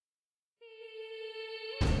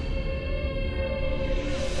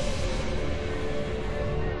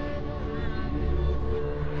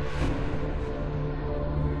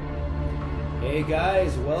Hey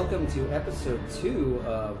guys, welcome to episode 2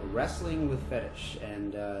 of Wrestling with Fetish.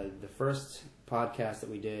 And the first podcast that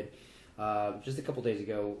we did just a couple days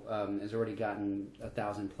ago has already gotten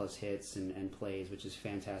 1,000+ hits and plays, which is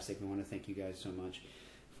fantastic. We want to thank you guys so much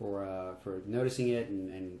for noticing it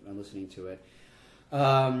and listening to it.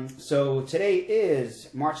 So today is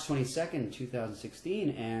March 22nd,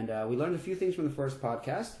 2016, and we learned a few things from the first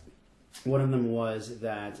podcast. One of them was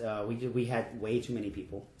that we had way too many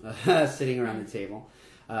people sitting around the table.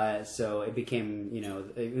 So it became,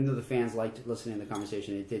 even though the fans liked listening to the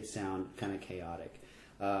conversation, it did sound kind of chaotic.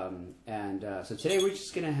 So today we're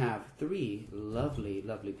just going to have 3 lovely,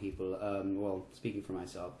 lovely people. Well, speaking for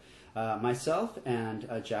myself. Myself and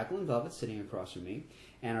Jacqueline Velvet sitting across from me.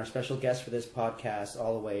 And our special guest for this podcast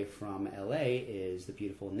all the way from LA is the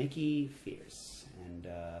beautiful Nikki Fierce. And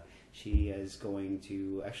she is going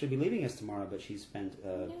to actually be leaving us tomorrow, but she spent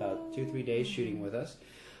about 2-3 days shooting with us.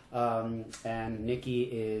 And Nikki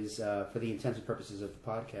is, for the intents and purposes of the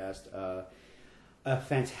podcast, a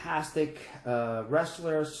fantastic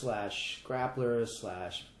wrestler / grappler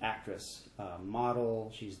 / actress, model.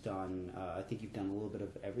 She's done, I think you've done a little bit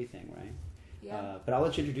of everything, right? Yeah. But I'll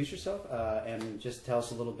let you introduce yourself and just tell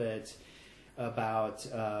us a little bit about,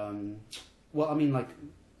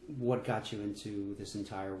 what got you into this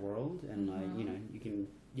entire world, and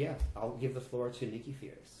I'll give the floor to Nikki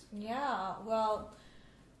Fierce. Yeah, well,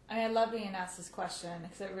 I love being asked this question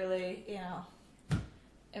because it really,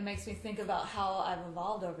 it makes me think about how I've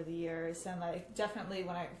evolved over the years, and definitely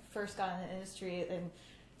when I first got in the industry and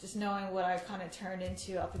just knowing what I've kind of turned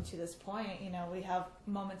into up until this point, we have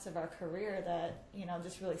moments of our career that,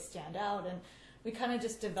 just really stand out, and we kind of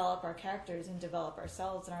just develop our characters and develop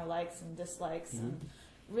ourselves and our likes and dislikes and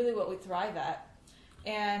really what we thrive at.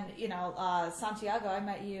 And, Santiago, I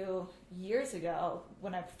met you years ago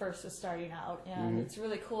when I first was starting out, and it's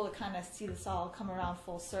really cool to kind of see this all come around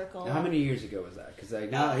full circle. Now, how many years ago was that? Because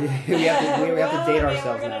now we have to date ourselves.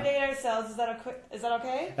 We're going to date ourselves. Is that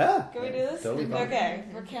okay? Yeah. Can we do this? Totally fine. Okay,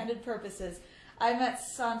 for candid purposes. I met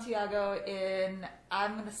Santiago in,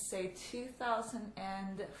 I'm going to say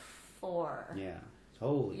 2004. Yeah.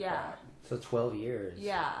 Holy crap. So 12 years.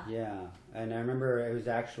 Yeah. Yeah. And I remember it was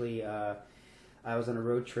actually, I was on a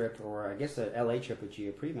road trip, or I guess a LA trip with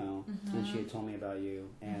Gia Primo, and she had told me about you,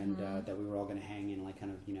 and that we were all going to hang in, and I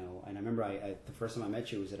remember the first time I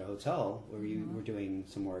met you was at a hotel where you were doing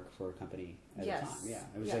some work for a company at the time. Yeah.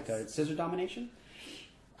 It was like a Scissor Domination?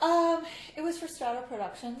 It was for Strato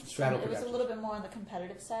Productions. It was a little bit more on the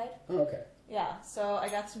competitive side. Oh, okay. Yeah, so I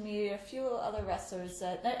got to meet a few other wrestlers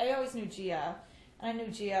that I always knew Gia, and I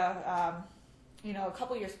knew Gia, a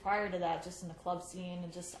couple years prior to that, just in the club scene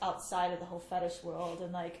and just outside of the whole fetish world.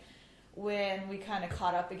 And when we kind of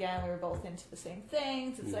caught up again, we were both into the same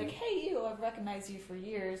things. It's like, hey, I've recognized you for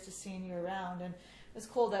years, just seeing you around. And it was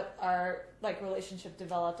cool that our relationship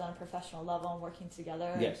developed on a professional level and working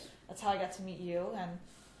together. Yes. And that's how I got to meet you. And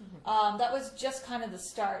that was just kind of the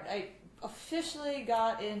start. I officially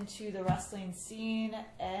got into the wrestling scene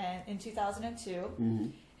in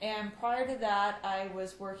 2002. And prior to that, I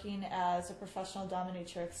was working as a professional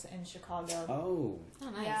dominatrix in Chicago. Oh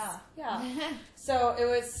nice. Yeah. So it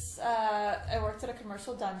was, I worked at a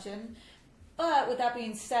commercial dungeon. But with that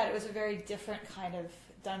being said, it was a very different kind of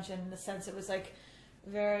dungeon in the sense it was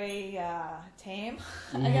very tame,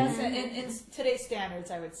 I guess, in today's standards,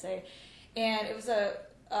 I would say. And it was a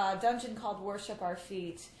dungeon called Worship Our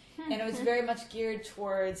Feet. And it was very much geared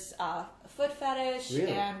towards foot fetish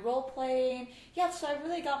and role playing. Yeah, so I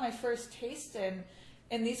really got my first taste in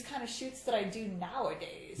these kind of shoots that I do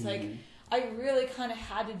nowadays. I really kind of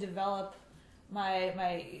had to develop my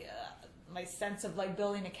sense of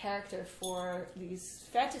building a character for these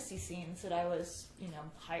fantasy scenes that I was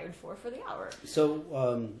hired for the hour. So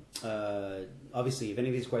obviously, if any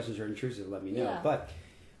of these questions are intrusive, let me know. Yeah. But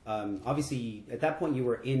obviously, at that point, you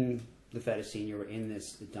were in the fetish scene, you were in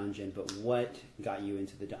this dungeon, but what got you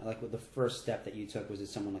into the dungeon? What the first step that you took? Was it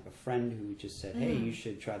someone like a friend who just said, hey, you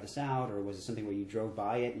should try this out? Or was it something where you drove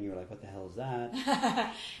by it and you were like, what the hell is that?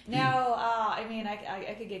 No, I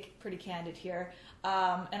could get pretty candid here.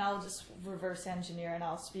 And I'll just reverse engineer and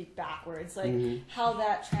I'll speak backwards. How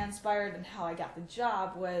that transpired and how I got the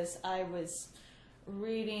job was I was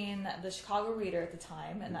reading the Chicago Reader at the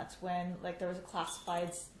time, and that's when there was a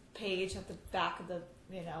classifieds page at the back of the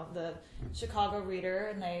Chicago Reader,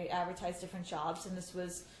 and they advertised different jobs, and this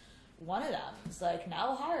was one of them. It's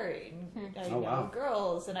now hiring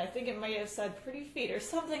girls, and I think it might have said pretty feet or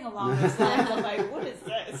something along those lines. I'm like, what is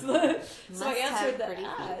this? So I answered the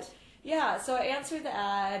ad. Yeah, so I answered the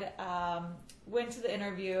ad, went to the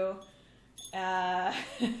interview, I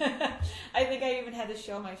think I even had to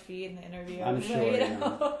show my feet in the interview. I'm sure. You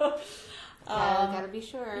know? Gotta be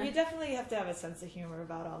sure. You definitely have to have a sense of humor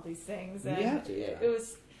about all these things. And you have to, yeah.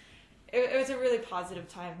 It was a really positive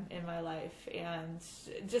time in my life, and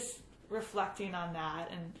just reflecting on that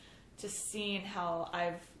and just seeing how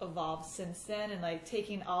I've evolved since then, and like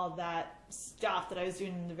taking all of that stuff that I was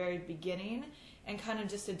doing in the very beginning and kind of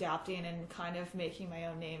just adapting and kind of making my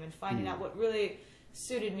own name and finding out what really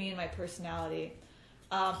suited me and my personality.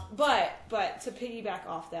 But to piggyback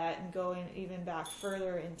off that and going even back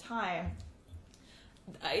further in time,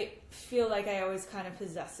 I feel like I always kind of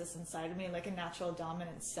possess this inside of me, like a natural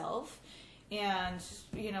dominant self. And,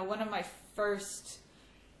 you know, one of my first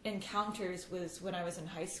encounters was when I was in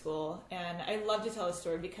high school. And I love to tell the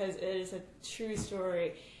story because it is a true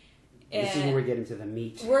story. This is where we get into the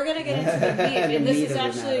meat. We're going to get into the meat. The And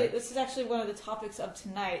meat this is actually one of the topics of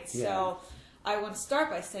tonight. So I want to start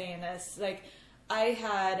by saying this. Like, I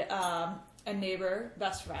had a neighbor,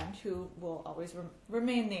 best friend, who will always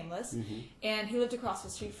remain nameless, and he lived across the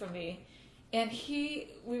street from me, and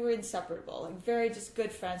we were inseparable, like very just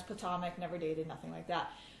good friends, platonic, never dated, nothing like that.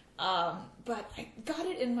 But I got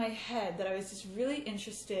it in my head that I was just really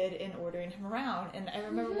interested in ordering him around, and I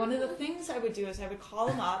remember one of the things I would do is I would call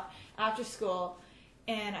him up after school,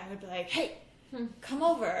 and I would be like, "Hey, come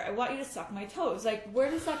over. I want you to suck my toes." Like, where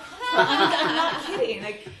does that come from? I'm not kidding.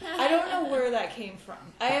 Like, I don't know where that came from.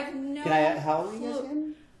 I have no How old are you guys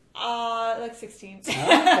again? Like 16. Oh,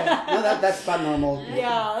 okay. No, that's about normal.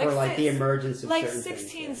 Yeah, for like the emergence of like certain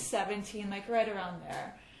 16, things, 17, like right around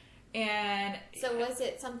there. And so was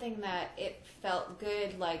it something that it felt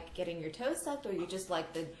good, like getting your toes sucked, or you just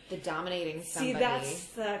like the dominating somebody? See, that's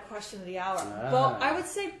the question of the hour. Well, I would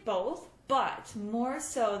say both, but more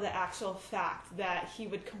so the actual fact that he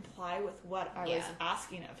would comply with what I was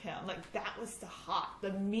asking of him. Like, that was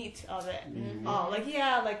the meat of it. Oh, like,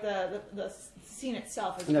 like the scene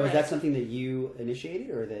itself is No, great. was that something that you initiated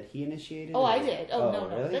or that he initiated? Oh, or? I did. Oh, no,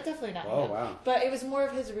 really? that's definitely not Oh, him. wow. But it was more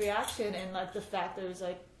of his reaction and like the fact that it was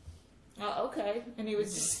like, oh, okay. And he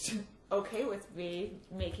was just okay with me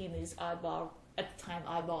making these at the time,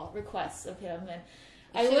 oddball requests of him. And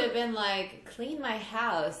I should have been like, clean my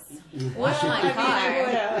house, wash well, my car. I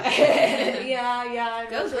would've. yeah.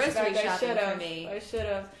 Go grocery shopping for me. I should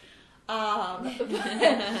have. And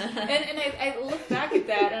I look back at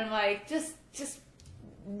that and I'm like, just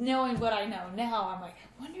knowing what I know now, I'm like,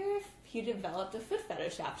 I wonder if he developed a foot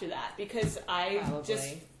fetish after that, because I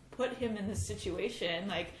just put him in this situation,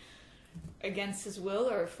 like, against his will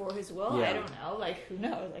or for his will. I don't know. Like, who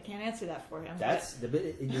knows? I can't answer that for him. That's the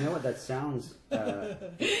bit. You know what that sounds?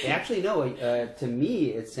 Actually, no. To me,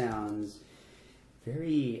 it sounds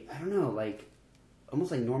very. I don't know. Like almost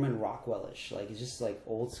like Norman Rockwell-ish. Like it's just like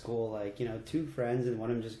old school. Like, you know, two friends and one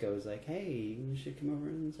of them just goes like, "Hey, you should come over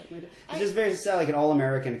and suck my dick." It's just very like an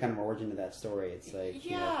all-American kind of origin to that story. It's like,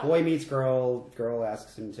 you know, boy meets girl. Girl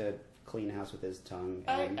asks him to clean house with his tongue.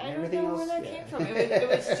 And I don't everything know else, where that came from. It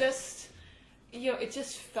was just, you know, it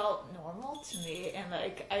just felt normal to me, and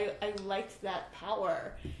like I liked that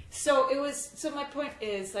power. So it was. So my point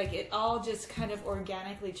is, like, it all just kind of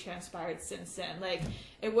organically transpired since then. Like,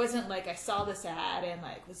 it wasn't like I saw this ad and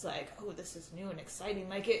like was like, oh, this is new and exciting.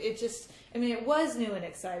 Like it just. I mean, it was new and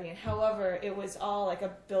exciting. However, it was all like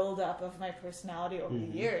a buildup of my personality over the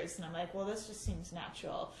years, and I'm like, well, this just seems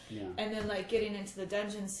natural. Yeah. And then like getting into the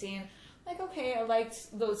dungeon scene. Like, okay, I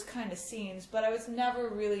liked those kind of scenes, but I was never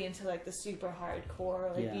really into like the super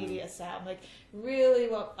hardcore, like BDSM. Like, really,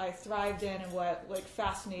 what I thrived in and what like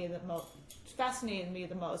fascinated me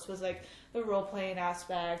the most was like the role playing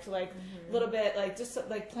aspect, like a little bit like just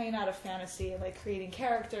like playing out a fantasy and like creating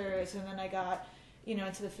characters. And then I got, you know,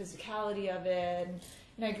 into the physicality of it.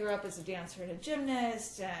 And I grew up as a dancer and a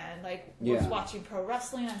gymnast, and like was watching pro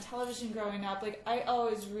wrestling on television growing up. Like, I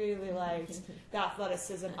always really liked the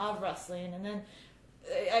athleticism of wrestling, and then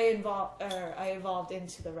I evolved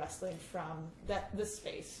into the wrestling from this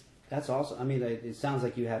space. That's awesome. I mean, it sounds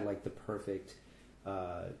like you had like the perfect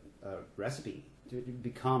recipe to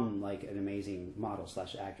become like an amazing model /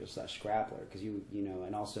 actress / grappler, because you know,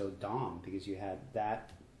 and also Dom, because you had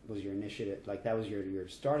that was your initiative, like that was your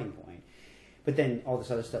starting point. But then all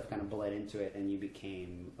this other stuff kind of bled into it, and you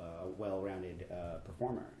became a well-rounded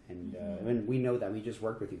performer. And and we know that we just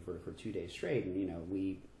worked with you for 2 days straight, and you know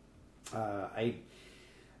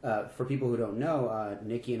for people who don't know,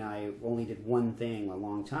 Nikki and I only did one thing a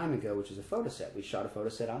long time ago, which was a photo set. We shot a photo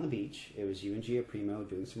set on the beach. It was you and Gia Primo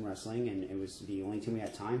doing some wrestling, and it was the only thing we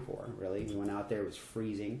had time for, really. We went out there, it was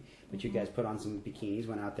freezing, but you guys put on some bikinis,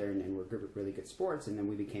 went out there and were really good sports, and then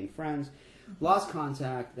we became friends. Lost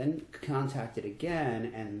contact, then contacted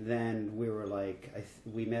again, and then we were like,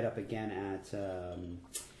 we met up again at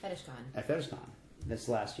FetishCon this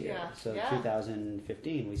last year. Yeah. So Yeah.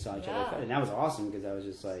 2015, we saw each other at Fetish, and that was awesome because I was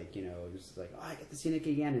just like, it was like, oh, I get to see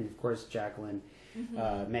Nikki again, and of course Jacqueline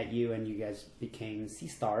met you, and you guys became sea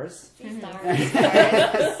stars. Sea stars. Sea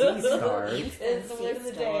stars. It's the word of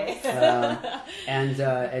the day.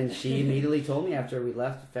 And she immediately told me after we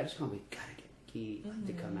left FetishCon, we gotta get Nikki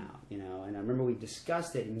to come out, And I remember we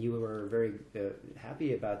discussed it, and you were very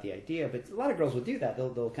happy about the idea. But a lot of girls will do that;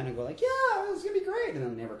 they'll kind of go like, "Yeah, it's gonna be great," and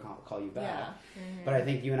then never call you back. Yeah. But I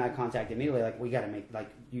think you and I contacted immediately, like, we got to make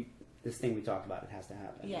this thing we talked about. It has to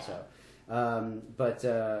happen. Yeah.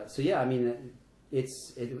 So yeah, I mean,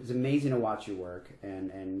 it was amazing to watch you work,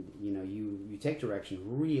 and you take direction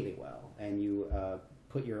really well, and you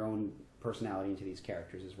put your own personality into these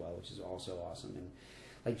characters as well, which is also awesome. And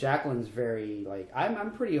like Jacqueline's very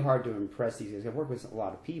I'm pretty hard to impress these days. I've worked with a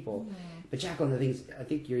lot of people, but Jacqueline, I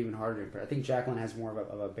think you're even harder to impress. I think Jacqueline has more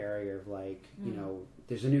of a barrier of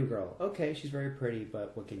there's a new girl. Okay, she's very pretty,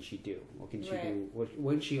 but what can she do? What can she do?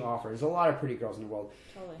 What can she offer? There's a lot of pretty girls in the world,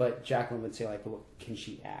 but Jacqueline would say well, can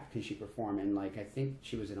she act? Can she perform? And I think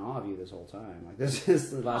she was in awe of you this whole time. This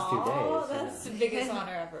is the last 2 days. Oh, that's the biggest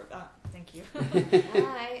honor ever. Thank you.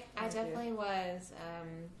 I definitely was.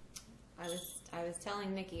 I was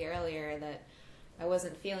telling Nikki earlier that I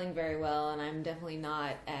wasn't feeling very well, and I'm definitely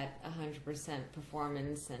not at 100%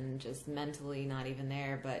 performance and just mentally not even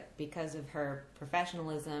there. But because of her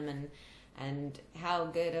professionalism and how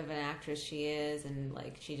good of an actress she is, and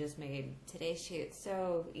she just made today's shoot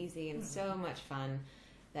so easy and so much fun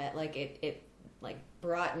that it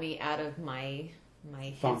brought me out of my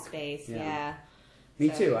headspace. Yeah. Me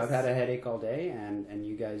too. I've had a headache all day, and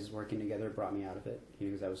you guys working together brought me out of it.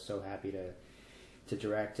 Because I was so happy to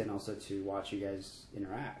direct and also to watch you guys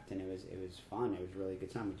interact, and it was fun. It was a really good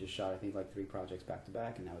time. We just shot 3 projects back to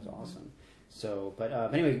back, and that was awesome. So, but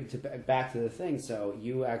anyway, back to the thing. So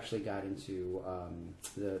you actually got into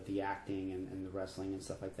the acting and the wrestling and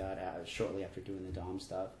stuff like that shortly after doing the Dom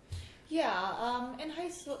stuff. Yeah. In high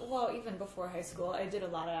school, well, even before high school, I did a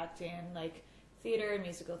lot of acting, theater and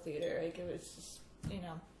musical theater. It was just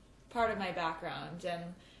part of my background, and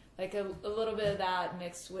a little bit of that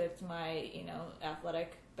mixed with my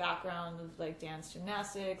athletic background of dance,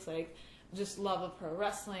 gymnastics, just love of pro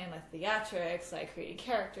wrestling, theatrics, creating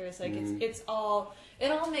characters. It all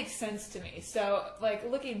makes sense to me. So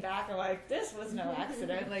looking back, I'm like, this was no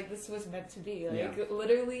accident. This was meant to be.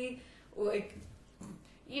 Literally,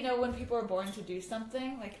 when people are born to do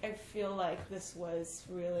something, I feel like this was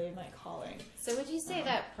really my calling. So would you say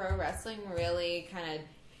that pro wrestling really kind of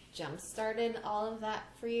jump-started all of that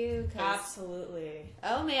for you? Absolutely.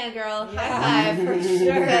 Oh man, girl. Yeah. High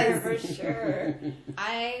five. For sure.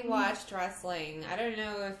 I watched wrestling. I don't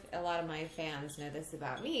know if a lot of my fans know this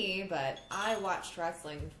about me, but I watched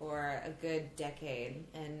wrestling for a good decade,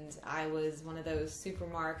 and I was one of those super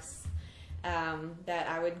marks that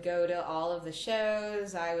I would go to all of the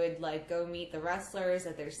shows. I would go meet the wrestlers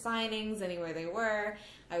at their signings anywhere they were.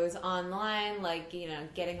 I was online,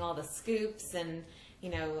 getting all the scoops, and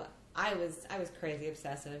I was crazy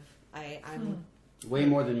obsessive. I'm way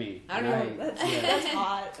more than me. I don't know. That's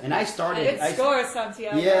hot. And I started. It scores some to you.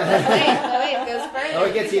 Yeah. wait, it goes further. Oh,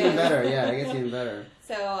 it gets even better. Yeah, it gets even better.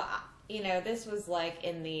 So, this was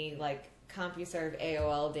in the CompuServe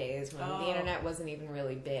AOL days when the internet wasn't even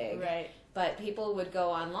really big. Right. But people would go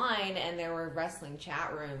online, and there were wrestling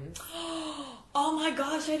chat rooms. Oh my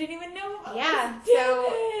gosh, I didn't even know about Yeah,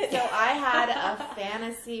 this. so I had a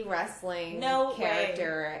fantasy wrestling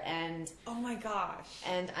character, and oh my gosh,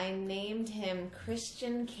 and I named him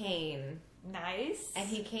Christian Kane. Nice. And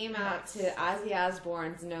he came out to Ozzy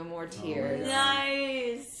Osbourne's No More Tears.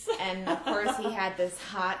 Nice. And of course he had this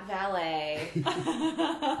hot valet. And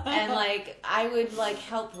I would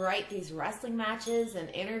help write these wrestling matches and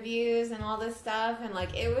interviews and all this stuff, and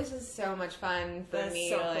it was just so much fun for me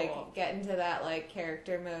to cool. get into that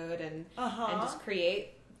character mode and just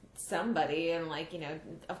create somebody, and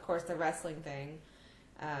of course the wrestling thing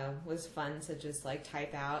was fun to just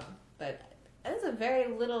type out, but that's a very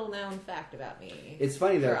little known fact about me. It's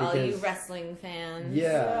funny though, for all because you wrestling fans.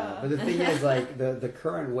 Yeah, but the thing is, the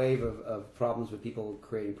current wave of problems with people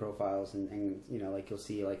creating profiles, and you'll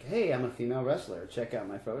see hey, I'm a female wrestler. Check out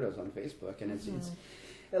my photos on Facebook, and it's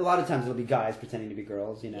a lot of times it'll be guys pretending to be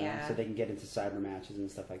girls, Yeah. so they can get into cyber matches and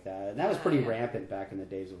stuff like that. And that was pretty rampant back in the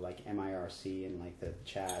days of like MIRC and like the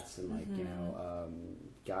chats and like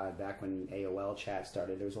God, back when AOL chat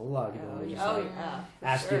started, there was a lot of people who were just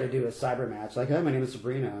ask you to do a cyber match. Like, hi, my name is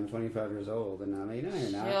Sabrina. I'm 25 years old, and I'm like, no,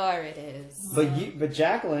 you're not. Sure, it is. But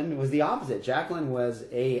Jacqueline was the opposite. Jacqueline was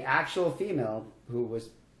a actual female who was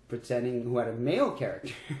pretending who had a male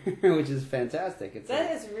character, which is fantastic.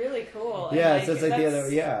 That is really cool. Yeah, and, so it's like the other,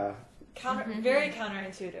 very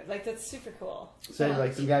counterintuitive. Like, that's super cool. So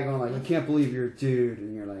like some guy going like, I can't believe you're a dude,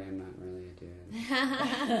 and you're like, I'm not really a dude.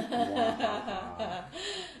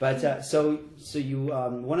 But so you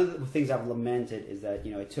one of the things I've lamented is that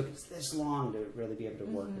it took us this long to really be able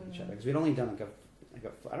to work with each other because we'd only done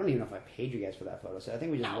I don't even know if I paid you guys for that photo. So I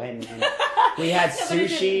think we just went and we had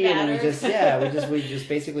sushi and we just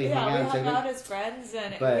basically hung out. We hung out as friends,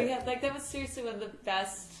 and we had that was seriously one of the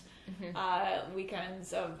best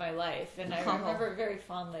weekends of my life, and I remember very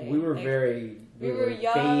fondly. We were we were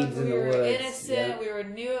young, babes in we the were woods. innocent, we were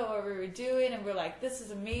new at what we were doing, and we're like, this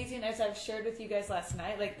is amazing. As I've shared with you guys last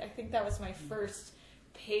night, I think that was my first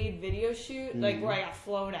paid video shoot, where I got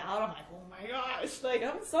flown out. I'm like, oh my gosh,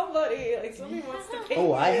 I'm somebody, somebody wants to pay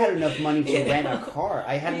me. I had enough money to rent a car.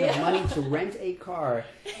 I had enough money to rent a car,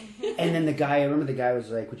 and then I remember the guy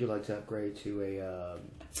was like, would you like to upgrade to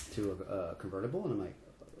a convertible? And I'm like,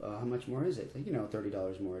 how much more is it? Like,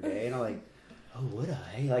 $30 more a day. And I'm like, oh, would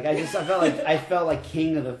I? I felt like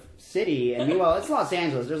king of the city. And meanwhile, it's Los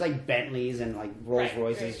Angeles. There's like Bentleys and like Rolls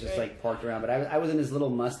Royces parked around. But I was in this little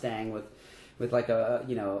Mustang with like a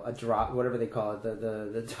drop, whatever they call it,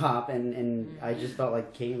 the top, and I just felt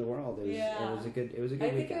like king of the world. It was a good weekend. I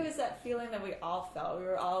think it was that feeling that we all felt. We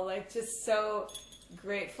were all just so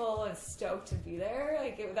grateful and stoked to be there.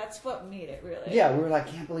 That's what made it really. Yeah, we were like,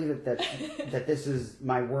 can't believe it that this is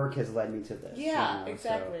my work has led me to this. Yeah,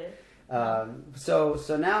 exactly. So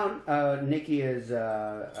now Nikki is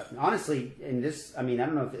honestly in this. I mean, I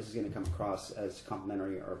don't know if this is going to come across as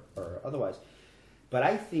complimentary or otherwise, but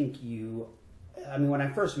I think you. I mean, when I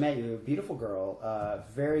first met you, a beautiful girl,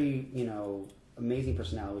 very amazing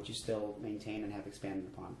personality, which you still maintain and have expanded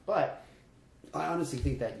upon. But I honestly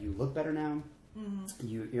think that you look better now. Mm-hmm.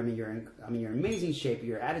 You're in amazing shape.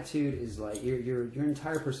 Your attitude is like your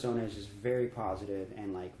entire persona is just very positive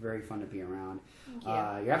and like very fun to be around. Thank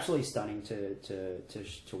you. You're absolutely stunning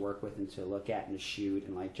to work with and to look at and to shoot.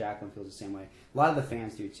 And like Jacqueline feels the same way. A lot of the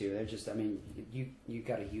fans do too. They're just, you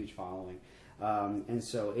got a huge following. And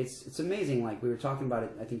so it's amazing. Like we were talking about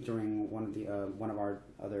it, I think during one of our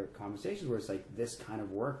other conversations, where it's like this kind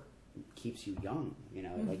of work keeps you young. It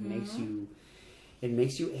like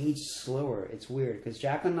makes you age slower. It's weird because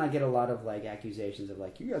Jacqueline and I get a lot of like accusations of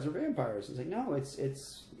like, you guys are vampires. It's like, no, it's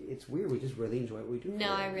weird. We just really enjoy what we do.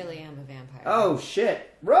 No, I really am a vampire. Oh shit!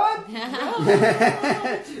 Run!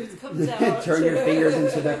 Truth comes out. Turn your fingers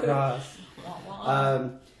into the cross.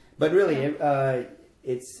 But really,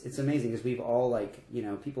 it's amazing because we've all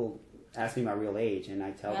people ask me my real age and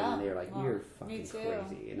I tell them and they're like, you're fucking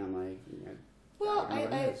crazy, and I'm like, well,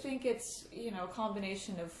 I think it's a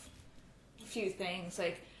combination of a few things.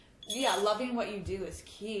 Loving what you do is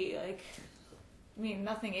key.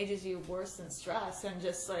 Nothing ages you worse than stress and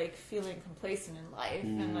just feeling complacent in life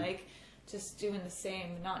and just doing the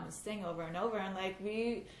same monotonous thing over and over. And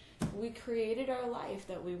we created our life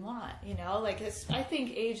that we want, I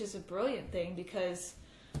think age is a brilliant thing because,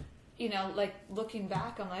 looking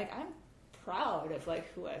back, I'm proud of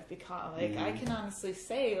who I've become. I can honestly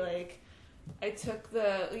say I took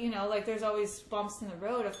there's always bumps in the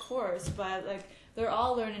road, of course, but they're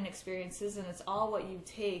all learning experiences and it's all what you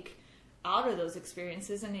take out of those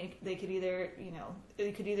experiences, and they could either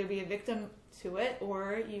be a victim to it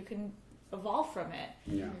or you can evolve from it.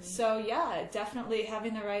 Yeah. So definitely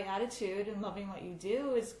having the right attitude and loving what you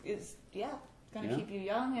do is going to keep you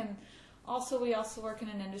young. And we also work in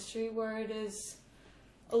an industry where it is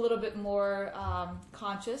a little bit more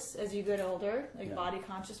conscious as you get older, body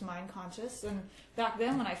conscious, mind conscious. And back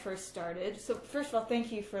then when I first started, so first of all,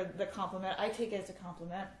 thank you for the compliment. I take it as a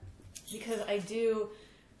compliment because I do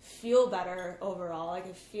feel better overall. I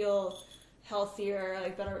feel healthier,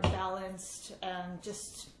 better balanced, and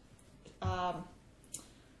just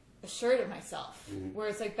assured of myself. Mm-hmm.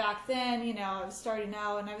 Whereas back then, I was starting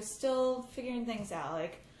out and I was still figuring things out.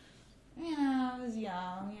 I was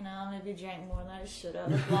young, maybe drank more than I should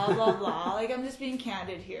have, blah, blah, blah. I'm just being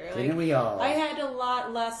candid here. Didn't we all? I had a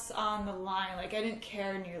lot less on the line. I didn't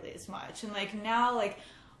care nearly as much. And now,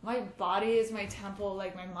 my body is my temple,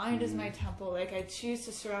 my mind is my temple. I choose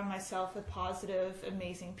to surround myself with positive,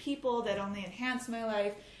 amazing people that only enhance my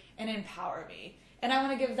life and empower me. And I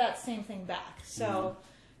want to give that same thing back. So,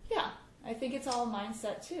 Yeah, I think it's all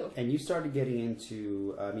mindset too. And you started getting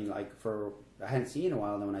into, I mean, like I hadn't seen you in a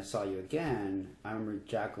while, and then when I saw you again, I remember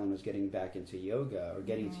Jacqueline was getting back into yoga, or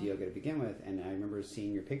getting into yoga to begin with, and I remember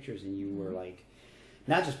seeing your pictures, and you were like,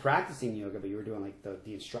 not just practicing yoga, but you were doing like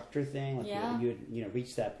the instructor thing, like you had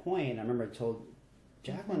reached that point, and I remember I told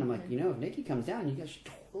Jacqueline, I'm like, if Nikki comes down, you guys should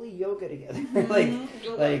totally yoga together.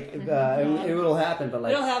 It will happen, but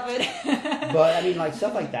like... It'll happen. But, I mean, like,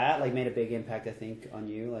 stuff like that, like, made a big impact, I think, on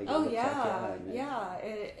you. Like,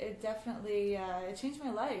 it definitely, it changed my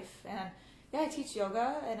life. And, I teach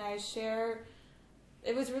yoga, and I share...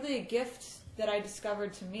 It was really a gift that I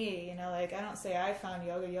discovered to me, like, I don't say I found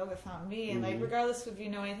yoga found me, and, like, regardless if you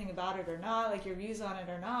know anything about it or not, like, your views on it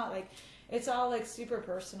or not, like, it's all, like, super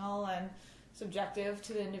personal and subjective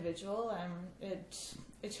to the individual, and it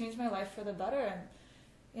changed my life for the better.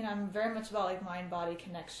 And I'm very much about like mind-body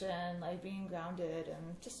connection, like being grounded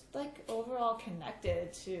and just like overall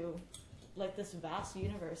connected to like this vast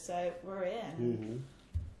universe that we're in.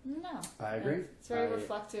 No, I agree. It's very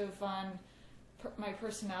reflective on my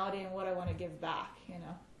personality and what I want to give back.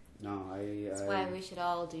 No, That's why we should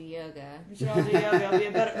all do yoga. We should all do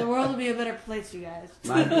yoga. The world will be a better place, you guys.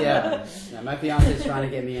 My fiance's trying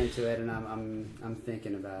to get me into it, and I'm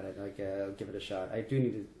thinking about it. Like, I'll give it a shot. I do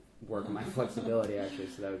need to work on my flexibility, actually,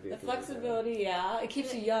 so that would be the flexibility. It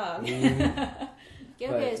keeps you young.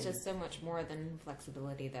 Yoga is just so much more than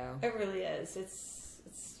flexibility, though. It really is. It's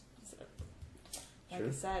like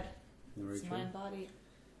I said, it's mind body.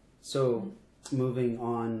 So. Moving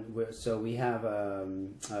on, so we have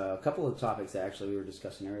a couple of topics that actually we were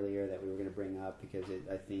discussing earlier that we were going to bring up because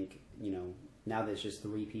I think, now that it's just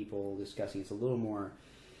 3 people discussing, it's a little more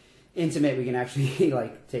intimate. We can actually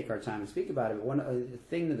like take our time and speak about it. But one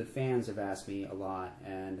thing that the fans have asked me a lot,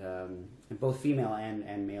 and both female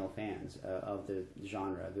and male fans of the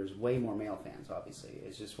genre, there's way more male fans, obviously.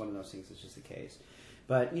 It's just one of those things that's just the case.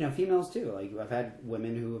 But, females too. Like, I've had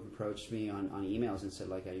women who have approached me on emails and said,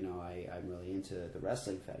 like, I'm really into the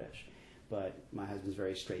wrestling fetish, but my husband's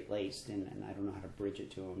very straight-laced, and I don't know how to bridge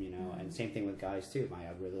it to him, And same thing with guys, too. I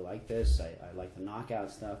really like this. I like the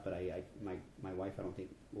knockout stuff, but my wife, I don't think,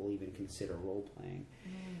 will even consider role-playing.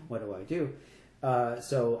 What do I do?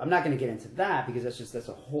 So I'm not going to get into that because that's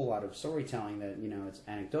a whole lot of storytelling that, it's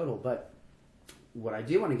anecdotal. But what I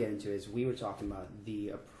do want to get into is we were talking about the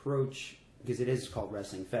approach... because it is called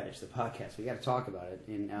Wrestling Fetish, the podcast. We got to talk about it.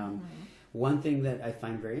 And one thing that I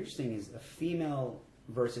find very interesting is a female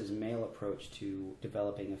versus male approach to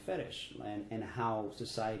developing a fetish, and how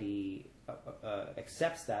society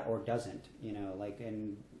accepts that or doesn't.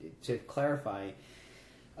 And to clarify,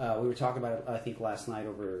 we were talking about it, I think, last night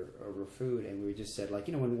over food, and we just said, like,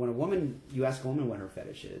 when you ask a woman what her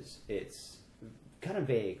fetish is, it's kind of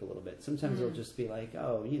vague a little bit. Sometimes it'll just be like,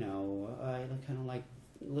 oh, I kind of like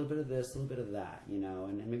a little bit of this, a little bit of that,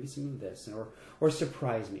 and maybe some of this, or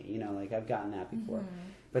surprise me, like I've gotten that before.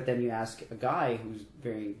 But then you ask a guy who's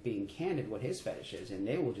being candid what his fetish is, and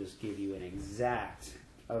they will just give you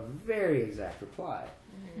a very exact reply.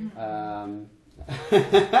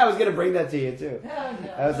 I was gonna bring that to you too. Oh,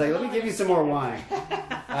 no. I was like, let me give you some more wine.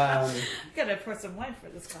 Gotta pour some wine for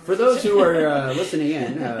this conversation. For those who are listening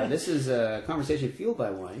in, this is a conversation fueled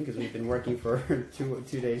by wine because we've been working for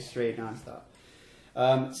two days straight nonstop.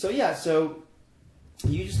 So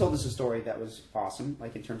you just told us a story that was awesome,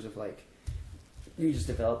 like in terms of like you just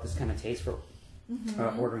developed this kind of taste for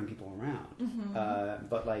ordering people around.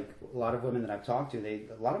 But like a lot of women that I've talked to,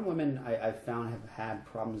 a lot of women I've found have had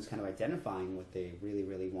problems kind of identifying what they really,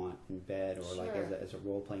 really want in bed or like as a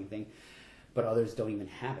role-playing thing. But others don't even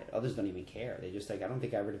have it. Others don't even care. They just like, I don't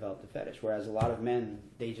think I ever developed a fetish. Whereas a lot of men,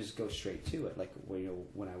 they just go straight to it. Like,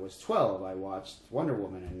 when I was 12, I watched Wonder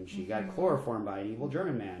Woman, and she got chloroformed by an evil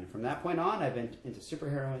German man. From that point on, I've been into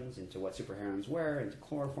superheroines, into what superheroines wear, into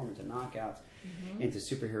chloroform, into knockouts, into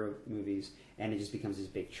superhero movies, and it just becomes this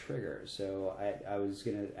big trigger. So I was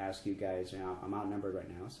going to ask you guys, I'm outnumbered right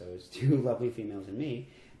now, so it's 2 lovely females and me.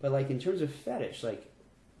 But like in terms of fetish, like,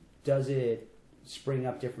 does it spring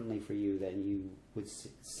up differently for you than you would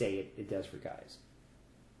say it does for guys?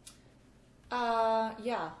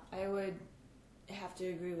 Yeah, I would have to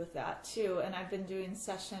agree with that too. And I've been doing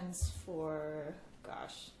sessions for, I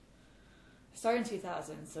started in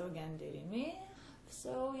 2000, so again, dating me.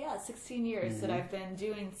 So yeah, 16 years that I've been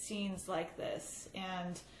doing scenes like this.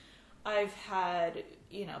 And I've had,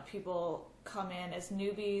 people come in as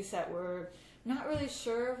newbies that were not really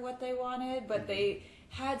sure of what they wanted, but they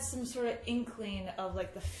had some sort of inkling of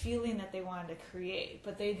like the feeling that they wanted to create,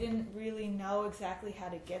 but they didn't really know exactly how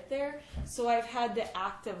to get there. So I've had to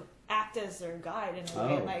act as their guide in a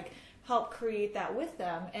way and like help create that with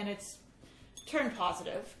them, and it's turned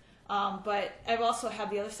positive. But I've also had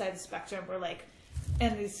the other side of the spectrum where like,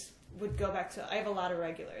 and these would go back to, I have a lot of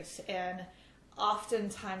regulars, and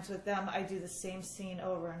oftentimes with them I do the same scene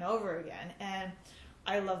over and over again, and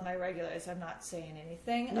I love my regulars. I'm not saying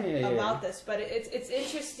anything about this, but it's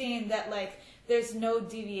interesting that like there's no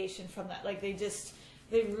deviation from that. Like they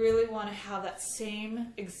really want to have that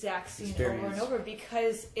same exact scene over and over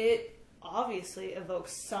because it obviously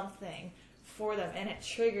evokes something for them and it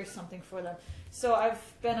triggers something for them. So I've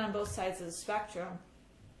been on both sides of the spectrum,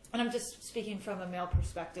 and I'm just speaking from a male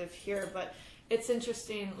perspective here, but it's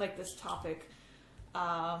interesting, like this topic,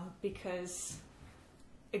 because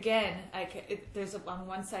again, there's on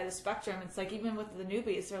one side of the spectrum, it's like even with the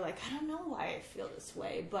newbies, they're like, I don't know why I feel this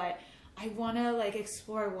way, but I want to like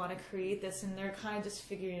explore, I want to create this, and they're kind of just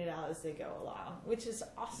figuring it out as they go along, which is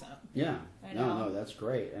awesome. Yeah, no, that's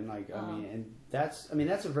great, and like that's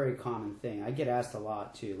a very common thing. I get asked a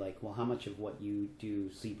lot too, like, well, how much of what you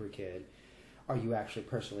do, Sleeper Kid, are you actually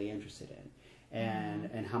personally interested in,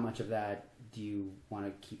 and how much of that do you want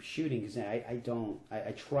to keep shooting? Because I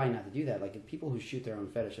try not to do that. Like, if people who shoot their own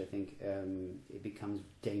fetish, I think it becomes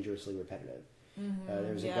dangerously repetitive.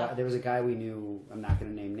 There was a guy we knew. I'm not going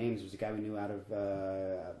to name names. There was a guy we knew out of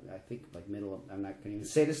I think like I'm not going to even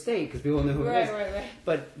say the state because people know who it is. Right.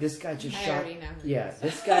 But this guy just shot. Already know who it is.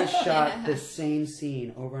 This guy shot the same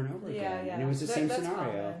scene over and over again, and it was the same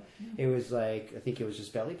scenario. Common. It was like, I think it was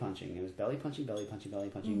just belly punching. It was belly punching.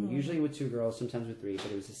 Usually with 2 girls, sometimes with 3, but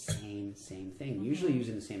it was the same thing. Usually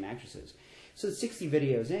using the same actresses. So 60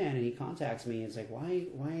 videos in, and he contacts me. And it's like, why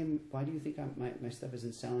do you think my stuff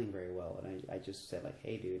isn't selling very well? And I just said like,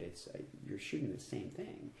 hey, dude, you're shooting the same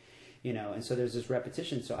thing, And so there's this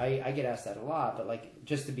repetition. So I get asked that a lot. But like,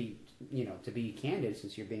 just to be candid,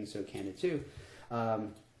 since you're being so candid too.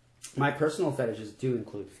 My personal fetishes do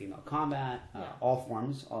include female combat, all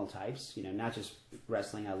forms, all types. Not just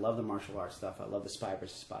wrestling. I love the martial arts stuff. I love the spy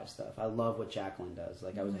versus spy stuff. I love what Jacqueline does.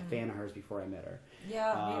 Like I was a fan of hers before I met her.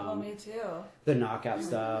 Yeah, me too. The knockout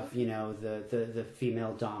stuff. The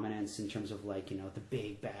female dominance in terms of like the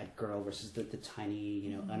big bad girl versus the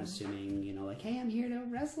tiny unassuming like, hey, I'm here to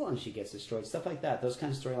wrestle and she gets destroyed. Stuff like that. Those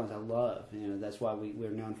kinds of storylines I love. That's why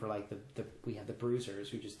we're known for like we have the bruisers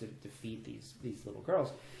who just defeat these little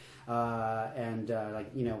girls. Well,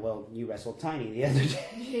 you wrestled Tiny the other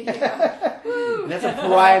day. That's a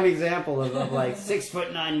prime example of like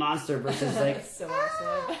 6'9" monster versus like. So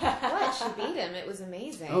awesome. What? She beat him. It was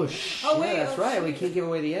amazing. Oh shit! That's right. We can't give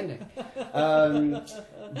away the ending. But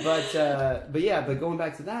going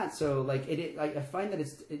back to that, so like I find that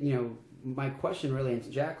it's my question really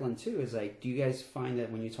into Jacqueline too is like, do you guys find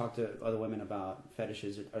that when you talk to other women about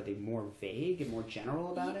fetishes, are they more vague and more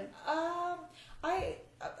general about it?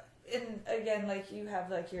 And again, like you have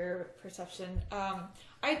like your perception.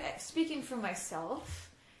 Speaking for myself,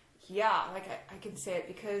 like I can say it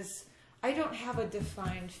because I don't have a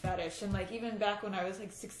defined fetish. And like even back when I was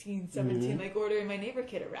like 16, 17, like ordering my neighbor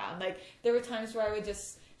kid around, like there were times where I would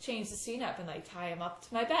just change the scene up and like tie him up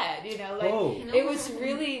to my bed, It was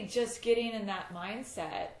really just getting in that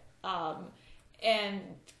mindset and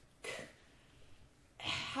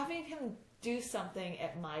having him do something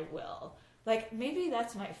at my will. Like, maybe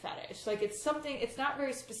that's my fetish. Like, it's something, it's not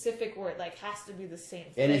very specific where it, like, has to be the same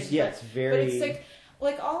thing. And it's very... But it's,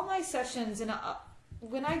 like all my sessions, and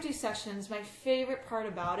when I do sessions, my favorite part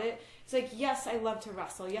about it is, like, yes, I love to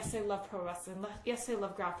wrestle. Yes, I love pro wrestling. Yes, I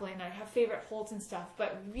love grappling. I have favorite holds and stuff.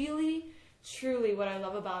 But really, truly, what I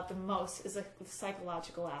love about it the most is, like, the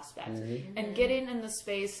psychological aspect. And getting in the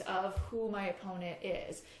space of who my opponent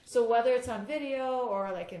is. So whether it's on video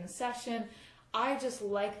or, like, in a session, I just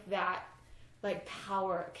like that, like,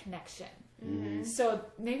 power connection. So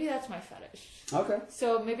maybe that's my fetish. Okay.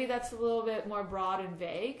 So maybe that's a little bit more broad and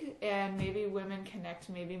vague, and maybe women connect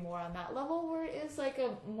maybe more on that level where it is like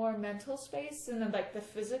a more mental space and then like the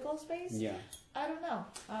physical space. Yeah. I don't know.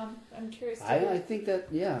 I'm curious. I think that's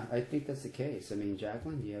the case. I mean,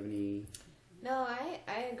 Jacqueline, do you have any? No,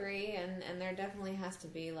 I agree, and there definitely has to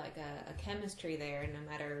be like a chemistry there, no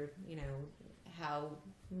matter how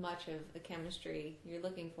much of a chemistry you're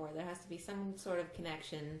looking for. There has to be some sort of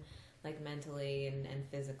connection, like mentally and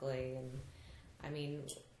physically. And I mean,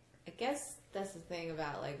 I guess that's the thing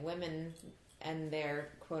about like women and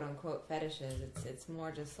their quote unquote fetishes. It's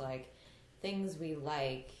more just like things we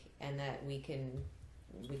like and that we can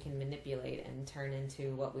manipulate and turn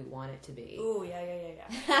into what we want it to be. Ooh, yeah.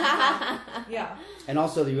 Yeah. And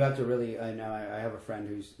also, you have to really. I know I have a friend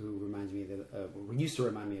who reminds me used to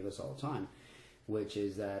remind me of this all the time, which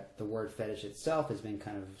is that the word fetish itself has been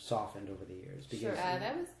kind of softened over the years. Because,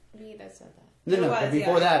 that was me that said that. No.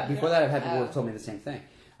 Before that, I've had people who have told me the same thing.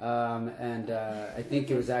 I think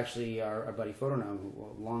it was actually our buddy Photonome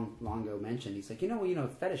who long ago mentioned, he's like,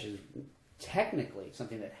 fetish is technically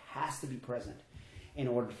something that has to be present in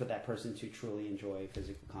order for that person to truly enjoy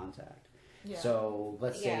physical contact. Yeah. So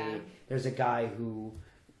let's say there's a guy who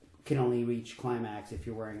can only reach climax if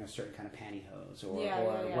you're wearing a certain kind of pantyhose or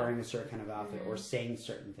wearing a certain kind of outfit or saying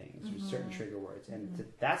certain things or certain trigger words. And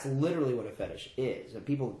that's literally what a fetish is. And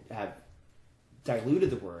people have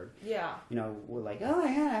diluted the word. Yeah. We're like, oh, yeah, I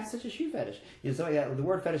have such a shoe fetish. So the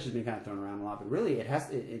word fetish has been kind of thrown around a lot, but really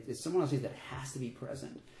it's someone else that has to be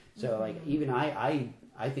present. So like even I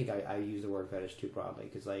think I use the word fetish too broadly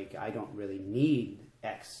because like I don't really need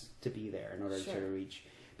X to be there in order to reach.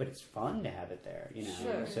 But it's fun to have it there,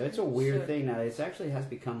 Sure. So it's a weird thing now. It actually has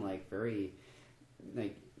become like very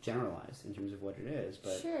like generalized in terms of what it is.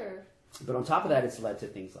 But But on top of that, it's led to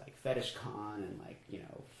things like Fetish Con and like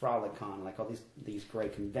Frolic Con, like all these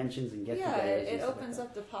great conventions and get-togethers. Yeah, it opens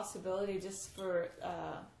up the possibility just for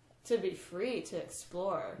to be free to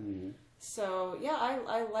explore. Mm-hmm. So yeah,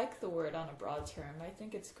 I like the word on a broad term. I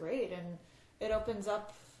think it's great, and it opens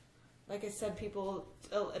up. Like I said,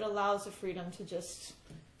 it allows the freedom to just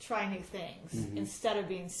try new things instead of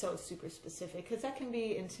being so super specific, because that can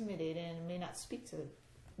be intimidating and may not speak to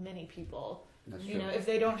many people. That's true. If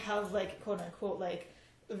they don't have like quote unquote like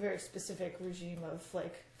a very specific regime of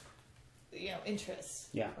like interests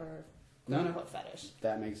or quote unquote fetish.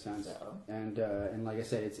 That makes sense. So. And like I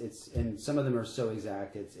said, it's and some of them are so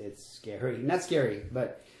exact. It's scary. Not scary,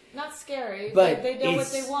 but. Not scary, but they know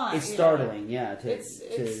what they want. It's startling, to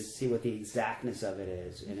see what the exactness of it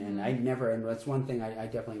is. And I never, and that's one thing I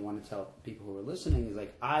definitely want to tell people who are listening is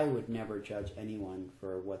like, I would never judge anyone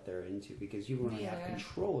for what they're into because you only have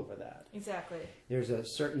control over that. Exactly. There's a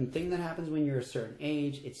certain thing that happens when you're a certain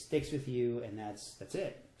age, it sticks with you, and that's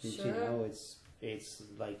it. Sure. It's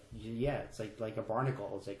like, it's like a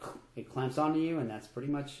barnacle. It's like, it clamps onto you, and that's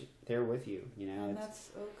pretty much there with you, And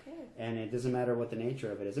that's okay. And it doesn't matter what the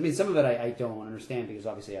nature of it is. I mean, some of it I don't understand because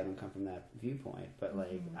obviously I don't come from that viewpoint, but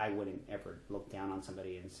like, I wouldn't ever look down on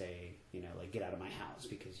somebody and say, like, get out of my house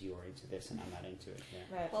because you are into this and I'm not into it.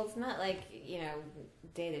 Yeah. Right. Well, it's not like,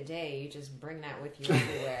 day to day, you just bring that with you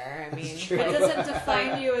everywhere. I mean, true. It doesn't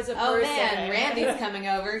define you as a person. Oh man, Randy's coming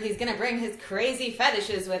over. He's going to bring his crazy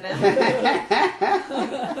fetishes with him.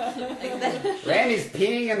 Randy's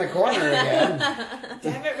peeing in the corner again.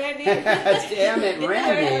 Damn it, Randy. Damn it,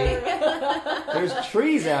 Randy. There's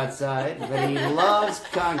trees outside, but he loves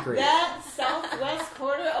concrete. That southwest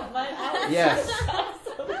corner of my house. Yes.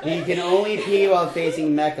 He can only pee while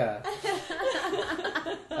facing Mecca.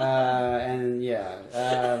 Damn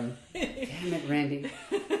it, Randy.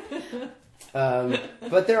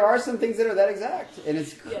 But there are some things that are that exact, and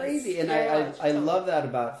it's crazy. Yes, and I love that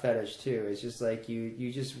about fetish too. It's just like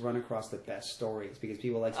you just run across the best stories because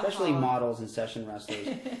people like, especially models and session wrestlers.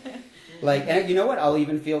 Like, and you know what? I'll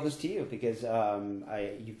even feel this to you because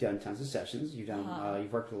you've done tons of sessions. You've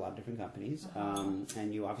worked with a lot of different companies,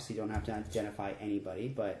 and you obviously don't have to identify anybody.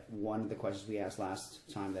 But one of the questions we asked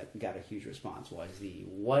last time that got a huge response was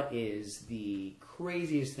what is the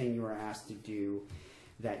craziest thing you were asked to do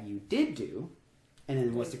that you did do, and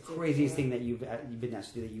then what's the craziest thing that you've been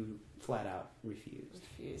asked to do that you flat out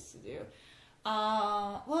refused to do?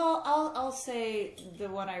 Well, I'll say the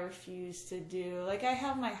one I refuse to do. Like, I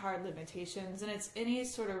have my hard limitations, and it's any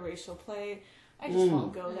sort of racial play. I just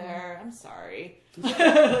won't go there. I'm sorry.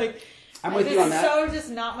 Like, I'm with you on that. It's so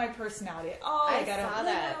just not my personality at all. I saw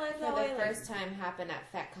that for the first time happen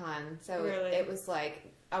at FetCon. So it was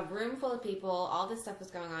like a room full of people. All this stuff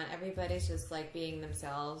was going on. Everybody's just like being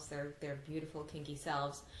themselves, their beautiful kinky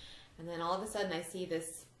selves. And then all of a sudden, I see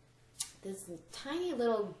this tiny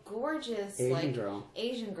little gorgeous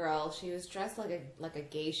Asian girl. She was dressed like a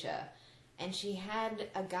geisha, and she had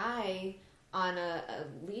a guy on a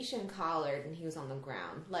leash and collared, and he was on the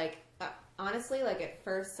ground. Like honestly, like at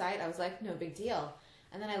first sight, I was like, no big deal.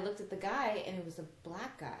 And then I looked at the guy, and it was a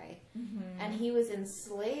black guy, and he was in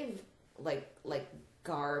slave like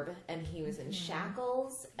garb, and he was in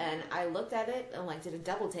shackles. And I looked at it and like did a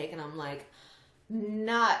double take, and I'm like,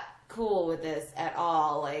 not cool with this at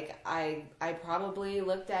all. Like I probably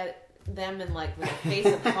looked at them and like with a face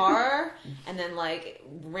of horror, and then like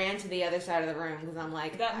ran to the other side of the room because I'm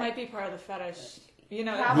like, that might be part of the fetish.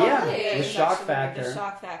 Probably. The shock factor. The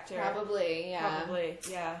shock factor. Probably,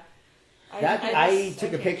 yeah. I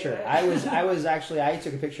took a picture. I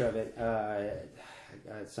took a picture of it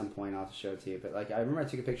at some point. I'll have to show it to you. But like, I remember I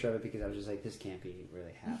took a picture of it because I was just like, this can't be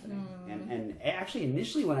really happening. And actually,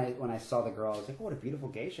 initially when I saw the girl, I was like, oh, what a beautiful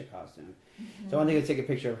geisha costume. So I wanted to take a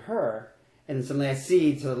picture of her. And then suddenly I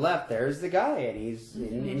see to the left, there's the guy, and he's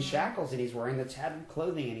in shackles, and he's wearing the tattered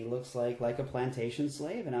clothing, and he looks like a plantation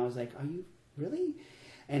slave. And I was like, are you really?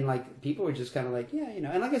 And like people were just kind of like, yeah,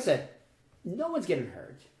 and like I said, no one's getting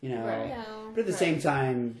hurt, Right. No. But at the same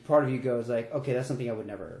time, part of you goes like, okay, that's something I would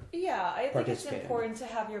never. Yeah, I think it's Participate in. important to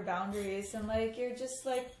have your boundaries and like you're just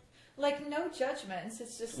like no judgments.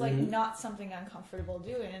 It's just like Mm-hmm. not something I'm comfortable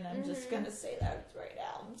doing, and I'm just gonna say that right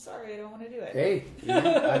now. I'm sorry, I don't want to do it. Hey,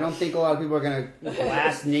 I don't think a lot of people are gonna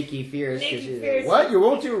blast Nikki Fierce. 'Cause Nikki she's Fierce. like, what? You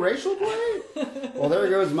won't do racial play? Well, there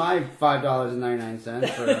goes my $5.99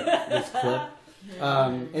 for this clip.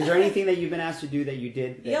 Is there anything that you've been asked to do that you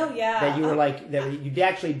did? That, Oh, yeah. That you were like that you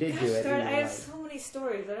actually did do it. Darn, and I you were have like, so many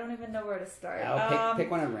stories. I don't even know where to start. I'll pick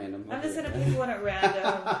one at random. I'm just gonna pick one at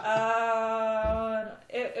random.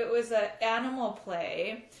 It was an animal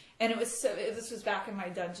play, and this was back in my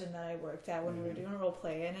dungeon that I worked at when we were doing role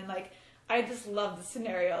playing, and like I just love the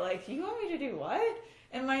scenario. Like, you want me to do what?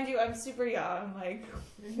 And mind you, I'm super young, like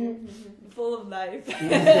full of life.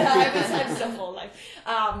 I'm so full of life.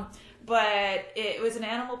 But it was an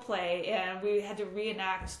animal play, and we had to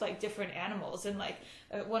reenact like different animals. And like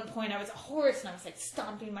at one point, I was a horse, and I was like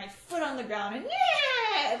stomping my foot on the ground, and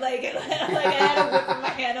like I had a whip in my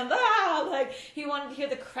hand, and like he wanted to hear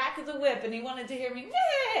the crack of the whip, and he wanted to hear me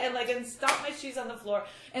and stomp my shoes on the floor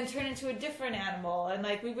and turn into a different animal, and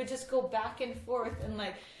like we would just go back and forth, and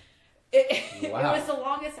like it was the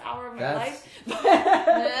longest hour of my life,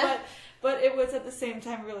 but it was at the same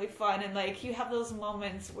time really fun, and like you have those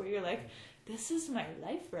moments where you're like, this is my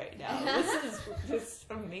life right now. This is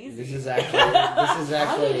amazing. This is actually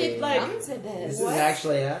How did it like- come to this? this is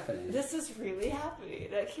actually happening. This is really happening.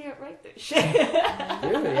 I can't write this shit.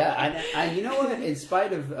 Dude, yeah, and you know what? In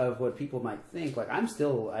spite of what people might think, like I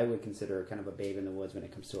would consider kind of a babe in the woods when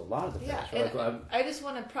it comes to a lot of the Yeah, things. and I just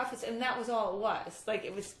want to preface, and that was all it was. Like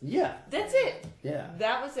it was. Yeah, That's it. yeah.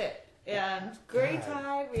 That was it. And great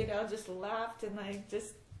God. time, just laughed and like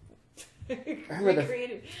just remember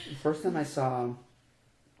recreated. The first time I saw,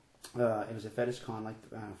 it was a fetish con like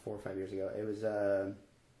 4 or 5 years ago. It was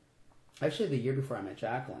actually the year before I met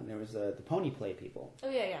Jacqueline. There was the pony play people, Oh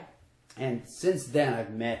yeah, yeah. and since then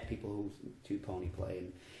I've met people who do pony play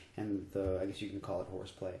and I guess you can call it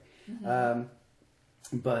horse play.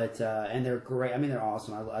 But and they're great. I mean, they're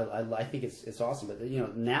awesome. I think it's awesome. But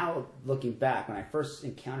now looking back, when I first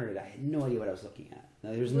encountered it, I had no idea what I was looking at. Now,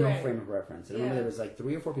 there was no Right. frame of reference. And I remember there was like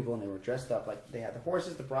 3 or 4 people, and they were dressed up like they had the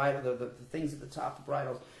horses, the bridle, the things at the top, the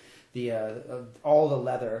bridles, the all the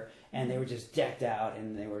leather, and they were just decked out,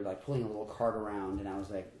 and they were like pulling a little cart around. And I was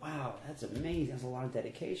like, wow, that's amazing. That's a lot of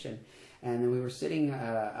dedication. And then we were sitting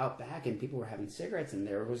out back, and people were having cigarettes, and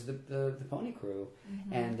there was the pony crew,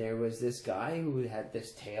 and there was this guy who had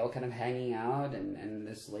this tail kind of hanging out, and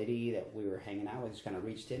this lady that we were hanging out with just kind of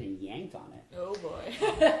reached in and yanked on it. Oh boy.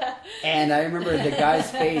 And I remember the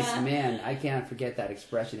guy's face, man, I can't forget that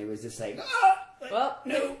expression. It was just like, ah! Like, Well,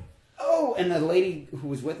 no, oh, and the lady who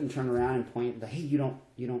was with him turned around and pointed, like, hey, you don't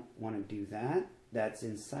want to do that. That's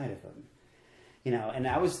inside of him. And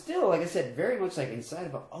I was still, like I said, very much like inside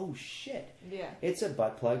of oh shit. Yeah. It's a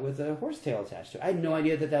butt plug with a horse tail attached to it. I had no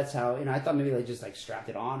idea that's how, I thought maybe they just like strapped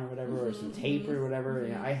it on or whatever, or some tape or whatever.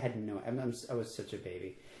 I had no, I was such a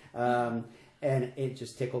baby. And it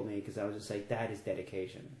just tickled me because I was just like, that is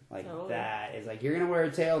dedication. Like, that is like, you're going to wear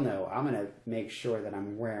a tail? No, I'm going to make sure that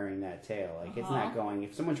I'm wearing that tail. Like, it's not going,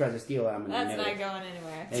 if someone tries to steal it, I'm going to know. That's not going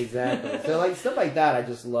anywhere. Exactly. So, like, stuff like that, I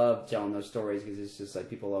just love telling those stories because it's just like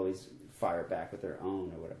people always fire back with their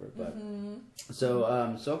own or whatever. But so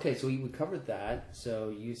okay, so we covered that. So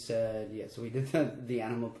you said, so we did the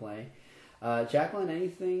animal play. Jacqueline,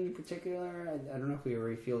 anything in particular? I don't know if we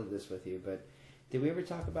already fielded this with you, but did we ever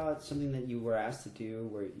talk about something that you were asked to do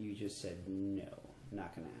where you just said, no,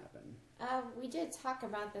 not going to happen? We did talk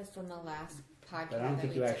about this on the last podcast. But I don't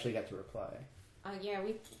think you actually got to reply. Yeah,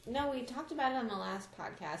 we talked about it on the last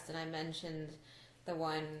podcast, and I mentioned the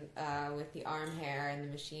one with the arm hair and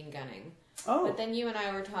the machine gunning. Oh. But then you and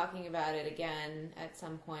I were talking about it again at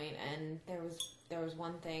some point, and there was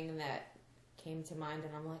one thing that came to mind,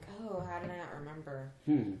 and I'm like, oh, how did I not remember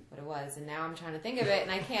what it was? And now I'm trying to think of it,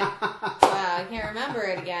 and I can't. I can't remember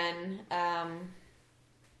it again.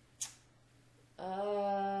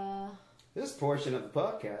 This portion of the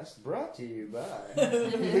podcast brought to you by.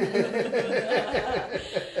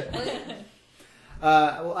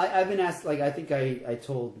 Well, I've been asked. Like, I think I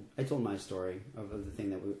told my story of the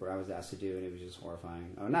thing that I was asked to do, and it was just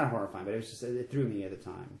horrifying. Oh, not horrifying, but it was just it threw me at the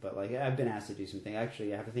time. But like, I've been asked to do something.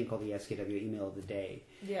 Actually, I have a thing called the SKW Email of the Day.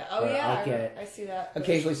 Yeah. Oh where yeah. I'll get, I see that.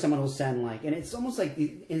 Occasionally, someone will send like, and it's almost like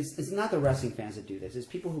it's not the wrestling fans that do this. It's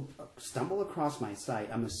people who stumble across my site.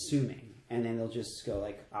 I'm assuming. and then they'll just go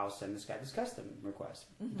like, I'll send this guy this custom request.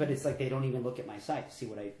 But it's like they don't even look at my site to see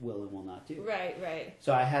what I will and will not do. Right.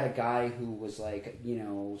 So I had a guy who was like,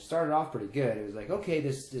 started off pretty good. It was like, okay,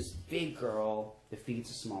 this big girl defeats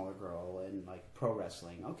a smaller girl in like pro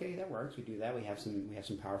wrestling. Okay, that works. We do that. We have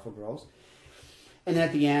some powerful girls. And then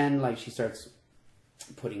at the end, like she starts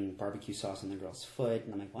putting barbecue sauce on the girl's foot,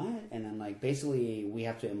 and I'm like, what? And then like basically we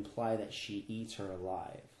have to imply that she eats her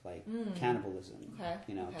alive, like cannibalism. Okay.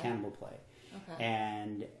 Cannibal play. Okay.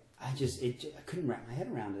 And I couldn't wrap my head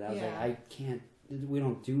around it. I was Yeah. like, I can't. We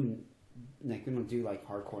don't do like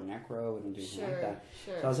hardcore necro. We don't do anything like that.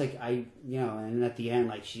 Sure. So I was like, and then at the end,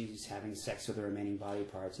 like she's having sex with the remaining body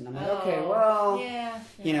parts, and I'm like, Oh, okay, well,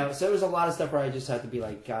 yeah. So there was a lot of stuff where I just had to be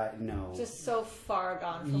like, God, no. Just so far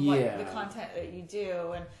gone from Yeah. what the content that you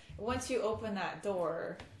do, and once you open that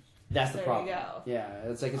door, That's the there problem. you go. Yeah,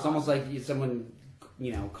 it's like it's almost like someone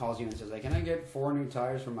calls you and says like, "Can I get 4 new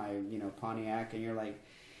tires for my Pontiac?" And you're like,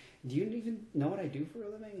 "Do you even know what I do for a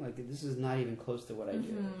living? Like this is not even close to what I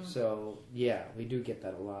do." So yeah, we do get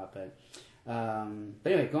that a lot. But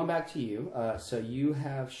anyway, going back to you. So you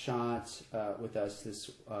have shot with us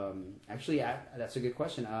this. Actually, that's a good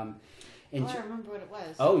question. I remember what it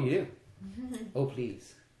was. Oh, you do. Oh,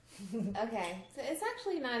 please. Okay, so it's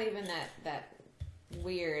actually not even that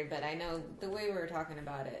weird, but I know the way we were talking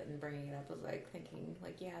about it and bringing it up was like thinking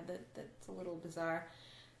like, yeah, that's a little bizarre.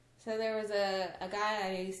 So there was a guy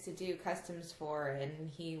I used to do customs for, and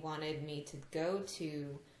he wanted me to go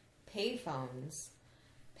to payphones,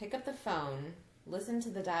 pick up the phone, listen to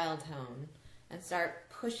the dial tone, and start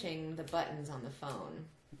pushing the buttons on the phone.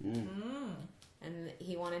 And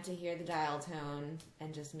he wanted to hear the dial tone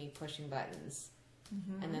and just me pushing buttons.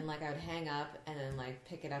 And then like I would hang up and then like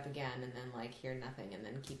pick it up again and then like hear nothing and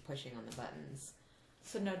then keep pushing on the buttons.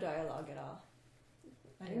 So no dialogue at all.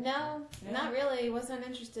 No, not really. Wasn't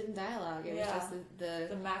interested in dialogue. It was just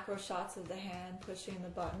the macro shots of the hand pushing the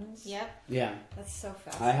buttons. Yep. Yeah. That's so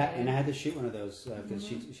fascinating. I had to shoot one of those because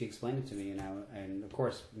she explained it to me, and of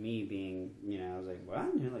course me being I was like, what?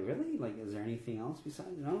 You're like, really? Like, is there anything else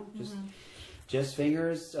besides just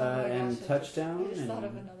fingers and touchdown? I just thought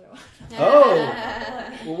of another one.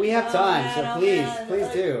 Well, we have time, so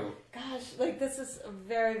please do. Gosh, like this is a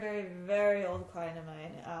very, very, very old client of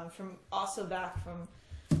mine from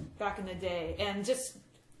back in the day, and just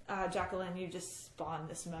Jacqueline, you just spawned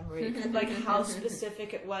this memory, like how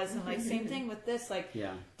specific it was, and like same thing with this, like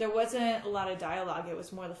there wasn't a lot of dialogue; it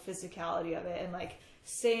was more the physicality of it, and like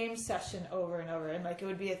same session over and over, and like it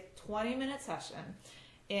would be a 20-minute session,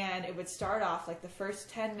 and it would start off like the first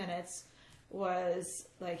 10 minutes was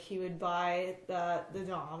like he would buy the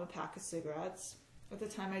Dom a pack of cigarettes. At the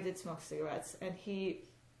time I did smoke cigarettes, and he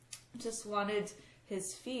just wanted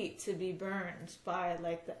his feet to be burned by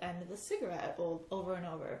like the end of the cigarette over and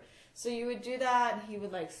over. So you would do that, and he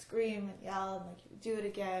would like scream and yell, and like you would do it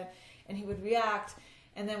again, and he would react.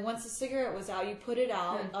 And then once the cigarette was out, you put it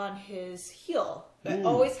out on his heel. It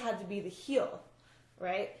always had to be the heel,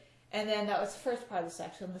 right? And then that was the first part of the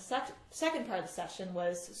section. The second part of the session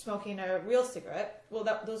was smoking a real cigarette. Well,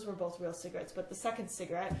 those were both real cigarettes, but the second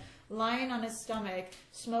cigarette, lying on his stomach,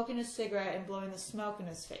 smoking a cigarette and blowing the smoke in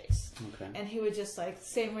his face. Okay. And he would just like,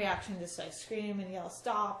 same reaction, just like scream and yell,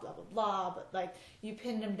 stop, blah, blah, blah. But like, you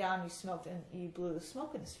pinned him down, you smoked, and you blew the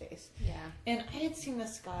smoke in his face. Yeah. And I had seen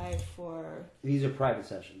this guy for... These are private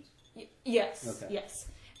sessions. Yes. Okay. Yes.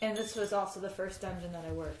 And this was also the first dungeon that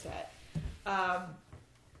I worked at.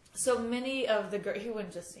 So many of the girls, he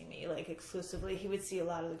wouldn't just see me like exclusively. He would see a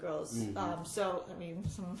lot of the girls. So I mean,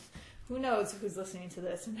 who knows who's listening to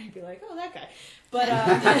this and might be like, "Oh, that guy." But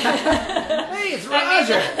hey, it's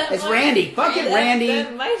Roger. It's Randy. Fuck it, Randy.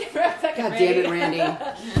 That might, God damn it, Randy.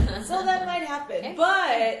 So that might happen, Hey,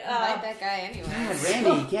 but invite that guy anyway. God,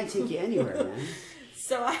 Randy, he can't take you anywhere, man.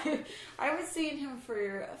 So I was seeing him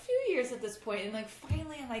for a few years at this point, and like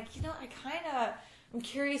finally, I'm like, I'm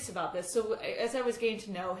curious about this. So as I was getting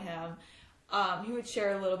to know him, he would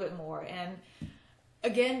share a little bit more. And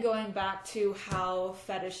again, going back to how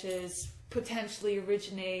fetishes potentially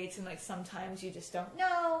originate, and like sometimes you just don't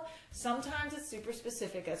know. Sometimes it's super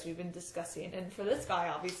specific, as we've been discussing. And for this guy,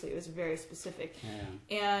 obviously, it was very specific.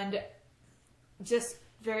 Yeah. And just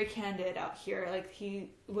very candid out here. Like,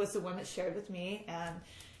 he was the one that shared with me, and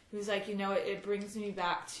he was like, it brings me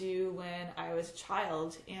back to when I was a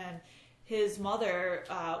child, and his mother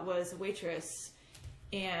was a waitress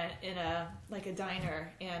in a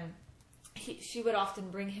diner, and she would often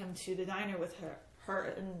bring him to the diner with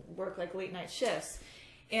her and work like late night shifts.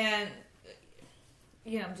 And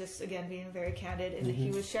just again being very candid, and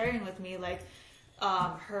he was sharing with me like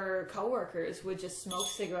her coworkers would just smoke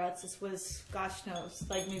cigarettes. This was, gosh knows,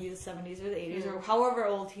 like maybe the 70s or the 80s or however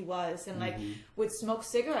old he was, and like would smoke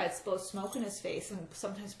cigarettes, blow smoke in his face, and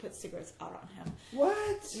sometimes put cigarettes out on him.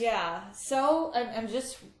 What? Yeah. So I'm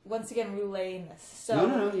just once again relaying this. So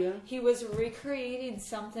No, yeah. he was recreating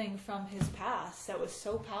something from his past that was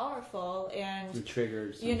so powerful and It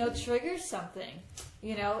triggered something. you know, triggers something,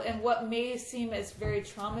 you know, and what may seem as very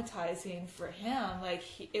traumatizing for him, like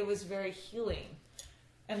it was very healing,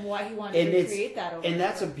 and why he wanted to recreate that over. And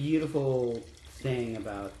that's a beautiful thing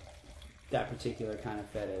about that particular kind of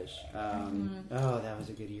fetish. Oh, that was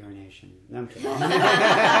a good urination. No, I'm kidding.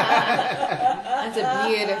 That's a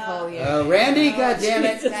beautiful year. Oh, Randy, God damn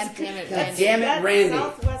it. God damn it, God Randy. damn it, That's Randy.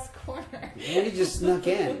 Southwest corner. Randy just snuck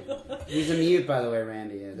in. He's a mute, by the way,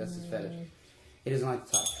 Randy. Yeah, that's his fetish. He doesn't like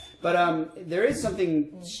to talk. But there is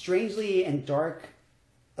something strangely and dark,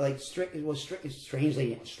 like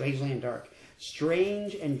strangely and dark,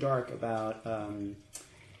 strange and dark about.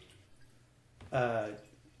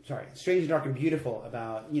 Strange and dark and beautiful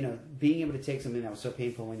about, you know, being able to take something that was so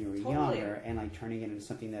painful when you were younger and like turning it into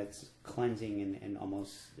something that's cleansing and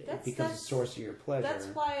almost it becomes a source of your pleasure. That's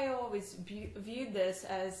why I always viewed this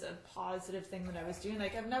as a positive thing that I was doing.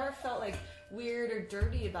 Like I've never felt like weird or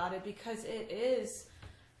dirty about it because it is,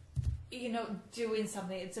 you know, doing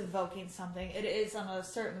something. It's evoking something. It is on a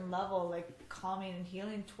certain level like calming and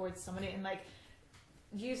healing towards somebody, and like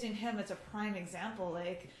using him as a prime example,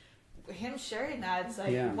 like him sharing that, it's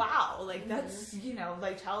like wow, like that's you know,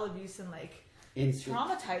 like child abuse and like it's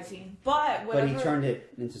traumatizing, but he turned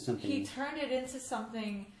it into something. He turned it into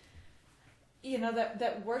something, you know,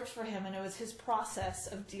 that worked for him, and it was his process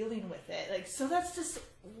of dealing with it. Like, so that's just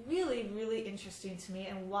really, really interesting to me,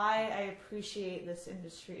 and why I appreciate this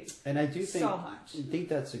industry. And I do think so much. I think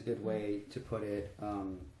that's a good way to put it.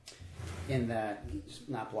 In that, just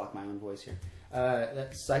not block my own voice here.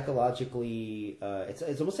 That psychologically,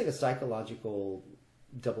 it's almost like a psychological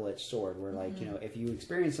double-edged sword, where like you know, if you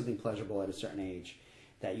experience something pleasurable at a certain age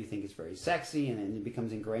that you think is very sexy and then it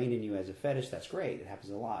becomes ingrained in you as a fetish, that's great. It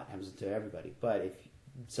happens a lot. It happens to everybody. But if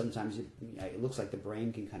sometimes it looks like the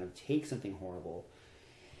brain can kind of take something horrible,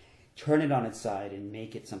 turn it on its side, and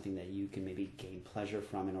make it something that you can maybe gain pleasure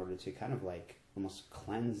from in order to kind of like almost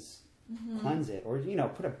cleanse it, or you know,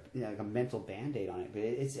 put like a mental band-aid on it. But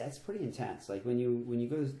that's pretty intense. Like when you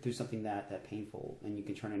go through something that painful and you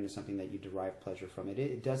can turn it into something that you derive pleasure from,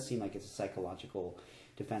 it does seem like it's a psychological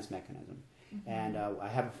defense mechanism. And I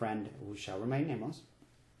have a friend who shall remain nameless,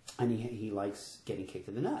 and he likes getting kicked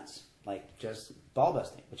in the nuts, like just ball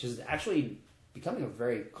busting, which is actually becoming a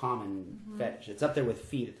very common fetish. It's up there with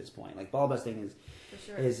feet at this point. Like ball busting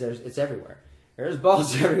it's everywhere. There's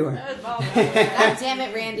balls everywhere. There's balls God damn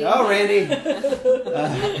it, Randy. Oh, Randy. But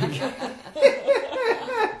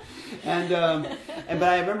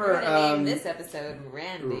I remember We're gonna name this episode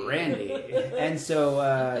Randy. And so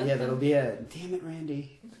that'll be a damn it,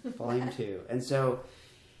 Randy, volume 2. And so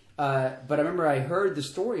but I remember I heard the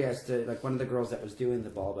story as to like one of the girls that was doing the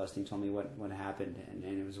ball busting told me what happened, and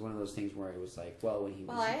it was one of those things where it was like, well, when he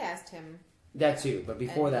was I asked him that too, but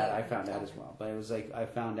before that I found out as well. But it was like I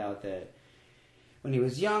found out that when he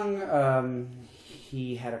was young,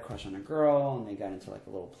 he had a crush on a girl, and they got into like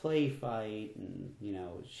a little play fight, and you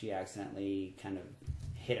know, she accidentally kind of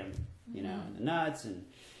hit him, you know, in the nuts,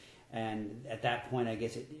 and at that point, I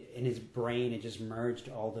guess in his brain, it just merged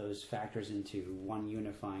all those factors into one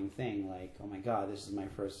unifying thing. Like, oh my God, this is my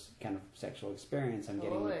first kind of sexual experience. I'm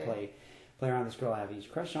getting to play around this girl I have a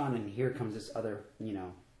huge crush on, and here comes this other, you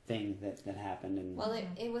know, thing that happened. And well,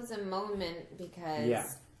 it was a moment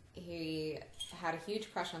because he had a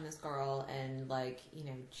huge crush on this girl, and like, you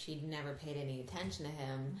know, she'd never paid any attention to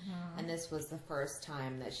him, and this was the first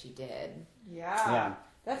time that she did. Yeah.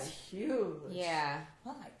 That's huge. Yeah.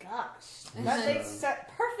 Oh my gosh. That makes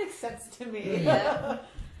perfect sense to me.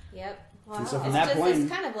 Yep. Wow. And so from It's that point, it's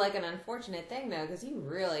kind of like an unfortunate thing though, because you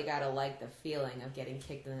really gotta like the feeling of getting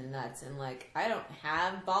kicked in the nuts. And like, I don't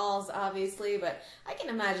have balls, obviously, but I can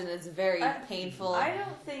imagine it's very painful. I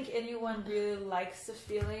don't think anyone really likes the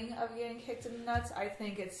feeling of getting kicked in the nuts. I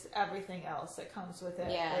think it's everything else that comes with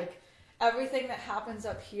it. Yeah. Like everything that happens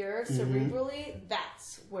up here cerebrally,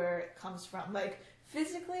 that's where it comes from. Like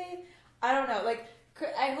physically, I don't know. Like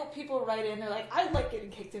I hope people write in. They're like, I like getting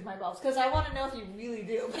kicked in my balls because I want to know if you really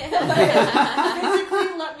do.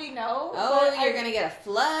 Physically, let me know. Oh, you're gonna get a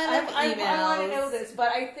flood of emails. I want to know this,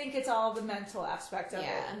 but I think it's all the mental aspect of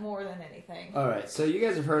it more than anything. All right, so you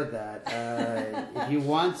guys have heard that. If you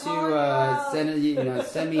want to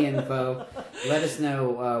send me info, let us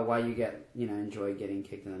know why you enjoy getting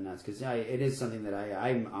kicked in the nuts, because it is something that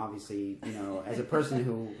I'm obviously, as a person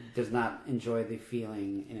who does not enjoy the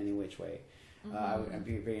feeling in any which way. I'd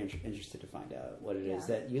be very interested to find out what it is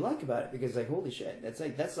that you like about it, because holy shit,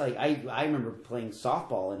 that's like I remember playing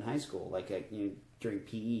softball in high school, during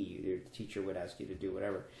PE, your teacher would ask you to do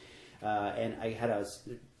whatever, and I had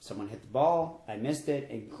someone hit the ball, I missed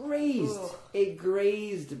it, it grazed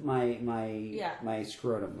my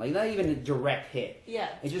scrotum, like not even a direct hit,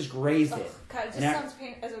 it just grazed it. God, it just sounds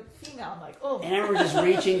painful. As a female, I'm like, and I remember just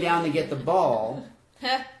reaching down to get the ball.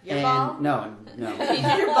 Your ball? No. Did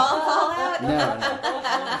your ball fall out? No.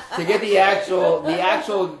 To get the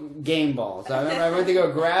actual game ball. So I remember I went to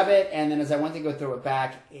go grab it, and then as I went to go throw it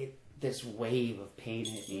back, this wave of pain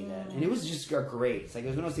hit me then. And it was just a graze. Like, it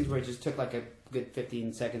was one of those things where it just took like a good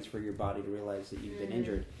 15 seconds for your body to realize that you've been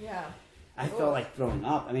injured. Yeah. I felt like throwing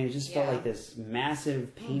up. I mean, it just felt like this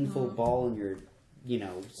massive, painful ball in your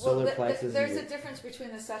solar plexus. There's a difference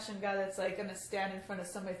between the session guy that's like going to stand in front of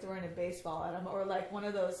somebody throwing a baseball at him, or like one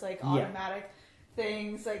of those like automatic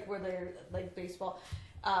things like where they're like baseball,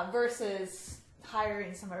 versus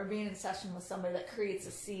hiring somebody or being in session with somebody that creates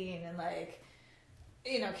a scene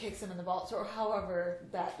and kicks them in the balls, or however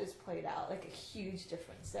that is played out. Like a huge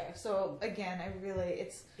difference there. So again, I think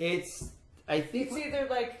it's either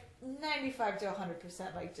like 95 to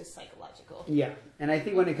 100% like just psychological. Yeah, and I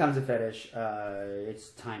think when it comes to fetish,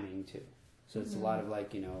 it's timing too. So it's a lot of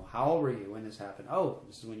how old were you when this happened? Oh,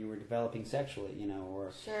 this is when you were developing sexually,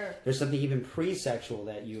 or there's something even pre-sexual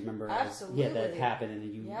that you remember. Absolutely. That happened,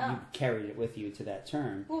 and you carried it with you to that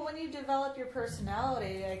term. Well, when you develop your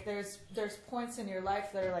personality, like there's points in your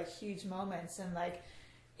life that are like huge moments, and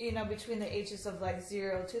between the ages of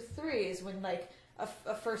 0 to 3 is when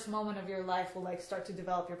a first moment of your life will start to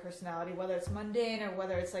develop your personality, whether it's mundane or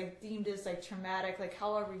whether it's deemed as traumatic,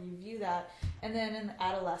 however you view that. And then in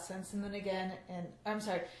adolescence, and then again,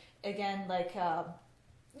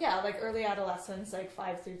 early adolescence,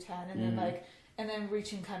 5 through 10, and then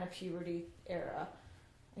reaching kind of puberty era.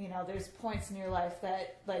 There's points in your life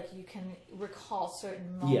that you can recall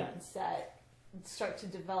certain moments that start to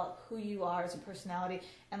develop who you are as a personality,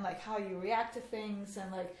 and how you react to things,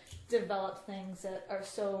 and develop things that are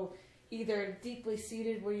so either deeply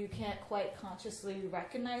seated where you can't quite consciously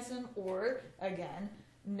recognize them, or again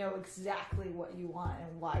know exactly what you want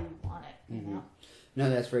and why you want it. You know? No,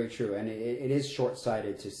 that's very true, and it is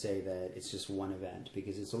short-sighted to say that it's just one event,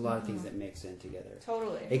 because it's a lot of things that mix in together.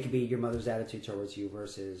 Totally. It could be your mother's attitude towards you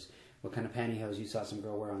versus what kind of pantyhose you saw some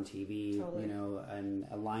girl wear on TV, and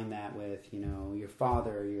align that with, your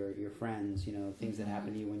father, your friends, things that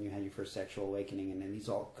happened to you when you had your first sexual awakening, and then these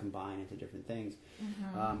all combine into different things.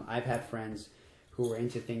 I've had friends who were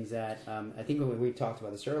into things that, I think we talked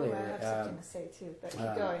about this earlier. I have something to say too, but keep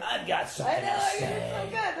going. I've got something to say. Oh my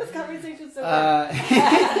God, this conversation's so good.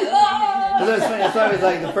 That's why I was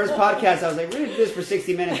the first podcast, I was we're going to do this for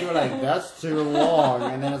 60 minutes. You were like, that's too long.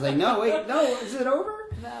 And then I was like, no, is it over?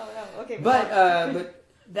 No, okay. But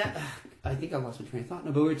that, I think I lost my train of thought.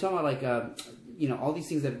 No, but we were talking about all these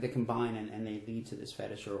things that combine and they lead to this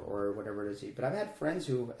fetish or whatever it is. But I've had friends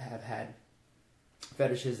who have had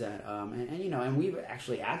fetishes that, and we've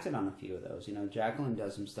actually acted on a few of those. Jacqueline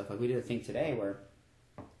does some stuff. We did a thing today where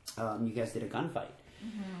you guys did a gunfight.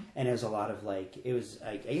 And it was a lot of it was,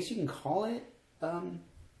 I guess you can call it,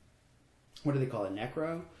 what do they call it?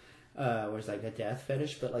 Necro? Where it's a death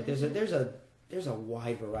fetish, but there's a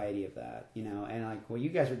wide variety of that, and what you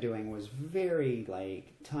guys were doing was very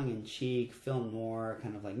tongue-in-cheek, film noir,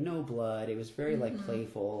 kind of no blood. It was very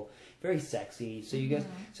playful, very sexy. So you guys,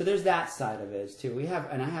 so there's that side of it too. I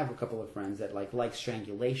have a couple of friends that like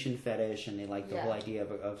strangulation fetish, and they like the whole idea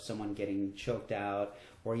of someone getting choked out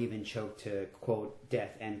or even choked to quote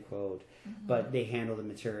death end quote, but they handle the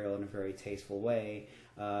material in a very tasteful way.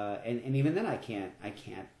 And even then I can't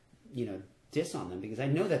diss on them, because I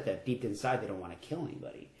know that deep inside they don't want to kill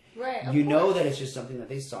anybody. Right. That it's just something that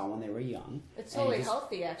they saw when they were young. It's totally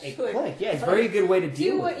healthy, actually. It's a very good way to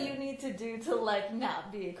deal with it. Do what you need to do to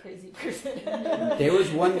not be a crazy person. There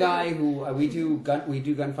was one guy who we do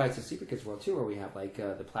gunfights at Secret Kids World too, where we have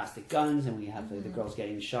the plastic guns, and we have the girls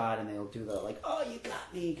getting shot, and they'll do the oh you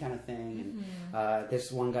got me kind of thing. And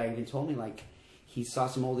this one guy even told me he saw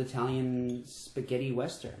some old Italian spaghetti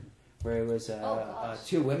western where it was gosh.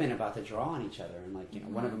 two women about to draw on each other, and like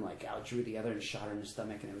one of them like outdrew the other and shot her in the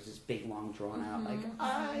stomach, and it was this big long drawn out like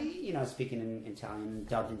speaking in Italian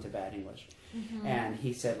dubbed into bad English, and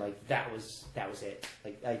he said like that was it.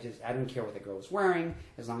 Like I don't care what the girl was wearing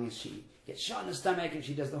as long as she gets shot in the stomach and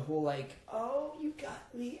she does the whole like, oh you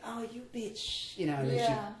got me, oh you bitch, and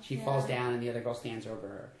then she falls down and the other girl stands over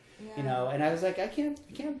her. Yeah. And I was like, I can't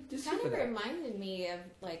just Kind sit of with that. reminded me of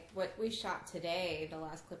like what we shot today, the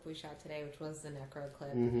last clip we shot today, which was the Necro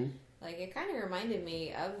clip. Mm-hmm. Like it kind of reminded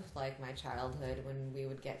me of like my childhood when we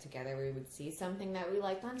would get together. We would see something that we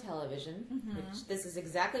liked on television. Which this is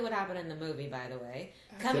exactly what happened in the movie, by the way.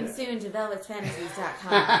 Coming soon to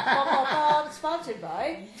velvetfantasies.com. Sponsored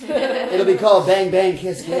by. It'll be called Bang Bang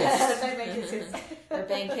Kiss Kiss. Or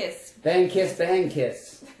Bang Kiss. Bang Kiss Bang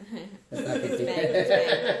Kiss. That's not good. Bang,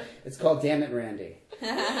 bang. It's called Damn It Randy.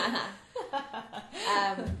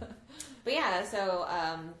 But yeah, so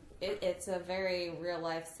it's a very real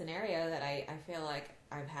life scenario that I feel like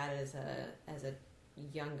I've had as a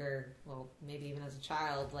younger, well, maybe even as a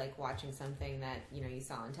child, like watching something that you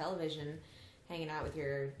saw on television, hanging out with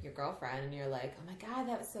your girlfriend, and you're like, oh my god,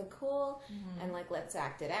 that was so cool, and like let's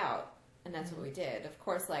act it out. And that's what we did. Of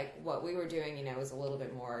course, like what we were doing, was a little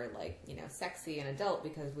bit more like, sexy and adult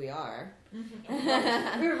because we are.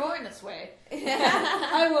 We were born this way.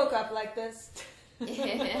 I woke up like this.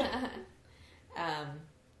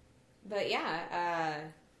 But yeah,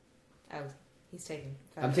 he's taking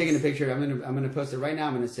photos. I'm taking a picture. I'm gonna post it right now.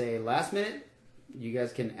 I'm gonna say last minute. You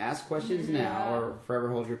guys can ask questions now or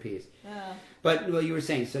forever hold your peace. But what you were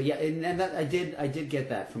saying, so yeah, and that I did get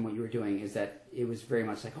that from what you were doing, is that it was very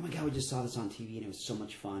much like, oh my god, we just saw this on TV and it was so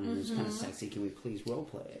much fun and it was kind of sexy. Can we please role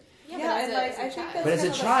play it? Yeah, and like I think that's But as a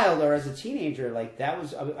kind of child or as a teenager, like that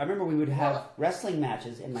was. I remember we would have wrestling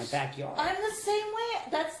matches in my backyard. I'm the same way.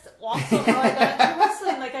 That's also how I got into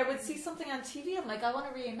wrestling. Like I would see something on TV, I'm like, I want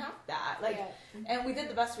to reenact that. Like, and we did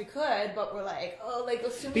the best we could, but we're like, oh, like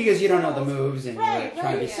assuming because you don't know the moves and right, you're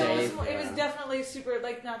trying to be So safe. it was definitely super.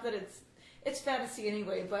 Like, not that it's fantasy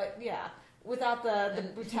anyway, but yeah. Without the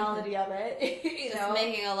brutality of it, Just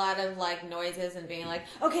making a lot of like noises and being like,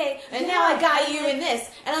 okay, and now I got you in this,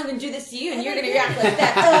 and I'm gonna do this to you, and you're gonna react like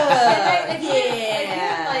that.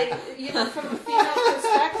 Again, from a female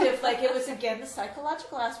perspective, like it was again the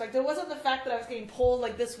psychological aspect. It wasn't the fact that I was getting pulled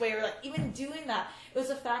like this way or like even doing that. It was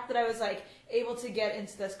the fact that I was like able to get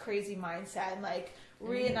into this crazy mindset and like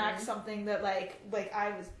reenact something that like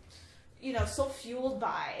I was, so fueled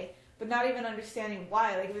by. But not even understanding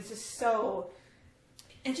why. Like, it was just so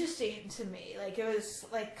interesting to me. Like, it was,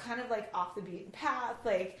 like, kind of, like, off the beaten path.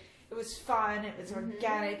 Like, it was fun. It was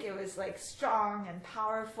organic. It was, like, strong and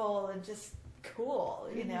powerful and just cool,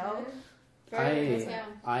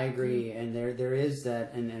 I agree. And there is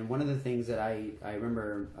that. And one of the things that I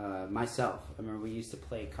remember myself, I remember we used to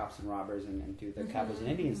play Cops and Robbers and do the Cowboys and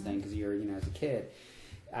Indians thing because you're, as a kid.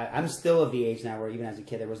 I'm still of the age now where even as a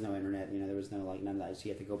kid there was no internet, there was no like none of that, so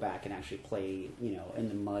you had to go back and actually play, in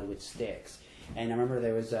the mud with sticks. And I remember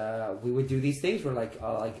there was we would do these things where like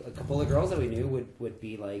a couple of girls that we knew would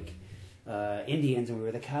be like Indians and we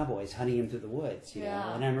were the cowboys hunting them through the woods, you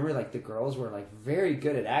know. And I remember like the girls were like very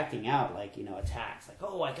good at acting out like attacks, like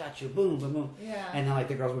oh I got you, boom boom boom, and then like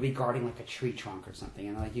the girls would be guarding like a tree trunk or something,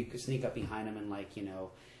 and like you could sneak up behind them and like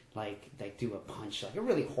like do a punch, like a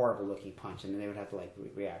really horrible looking punch, and then they would have to like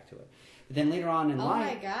react to it. But then later on in life,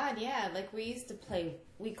 oh my god, yeah, like we used to play,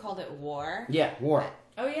 we called it war. Yeah, war.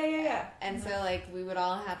 Oh yeah. And so like we would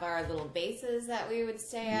all have our little bases that we would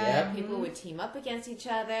stay at. And people would team up against each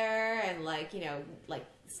other and like like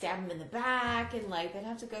stab them in the back, and like they'd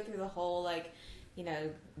have to go through the whole like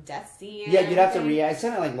death scene. Yeah, you'd have to react. It's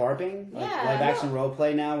kind of like LARPing, like Yeah. live action role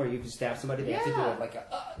play now, where you can stab somebody. They have to do it like a.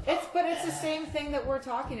 But it's the same thing that we're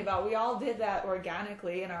talking about. We all did that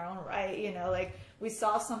organically in our own right. Like we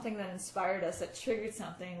saw something that inspired us, that triggered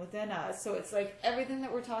something within us. So it's like everything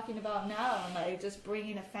that we're talking about now, and like just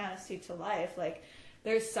bringing a fantasy to life, like.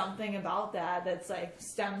 There's something about that that's like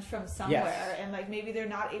stems from somewhere, and like maybe they're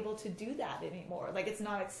not able to do that anymore. Like it's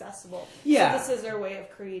not accessible. Yeah. So this is their way of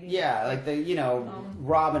creating. Yeah, like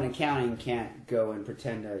Rob in accounting can't go and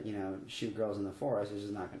pretend to shoot girls in the forest. It's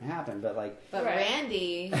just not going to happen. But like,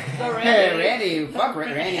 Randy, Randy, fuck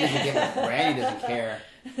Randy doesn't give a Randy doesn't care.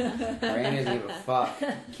 Randy doesn't give a fuck.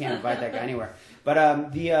 Can't invite that guy anywhere. But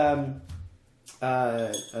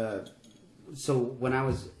so when I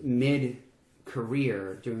was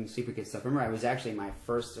mid-career doing Sleeper Kid stuff, remember I was actually in my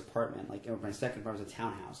first apartment, like my second apartment was a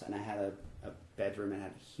townhouse, and I had a bedroom and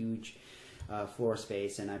had a huge floor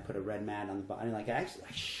space, and I put a red mat on the bottom. Like I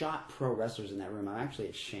shot pro wrestlers in that room. I'm actually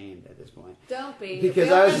ashamed at this point. Don't be. Because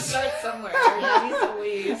we I was always start somewhere.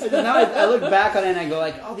 Jeez Now I look back on it and I go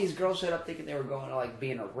like, oh, these girls showed up thinking they were going to like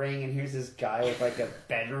be in a ring, and here's this guy with like a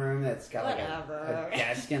bedroom that's got like a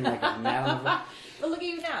desk and like a mat on the floor. But look at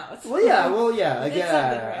you now. It's Well, yeah, You did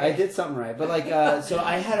something right. I did something right. But like, so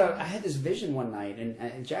I had this vision one night,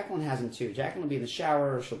 and Jacqueline has them too. Jacqueline will be in the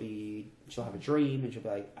shower, she'll have a dream, and she'll be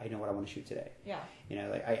like, I know what I want to shoot today. Yeah. You know,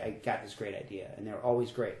 like I got this great idea, and they're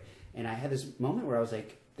always great. And I had this moment where I was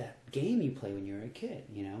like, that game you play when you're a kid,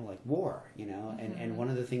 you know, like War, you know, and one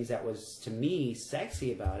of the things that was to me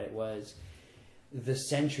sexy about it was the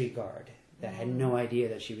sentry guard that had no idea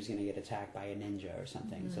that she was going to get attacked by a ninja or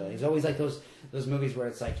something. So it's always like those movies where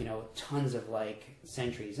it's like, you know, tons of like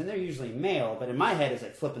sentries, and they're usually male, but in my head it's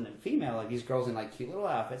like flipping them female, like these girls in like cute little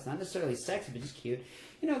outfits, not necessarily sexy, but just cute.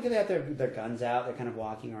 You know, they have their guns out, they're kind of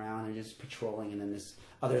walking around and just patrolling, and then this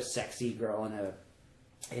other sexy girl in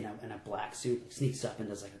a black suit sneaks up and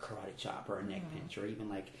does like a karate chop or a neck pinch, or even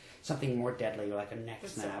like something more deadly, or like a neck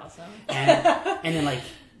snap. So awesome. and then like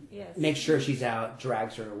Yes. make sure she's out,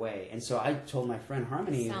 drags her away. And so I told my friend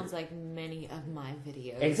Harmony. Sounds like many of my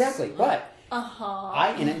videos. Exactly, but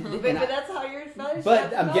but that's how your fetish.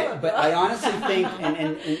 But I honestly think,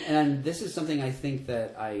 and this is something I think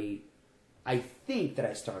that I think that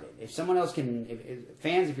I started. If someone else can, if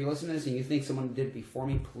fans, if you're listening to this and you think someone did it before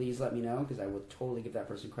me, please let me know, because I would totally give that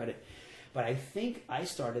person credit. But I think I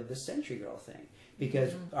started the Sentry Girl thing,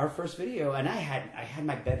 because our first video, and I had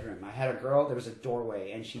my bedroom. I had a girl. There was a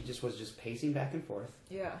doorway, and she was just pacing back and forth.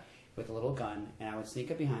 Yeah. With a little gun, and I would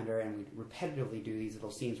sneak up behind her, and we'd repetitively do these little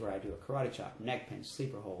scenes where I do a karate chop, neck pinch,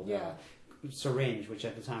 sleeper hold, syringe, which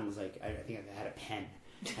at the time was like, I think I had a pen.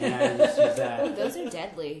 And I would just use that. Those are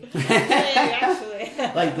deadly. Actually.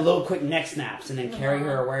 Like the little quick neck snaps, and then carry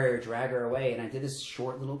her away or drag her away. And I did this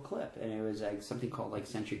short little clip, and it was like something called like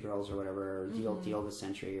Sentry Girls or whatever, or Deal the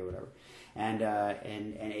Sentry or whatever. And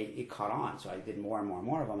it caught on, so I did more and more and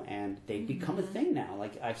more of them, and they become a thing now.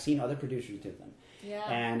 Like I've seen other producers do them. Yeah.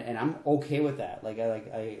 And I'm okay with that.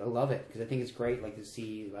 I love it, because I think it's great, like to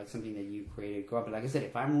see like something that you created grow up. But like I said,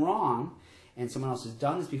 if I'm wrong and someone else has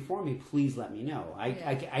done this before me, please let me know.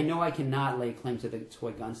 I know I cannot lay claim to the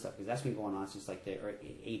toy gun stuff, because that's been going on since like the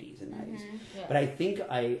 80s and 90s. Yeah. But I think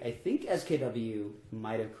SKW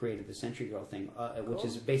might have created the Sentry Girl thing, which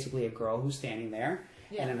is basically a girl who's standing there,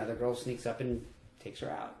 and another girl sneaks up and takes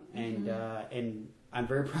her out, and I'm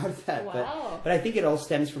very proud of that. Wow. But I think it all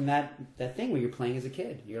stems from that thing where you're playing as a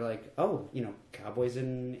kid. You're like, oh, you know, cowboys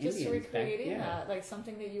and Just Indians. recreating that, like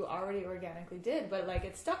something that you already organically did, but like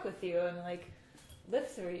it stuck with you and like lived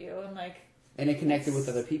through you, and like. And it connected with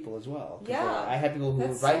other people as well. 'Cause, Yeah. I had people who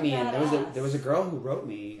would That's write so me, and badass. there was a girl who wrote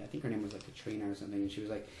me. I think her name was like Katrina or something, and she was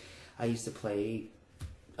like, I used to play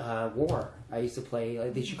War. I used to play.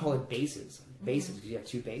 Like, they should call it bases. Bases, because you have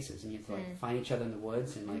two bases, and you have to like find each other in the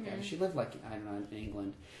woods. And like she lived like, I don't know, in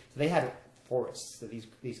England, so they had forests that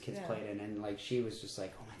these kids played in, and like she was just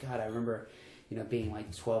like, oh my god, I remember, you know, being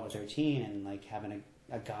like 12 or 13 and like having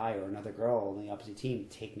a guy or another girl on the opposite team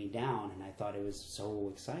take me down, and I thought it was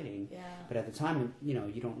so exciting. Yeah. But at the time, you know,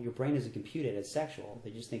 your brain isn't computed as sexual.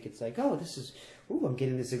 They just think it's like, oh, this is, ooh, I'm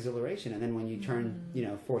getting this exhilaration. And then when you turn, you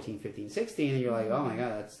know, 14, 15, 16, and you're like, oh my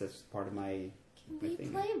god, that's part of my. Can we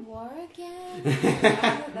play War again?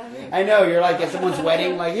 I know, you're like at someone's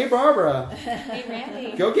wedding, like, hey Barbara, Hey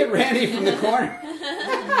Randy. go get Randy from the corner,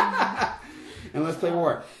 and let's play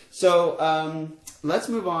War. So let's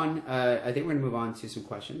move on. I think we're going to move on to some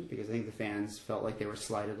questions, because I think the fans felt like they were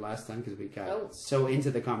slighted last time because we got so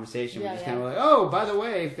into the conversation. We're just kind of like, oh, by the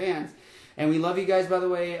way, fans. And we love you guys, by the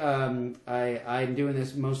way. I'm doing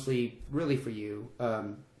this mostly really for you.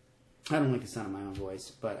 I don't like the sound of my own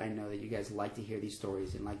voice, but I know that you guys like to hear these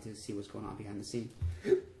stories and like to see what's going on behind the scenes.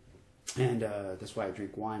 And that's why I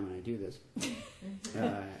drink wine when I do this.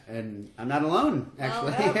 And I'm not alone,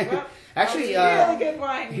 actually. Actually, really good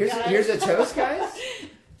wine. here's a toast, guys,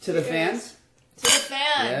 to the fans. To the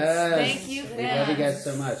fans. Yes. Thank you, We fans. love you guys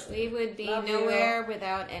so much. We would be Love nowhere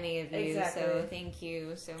without any of you, Exactly. so thank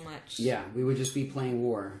you so much. Yeah, we would just be playing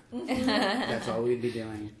War. That's all we'd be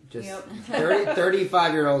doing. Just Yep.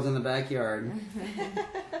 35-year-olds in the backyard.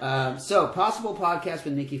 So, Possible Podcast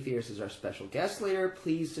with Nikki Fierce is our special guest later.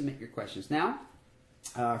 Please submit your questions now.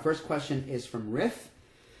 Our first question is from Riff.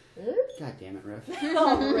 God damn it, Riff.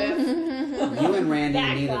 Oh, Riff. You and Randy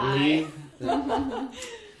That need to guy.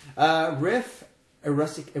 leave. Riff,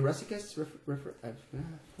 Erusicus?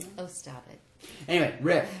 Oh, stop it. Anyway,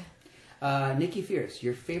 Riff. Nikki Fierce,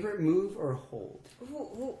 your favorite move or hold?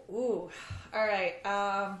 Ooh. All right.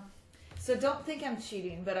 So don't think I'm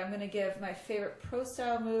cheating, but I'm going to give my favorite pro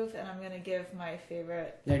style move, and I'm going to give my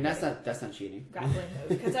favorite No, that's not cheating. grappling move,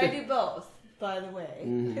 because I do both, by the way.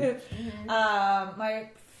 Mm-hmm. My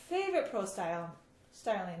favorite pro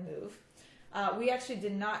styling move, we actually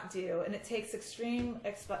did not do, and it takes extreme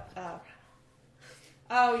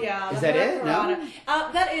oh yeah, Is that it? No?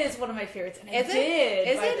 That is one of my favorites, and Is I it? did.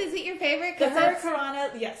 Is it your favorite? The 'Cause that's,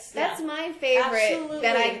 Hurricanrana, yes. that's yeah. my favorite Absolutely.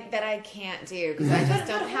 that I can't do because I just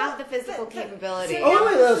don't have the physical capability. So- Oh,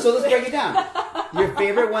 wait, so let's break it down. Your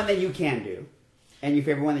favorite one that you can do, and your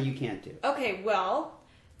favorite one that you can't do. Okay, well,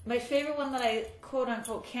 my favorite one that I quote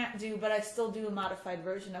unquote can't do, but I still do a modified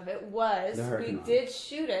version of it was The we Hurricane did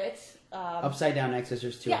shoot it. Upside down neck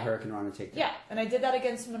scissors to yeah. a Hurricane Rana takedown. Yeah, and I did that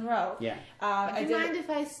against Monroe. Yeah. I Would did you mind if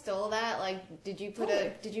I stole that? Like, did you put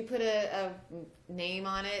a name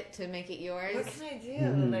on it to make it yours? What can I do?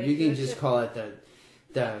 Mhm. Like, You can there's just call it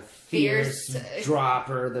the fierce Fierce-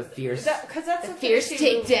 dropper, the fierce. because that's The a fierce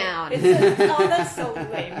finishing move. takedown. Oh, that's so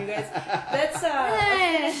lame, you guys. That's a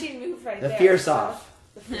finishing move right The there. fierce So- off.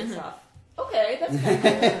 The fierce off. Okay, that's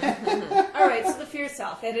kind of cool. All right, so the fierce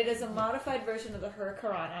off, and it is a modified version of the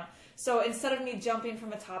Hurricanrana. So instead of me jumping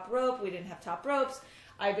from a top rope, we didn't have top ropes.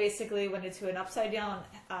 I basically went into an upside down.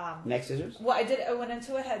 Neck scissors. Well, I went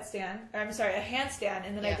into a headstand. Or I'm sorry, a handstand,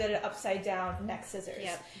 and then I Yeah. did an upside down neck scissors.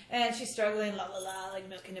 Yep. And she's struggling, la la la, like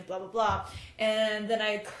milking it, blah blah blah. And then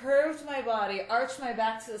I curved my body, arched my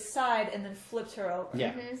back to the side, and then flipped her over.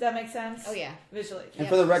 Yeah. Does that make sense? Oh yeah. Visually. And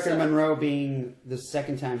for the record, So- Monroe being the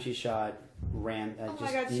second time she shot, ran, Oh just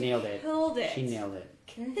my god, she nailed it. killed it. She nailed it.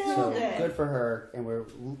 Killed So it. good for her, and we're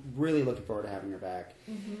really looking forward to having her back.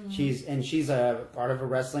 Mm-hmm. She's a part of a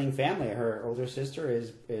wrestling family. Her older sister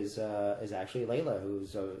is actually Layla,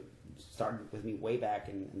 who's started with me way back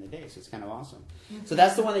in the day. So it's kind of awesome. So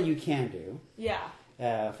that's the one that you can do. Yeah.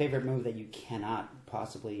 Favorite move that you cannot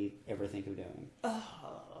possibly ever think of doing.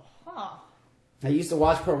 Oh, huh. I used to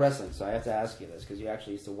watch pro wrestling, so I have to ask you this because you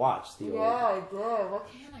actually used to watch the Yeah, old I did. What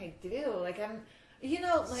can I do? Like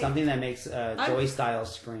like something that makes Joey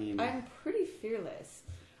Styles scream. I'm pretty fearless.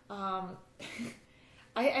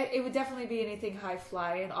 It would definitely be anything high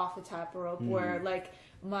flying off the top rope where like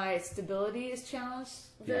my stability is challenged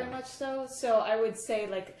very Yeah. much so. So I would say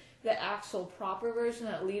like the actual proper version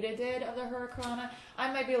that Lita did of the Hurricanrana,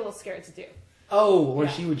 I might be a little scared to do. Oh, where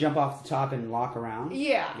Yeah. she would jump off the top and lock around.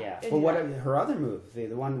 Yeah. Yeah. And But what yeah. her other move? The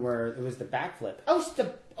one where it was the backflip.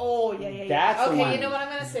 Yeah. That's the okay, one. you know what? I'm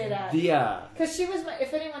gonna say that. The Because she was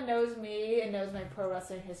if anyone knows me and knows my pro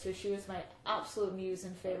wrestling history, she was my absolute muse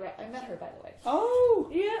and favorite. I met her, by the way. oh,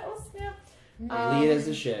 Yeah. Lita's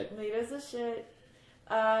the shit. Lita's the shit.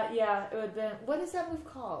 Yeah, it would have been. What is that move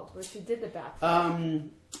called? Where she did the back?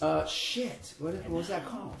 Shit. What was that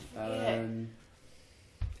called? Yeah.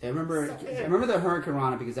 I remember the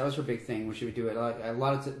Hurricanrana because that was her big thing where she would do it like a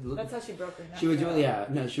lot of. That's how she broke her neck. She would do it, yeah.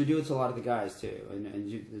 No, she would do it to a lot of the guys too, and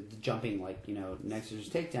the jumping like next to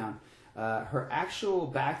just takedown. Her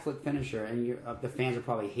actual backflip finisher, and the fans are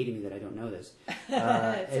probably hating me that I don't know this.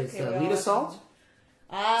 It's Is okay, we all Lita have Salt.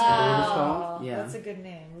 Oh, Yeah. that's a good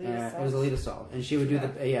name. Lita It was a Lita Salt, and she would do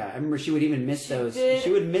Yeah. I remember she would even miss She those. did. She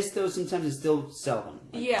would miss those sometimes and still sell them.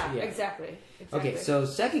 Like, Yeah, exactly. Okay, so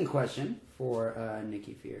second question for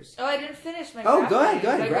Nikki Fierce. Oh, I didn't finish my. Oh, go grappling.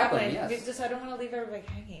 ahead, My grappling, yes. Just I don't want to leave everybody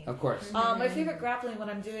hanging. Of course. My favorite grappling when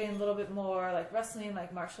I'm doing a little bit more like wrestling,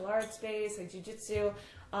 like martial arts based, like jujitsu,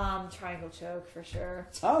 triangle choke for sure.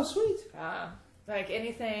 Oh, sweet. Like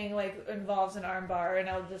anything like involves an armbar, and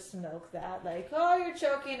I'll just milk that. Like, oh, you're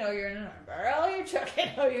choking. Oh, you're in an armbar. Oh, you're choking.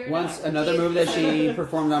 Oh, you're in Once an armbar. another move that she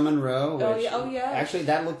performed on Monroe. Oh, which yeah, oh, yeah. Actually,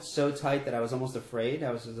 that looked so tight that I was almost afraid.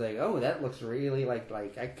 I was just like, oh, that looks really like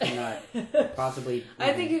I cannot possibly.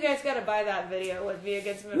 I think you guys got to buy that video with me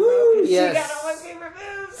against Monroe. Woo, 'Cause yes. She got all my favorite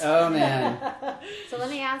moves. Oh man. So let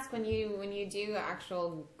me ask, when you do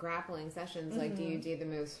actual grappling sessions, like do you do the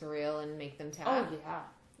moves for real and make them tap? Oh yeah.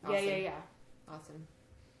 Awesome. Yeah. Awesome.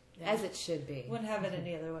 Yeah. As it should be. Wouldn't have it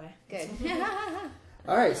any other way. Good.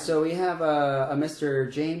 All right, so we have a Mr.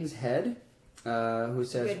 James Head who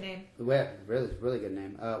says, Good name. really good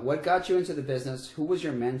name. What got you into the business? Who was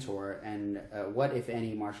your mentor? And what, if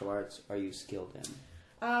any, martial arts are you skilled in?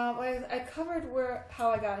 I covered how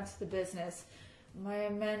I got into the business. My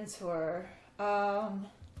mentor.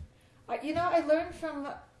 I learned from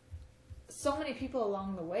so many people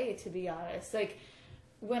along the way, to be honest. Like,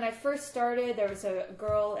 when I first started, there was a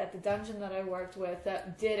girl at the dungeon that I worked with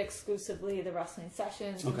that did exclusively the wrestling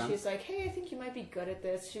sessions. And Okay. she was like, hey, I think you might be good at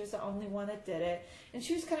this. She was the only one that did it. And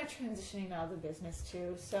she was kind of transitioning out of the business,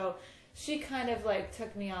 too. So she kind of like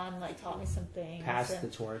took me on, like taught me some things. Passed the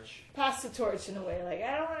torch. Passed the torch in a way, like,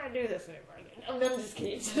 I don't want to do this anymore. I'm just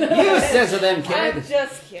kidding. You says of them, kid. I'm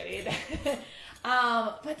just kidding.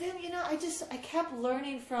 But then, I kept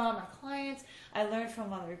learning from my clients. I learned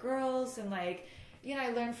from other girls, and like,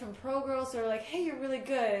 I learned from pro girls that are like, hey, you're really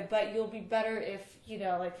good, but you'll be better if,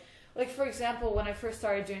 like for example, when I first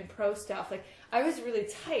started doing pro stuff, like I was really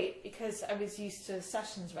tight because I was used to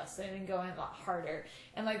sessions wrestling and going a lot harder.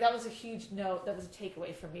 And like that was a huge note, that was a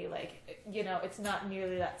takeaway for me. Like, it's not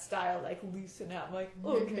nearly that style, like loosen up, like,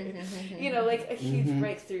 okay. Like a huge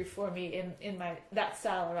breakthrough for me in that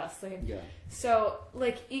style of wrestling. Yeah. So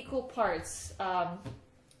like equal parts,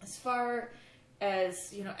 as far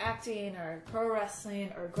as, acting or pro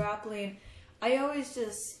wrestling or grappling, I always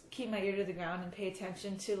just keep my ear to the ground and pay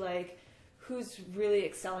attention to like who's really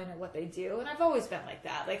excelling at what they do. And I've always been like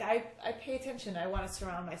that. Like I pay attention. I want to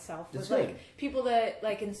surround myself with like people that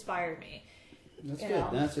like inspire me. That's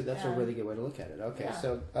good. That's a really good way to look at it. Okay,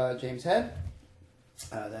 so James Head,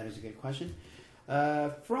 that is a good question.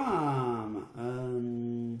 From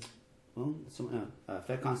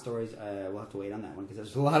FedCon stories. We'll have to wait on that one because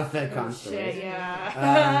there's a lot of FedCon stories. Shit,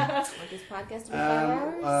 yeah. This podcast in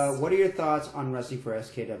 5 hours. What are your thoughts on wrestling for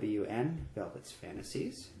SKW and Velvet's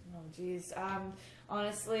Fantasies? Oh, geez.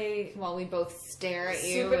 Honestly, While we both stare at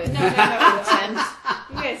you super, and no.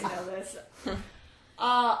 You guys know this.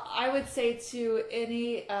 I would say to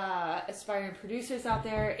any aspiring producers out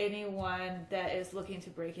there, anyone that is looking to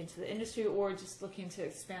break into the industry or just looking to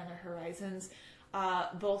expand their horizons,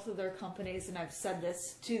 both of their companies, and I've said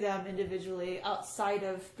this to them individually outside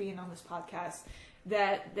of being on this podcast,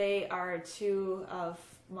 that they are two of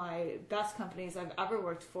my best companies I've ever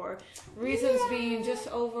worked for. Reasons being just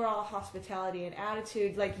overall hospitality and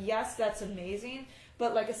attitude. Like, yes, that's amazing,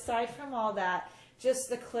 but like aside from all that, just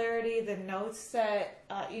the clarity, the notes that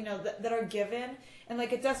that are given, and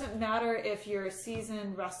like it doesn't matter if you're a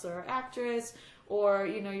seasoned wrestler or actress, or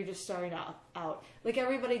you're just starting out. Like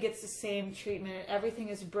everybody gets the same treatment. Everything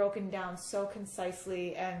is broken down so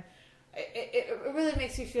concisely, and it really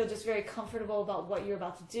makes you feel just very comfortable about what you're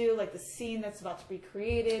about to do, like the scene that's about to be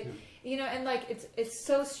created, and like it's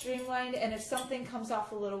so streamlined. And if something comes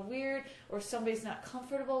off a little weird or somebody's not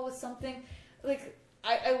comfortable with something, like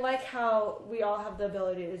I like how we all have the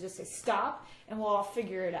ability to just say stop and we'll all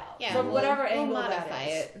figure it out. Yeah, from whatever we'll angle modify that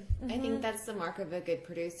is. it. I think that's the mark of a good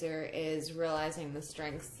producer, is realizing the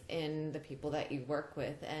strengths in the people that you work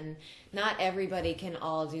with, and not everybody can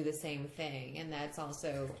all do the same thing. And that's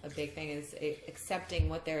also a big thing, is accepting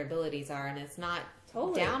what their abilities are, and it's not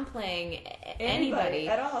downplaying anybody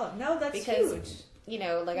at all. No, that's huge.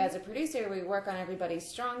 Like as a producer, we work on everybody's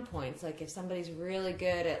strong points. Like if somebody's really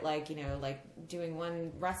good at like doing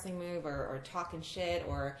one wrestling move or talking shit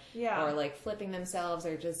or like flipping themselves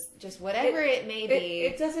or just whatever it may be.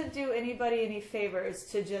 It doesn't do anybody any favors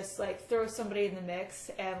to just like throw somebody in the mix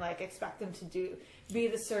and like expect them to be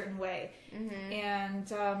the certain way. Mm-hmm. And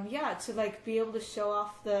to like be able to show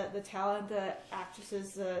off the talent, the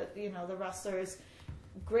actresses, the wrestlers'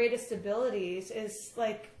 greatest abilities is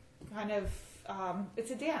like kind of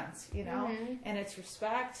it's a dance, mm-hmm. and it's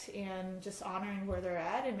respect and just honoring where they're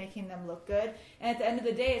at and making them look good. And at the end of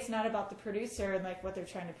the day, it's not about the producer and like what they're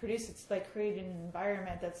trying to produce. It's like creating an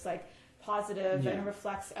environment that's like positive and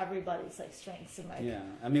reflects everybody's like strengths and like. Yeah,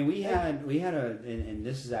 I mean, we had and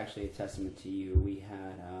this is actually a testament to you. We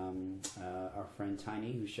had our friend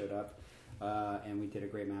Tiny who showed up. And we did a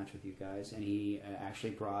great match with you guys. And he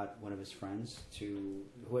actually brought one of his friends who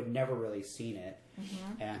had never really seen it.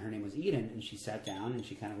 Mm-hmm. And her name was Eden. And she sat down and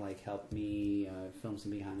she kind of like helped me film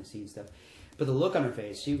some behind the scenes stuff. But the look on her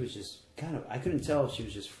face, she was just I couldn't tell if she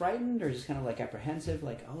was just frightened or just kind of like apprehensive.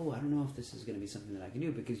 Like, oh, I don't know if this is going to be something that I can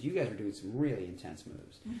do. Because you guys were doing some really intense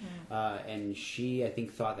moves. Mm-hmm. And she, I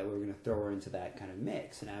think, thought that we were going to throw her into that kind of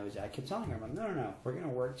mix. And I kept telling her, I'm like, no. We're going to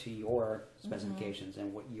work to your specifications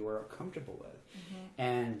and what you are comfortable with. Mm-hmm.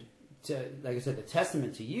 And like I said, the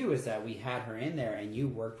testament to you is that we had her in there and you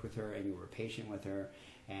worked with her and you were patient with her.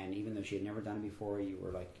 And even though she had never done it before, you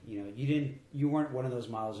were like, you weren't one of those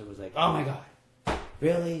models that was like, oh my God,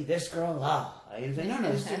 really? This girl? Oh. I was like, no,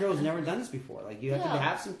 this girl's never done this before. Like, you have to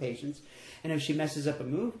have some patience. And if she messes up a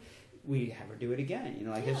move, we have her do it again.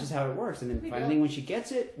 That's just how it works. And then finally, when she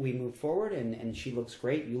gets it, we move forward, and she looks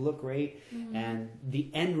great. You look great, and the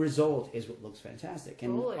end result is what looks fantastic.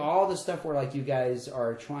 And all the stuff where like you guys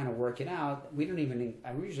are trying to work it out, I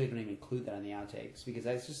usually don't even include that on the outtakes because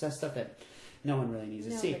that's stuff that no one really needs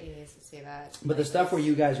to see. Nobody needs to see that. But the stuff where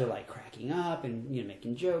you guys are like cracking up and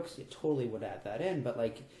making jokes, it totally would add that in. But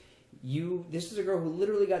like this is a girl who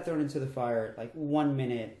literally got thrown into the fire like 1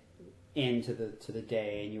 minute into the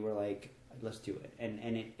day, and you were like, let's do it,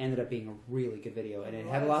 and it ended up being a really good video, and it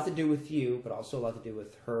had a lot to do with you, but also a lot to do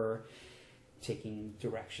with her taking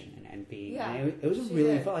direction and being. Yeah, and it was she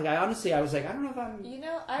really did. fun. Like I was like, I don't know if I'm.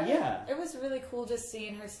 It was really cool just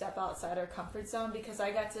seeing her step outside her comfort zone, because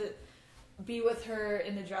I got to be with her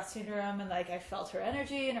in the dressing room, and like I felt her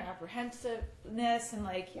energy and her apprehensiveness, and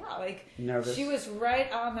like Nervous. she was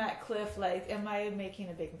right on that cliff. Like, am I making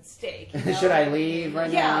a big mistake? You know? Should I leave right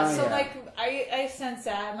now? Yeah. So like I sense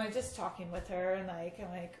that. Am I just talking with her, and like I'm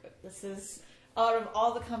like, this is, out of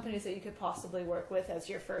all the companies that you could possibly work with as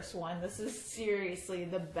your first one, this is seriously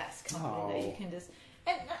the best company that you can just.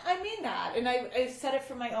 And I mean that, and I said it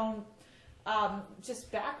from my own.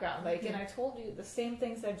 Just background, like, and I told you the same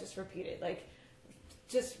things I've just repeated. Like,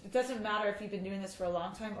 just it doesn't matter if you've been doing this for a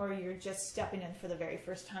long time or you're just stepping in for the very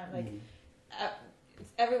first time. Like,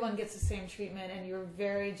 everyone gets the same treatment, and you're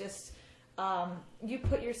very just you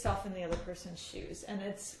put yourself in the other person's shoes, and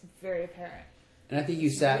it's very apparent. And I think you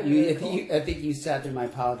sat. Really I think you sat through my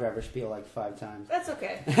pile driver spiel like 5 times. That's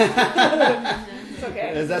okay. It's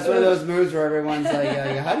okay. That's one of those moves where everyone's like,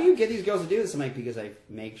 "How do you get these girls to do this?" I'm like, because I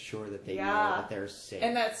make sure that they know that they're safe.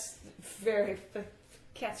 And that's very.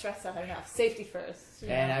 Can't stress that enough. Safety first.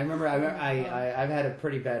 And I remember I've had a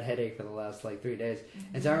pretty bad headache for the last like 3 days,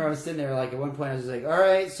 and so I remember I was sitting there like at one point I was just like, "All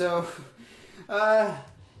right, so."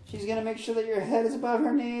 She's gonna make sure that your head is above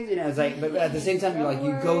her knees. You know, it's like, but at the same time, you're like,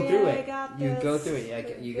 you go through it. You go through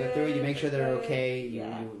it. You go through it. You make sure they're okay. You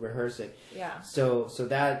rehearse it. Yeah. So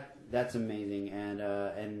that's amazing.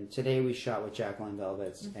 And today we shot with Jacqueline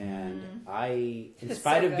Velvets, and I, in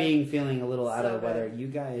spite of feeling a little out of the weather, you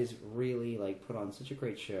guys really like put on such a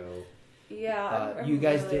great show. Yeah. You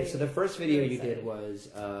guys did. So the first video you did was.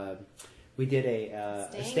 We did a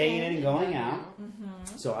staying in and going out.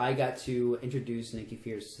 Mm-hmm. So I got to introduce Nikki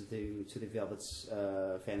Fierce to the Velvet's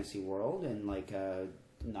fantasy world, and like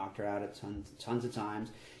knocked her out at tons of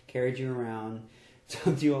times, carried you around,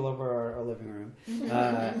 dumped you all over our living room,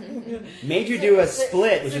 made you do a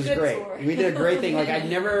split, which was great. Story. We did a great thing. Like I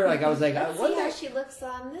was like, let's see how she looks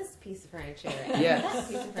on this piece of furniture and that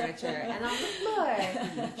piece of furniture and on the floor.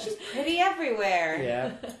 She's pretty everywhere.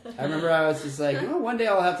 Yeah, I remember I was just like, one day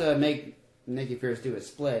I'll have to make Nikki Fierce do a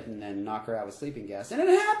split and then knock her out with sleeping gas, and it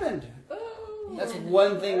happened. Ooh, that's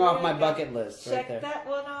one thing off my bucket list. Check right there. that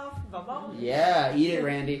one off. Bye-bye. Yeah, eat it,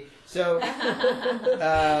 Randy. So,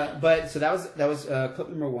 so that was clip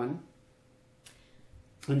number 1,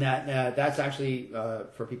 and that's actually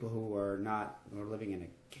for people who are living in a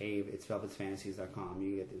cave. It's velvetsfantasies.com.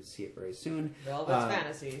 You get to see it very soon.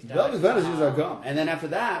 Velvetsfantasies.com. And then after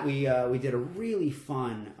that, we did a really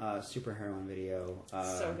fun superheroine video.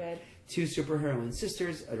 So good. 2 superheroine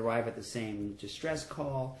sisters arrive at the same distress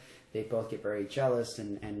call. They both get very jealous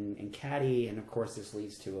and catty, and of course this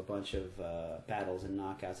leads to a bunch of battles and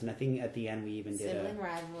knockouts. And I think at the end we even did sibling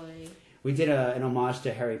rivalry. We did an homage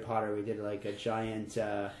to Harry Potter. We did like a giant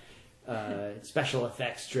special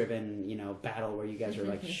effects driven battle where you guys are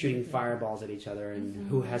like shooting fireballs at each other, and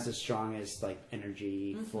who has the strongest like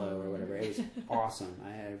energy flow or whatever. It was awesome. I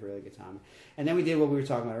had a really good time. And then we did what we were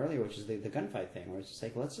talking about earlier, which is the gunfight thing, where it's just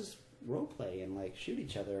like, let's just role play and like shoot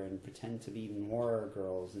each other and pretend to be more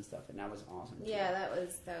girls and stuff, and that was awesome too. Yeah, that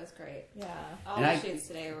was great. Yeah, all the shoots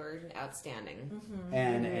today were outstanding.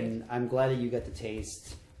 And I'm glad that you got to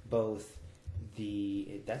taste both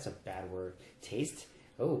that's a bad word, taste.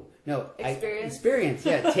 Oh no! Experience.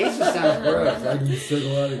 Yeah, taste just sounds gross. Like you so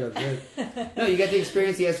glad it got good. No, you got to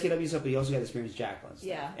experience the SKW stuff, but you also got to experience Jacqueline's.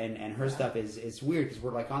 Yeah, and her stuff is weird because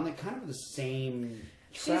we're like on the kind of the same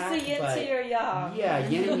track. She's the yin to your yang. Yeah,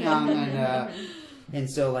 yin and yang, and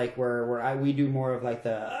so like we do more of like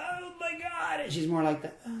the oh my god, and she's more like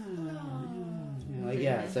the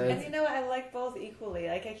So and you know what? I like both equally.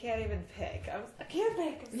 Like I can't even pick. I can't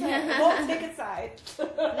pick. I won't take a side. No,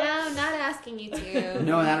 not asking you to.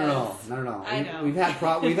 No, not at all. Not at all. I know.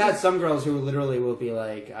 We've had some girls who literally will be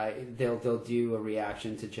like, they'll do a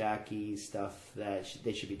reaction to Jackie's stuff that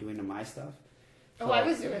they should be doing to my stuff. So I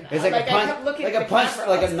was doing that. It's like a punch, I kept looking like at a punch, camera.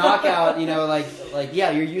 like a knockout.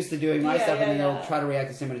 Yeah, you're used to doing my stuff, and then they'll yeah. try to react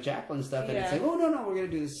the same to Jacqueline's stuff, and it's like, oh no, we're gonna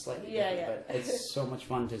do this slightly different. But it's so much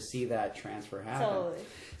fun to see that transfer happen. Totally.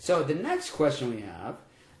 So the next question we have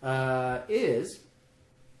is,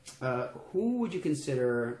 who would you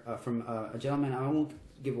consider from a gentleman? I won't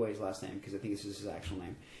give away his last name because I think this is his actual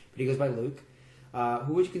name, but he goes by Luke.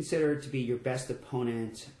 Who would you consider to be your best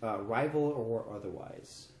opponent, rival or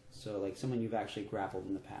otherwise? So, like someone you've actually grappled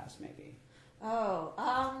in the past, maybe. Oh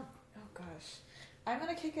gosh, I'm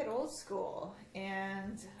gonna kick it old school,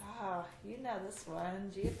 and Oh, you know this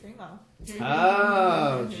one, Gia Primo.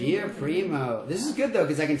 Oh, Gia Primo. This is good though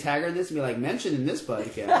because I can tag her in this and be like mentioned in this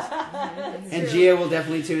podcast, and Gia will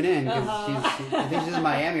definitely tune in because I think she's in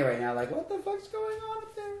Miami right now. Like, what the fuck's going on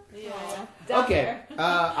up there? Yeah. Okay,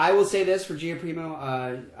 I will say this for Gia Primo.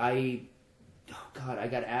 I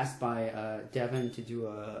got asked by Devin to do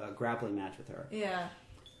a grappling match with her. Yeah.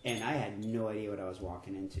 And I had no idea what I was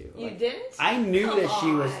walking into. You didn't? I knew Come that she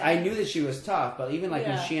was. on. I knew that she was tough, but even like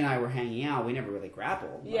Yeah. when she and I were hanging out, we never really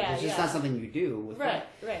grappled. Like, Yeah, it's just yeah. not something you do. With Right.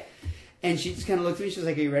 And she just kind of looked at me. She was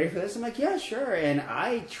like, "Are you ready for this?" I'm like, "Yeah, sure." And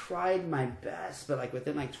I tried my best, but like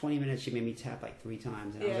within like 20 minutes, she made me tap like 3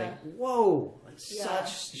 times, and I was Yeah. like, "Whoa!" Like Yeah.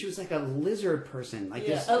 She was like a lizard person, like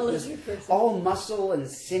Yeah, this, a this lizard person. all muscle and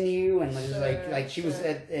sinew, and it was Sure, like she was,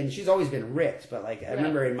 sure. and she's always been ripped, but like I Right.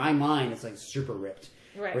 remember in my mind, it's like super ripped.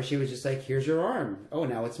 Right. Where she was just like, "Here's your arm. Oh,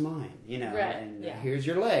 now it's mine." You know, Right, and yeah. here's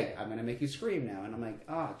your leg. I'm gonna make you scream now. And I'm like,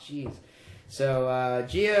 "Oh, jeez." So,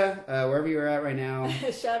 Gia, wherever you're at right now,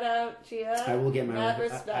 Shout out, Gia. I will get my Mad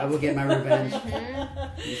respect. I will get my revenge.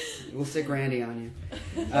 We'll stick Randy on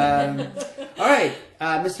you. All right,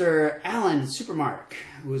 Mr. Alan Supermark,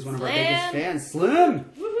 who is one of our Slim. biggest fans. Slim.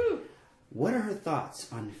 Woohoo! What are her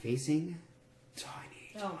thoughts on facing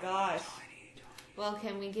Tiny? Oh gosh. Well,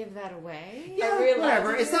 can we give that away? Yeah, Are we allowed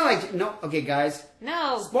whatever. to It's do not like no. Okay, guys.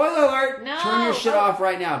 No. Spoiler alert! No. Turn your shit off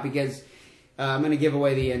right now because I'm going to give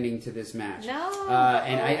away the ending to this match. No.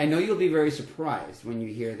 And I know you'll be very surprised when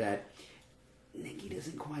you hear that Nikki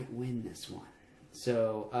doesn't quite win this one.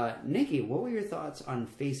 So, Nikki, what were your thoughts on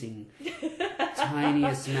facing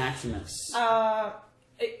Tiniest Maximus?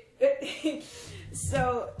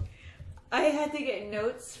 So I had to get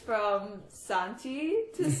notes from Santi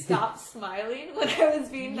to stop smiling when I was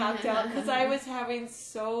being knocked out because I was having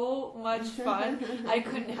so much fun. I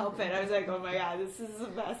couldn't help it. I was like, "Oh my god, this is the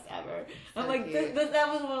best ever!" I'm like, cute.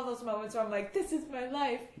 that was one of those moments where I'm like, "This is my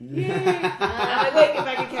life." Yay! I'm like, get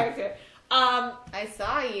back in character. I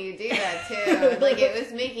saw you do that too. Like it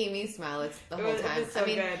was making me smile the whole It time. was so I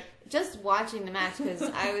mean, good. just watching the match because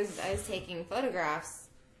I was taking photographs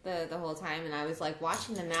the whole time, and I was like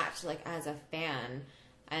watching the match like as a fan,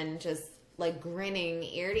 and just like grinning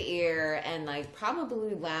ear to ear, and like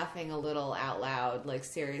probably laughing a little out loud. Like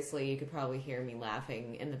seriously, you could probably hear me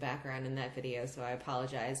laughing in the background in that video, so I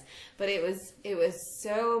apologize. But it was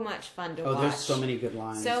so much fun to watch. Oh, there's so many good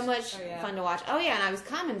lines. So much Oh, yeah. fun to watch. Oh yeah, and I was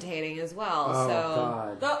commentating as well. Oh,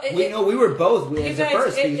 so God. No, we were both. You As guys, a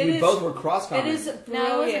first, it we is- both were cross It is commenting. brilliant.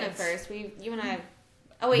 no, it wasn't at first. You and I.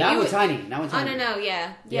 Oh wait, Not you with Tiny. Not with Oh Tiny. no,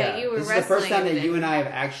 yeah. You were This is wrestling. the first time that and you then- and I have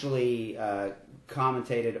actually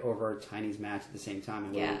commentated over Tiny's match at the same time,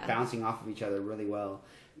 and we were Yeah. bouncing off of each other really well.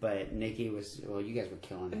 But Nikki was, well, you guys were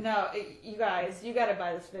killing it. No, you guys, you gotta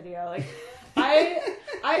buy this video. Like,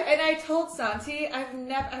 I told Santi,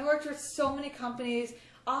 I've worked for so many companies.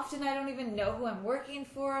 Often I don't even know who I'm working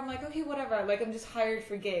for. I'm like, okay, whatever. Like, I'm just hired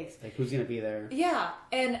for gigs. Like, who's gonna be there? Yeah,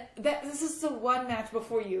 and this is the one match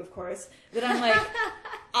before you, of course, that I'm like,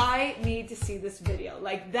 I need to see this video.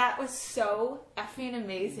 Like, that was so effing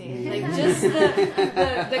amazing. Like, just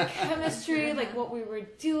the chemistry, like what we were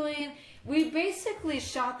doing. We basically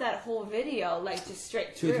shot that whole video like just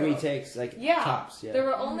straight 2 or through. 3 takes, like Yeah, tops. Yeah. there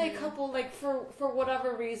were only a couple, like for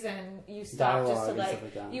whatever reason you stopped just Dialogue to and like, stuff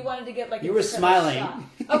like that. you wanted to get like You a were different smiling. shot.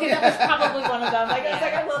 Okay, that was probably one of them. Like I was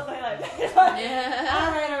like, I love my life.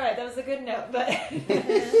 all right, that was a good note, but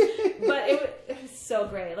it was so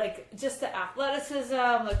great. Like just the athleticism,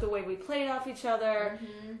 like the way we played off each other.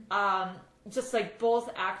 Just like both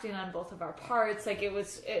acting on both of our parts, like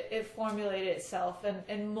it formulated itself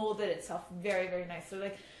and molded itself very, very nicely.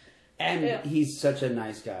 Like, And yeah. he's such a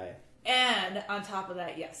nice guy. And on top of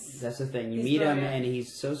that, yes, That's the thing. You He's meet him, brilliant. and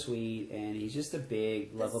he's so sweet, and he's just a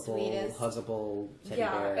big, lovable, sweetest. huggable teddy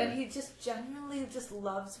yeah, bear. and he just genuinely just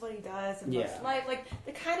loves what he does and loves Yeah. life. Like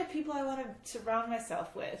the kind of people I want to surround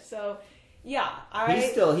myself with. So, yeah, He's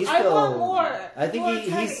still. I want more. I think More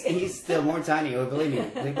he's Tiny. he's still more tiny. Oh, believe me,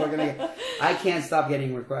 people are gonna. I can't stop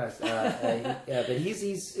getting requests. But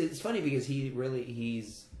he's. It's funny because he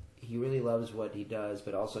really loves what he does,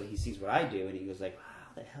 but also he sees what I do, and he goes like, "Wow,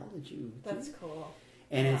 the hell did you?" That's do?" cool.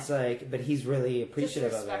 And Yeah. it's like, but he's really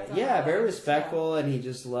appreciative of respect it. on Yeah, all very levels, respectful, and he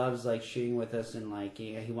just loves like shooting with us, and like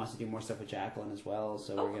he wants to do more stuff with Jacqueline as well.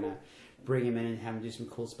 So Oh, we're gonna bring him in and have him do some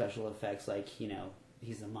cool special effects, like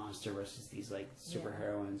he's a monster versus these like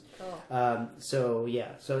superheroines. Cool. So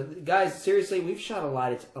guys, seriously, we've shot a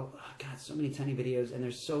lot. It's God, so many Tiny videos, and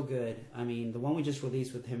they're so good. I mean, the one we just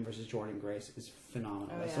released with him versus Jordan Grace is phenomenal.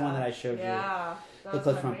 Oh, That's yeah. the one that I showed you. Yeah, that the was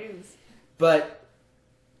clip my from- moves. But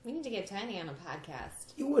We need to get Tiny on a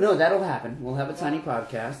podcast. No, that'll happen. We'll have a tiny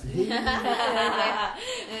podcast.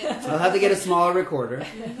 I'll have to get a smaller recorder.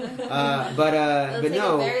 But It'll take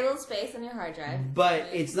no. a very little space on your hard drive. But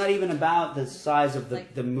it's not even about the size of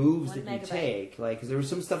the moves that 1 you megabyte. take. Like, because there was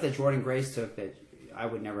some stuff that Jordan Grace took that I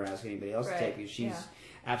would never ask anybody else to Right, take because she's yeah.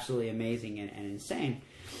 absolutely amazing and insane.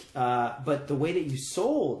 But the way that you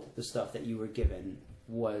sold the stuff that you were given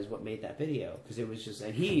was what made that video, because it was just,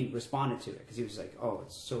 and he responded to it because he was like, "Oh,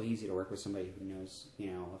 it's so easy to work with somebody who knows,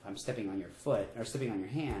 if I'm stepping on your foot or stepping on your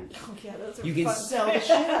hand, Oh, yeah, those are you can fun. sell the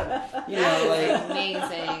shit out." That was like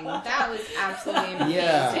amazing. That was absolutely amazing.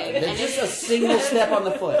 yeah, And there's just a single step on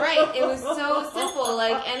the foot. Right, it was so simple.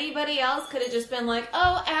 Like, anybody else could have just been like,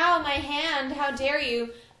 "Oh, ow, my hand, how dare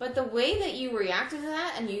you." But the way that you reacted to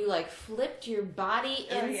that, and you, like, flipped your body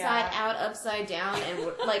inside out, upside down, and,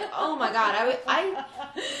 like, oh my god,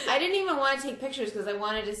 I didn't even want to take pictures because I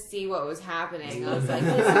wanted to see what was happening. I was like,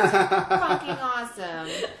 this is fucking awesome.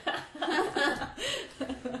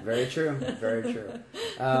 Very true. Very true.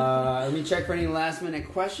 Let me check for any last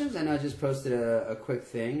minute questions. I know I just posted a quick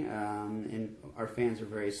thing, and our fans are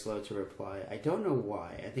very slow to reply. I don't know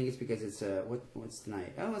why. I think it's because it's what's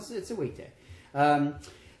tonight? Oh, it's a weekday.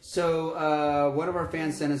 So one of our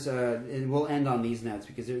fans sent us, and we'll end on these notes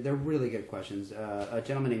because they're really good questions. A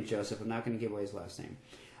gentleman named Joseph. I'm not going to give away his last name.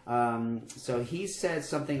 So he said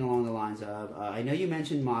something along the lines of, "I know you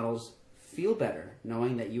mentioned models feel better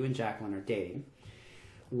knowing that you and Jacqueline are dating.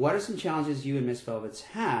 What are some challenges you and Miss Velvets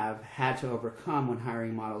have had to overcome when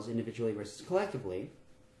hiring models individually versus collectively?"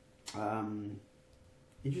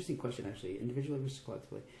 Interesting question, actually. Individually versus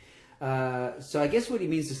collectively. So I guess what he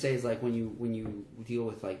means to say is like when you deal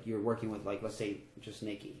with, like, you're working with, like, let's say just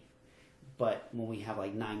Nikki, but when we have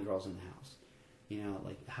like 9 girls in the house,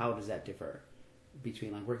 like how does that differ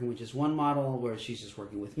between like working with just one model where she's just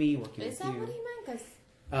working with me, working Is with that you? what he meant? Because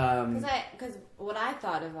Because what I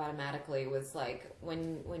thought of automatically was like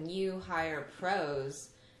when you hire pros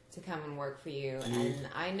to come and work for you, and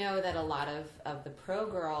I know that a lot of the pro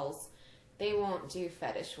girls, they won't do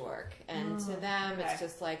fetish work, and to them okay. it's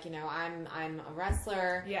just like, I'm a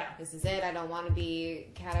wrestler. Yeah. This is it. I don't want to be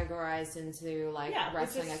categorized into like Yeah,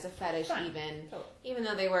 wrestling which is as a fetish, fine. even even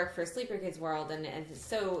though they work for Sleeper Kids World, and it's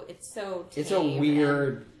so it's a tame,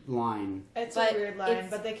 weird line. It's But a weird line, it's-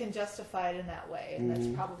 but they can justify it in that way, and that's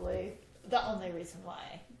probably the only reason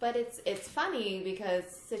why. But it's funny because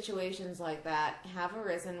situations like that have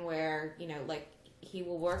arisen where, like, he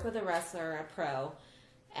will work with a wrestler, a pro,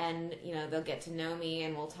 and, they'll get to know me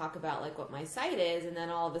and we'll talk about, like, what my site is, and then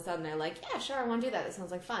all of a sudden they're like, yeah, sure, I want to do that. That sounds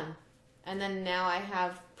like fun. And then now I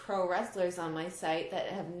have pro wrestlers on my site that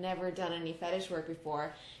have never done any fetish work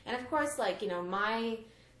before. And, of course, like,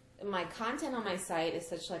 my content on my site is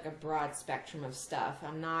such like a broad spectrum of stuff.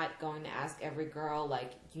 I'm not going to ask every girl,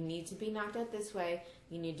 like, you need to be knocked out this way,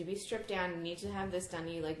 you need to be stripped down, you need to have this done.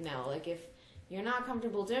 You like, no, like, if you're not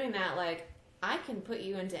comfortable doing that, like, I can put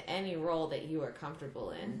you into any role that you are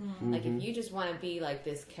comfortable in. Like, if you just want to be like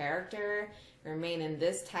this character, remain in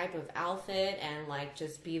this type of outfit, and like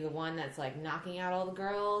just be the one that's like knocking out all the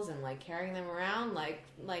girls and like carrying them around, like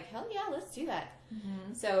hell yeah, let's do that.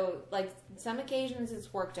 So like some occasions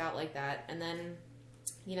it's worked out like that, and then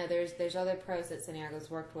there's other pros that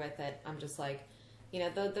Santiago's worked with that I'm just like,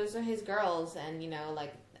 those are his girls, and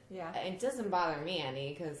like, Yeah. it doesn't bother me any,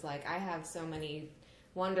 because like I have so many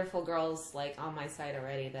wonderful girls like on my site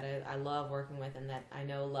already that I love working with, and that I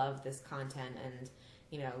know love this content, and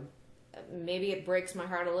maybe it breaks my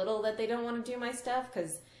heart a little that they don't want to do my stuff,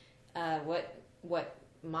 because what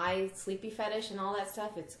my sleepy fetish and all that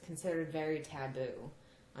stuff, it's considered very taboo,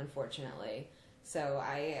 unfortunately. So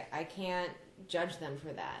I can't judge them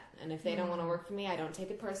for that, and if they don't want to work for me, I don't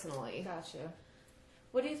take it personally. Gotcha.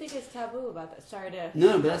 What do you think is taboo about that? Sorry to...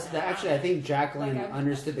 No, but that's actually, I think Jacqueline Like,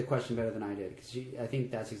 understood the question better than I did, because I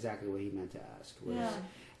think that's exactly what he meant to ask. Was Yeah.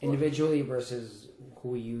 individually versus who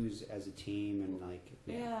we use as a team, and like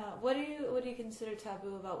Yeah. What do you consider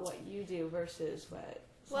taboo about what you do versus what...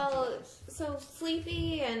 Well, something is? so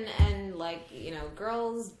sleepy and like,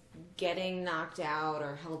 girls getting knocked out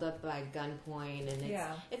or held up by gunpoint, and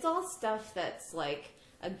it's all stuff that's like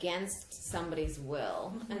against somebody's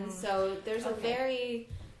will. And so there's a very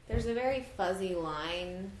fuzzy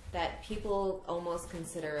line that people almost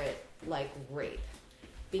consider it like rape,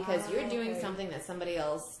 because you're doing something that somebody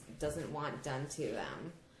else doesn't want done to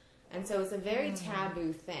them. And so it's a very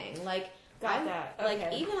taboo thing. Like, Got that. Like,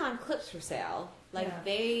 Okay. even on Clips for Sale, like, Yeah.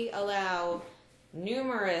 they allow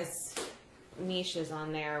numerous niches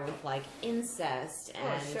on there with, like, incest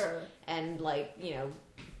and like,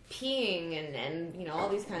 peeing and all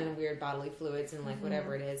these kind of weird bodily fluids and, like,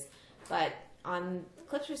 whatever it is. But on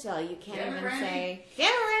clips for sale, you can't Damn it, even Randy. say,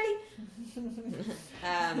 "Damn it, Randy."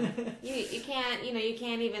 You can't, you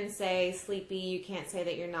can't even say sleepy. You can't say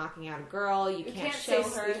that you're knocking out a girl. You can't show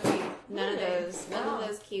say her. sleepy. None Really? of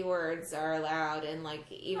those keywords are allowed. And like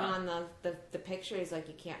even on the pictures, like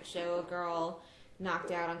you can't show a girl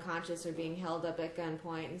knocked out unconscious or being held up at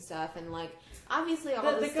gunpoint and stuff. And like obviously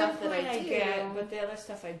all the stuff that I do, get, but the other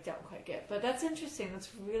stuff I don't quite get. But that's interesting. That's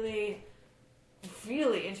really,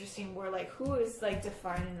 really interesting. Where like who is like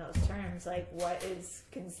defining those terms? Like what is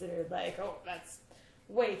considered like, oh, that's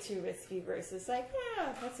way too risky versus like,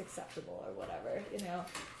 yeah, that's acceptable or whatever. You know.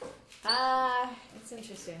 It's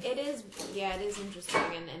interesting. It is, yeah, it is interesting,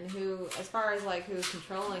 and who, as far as like who's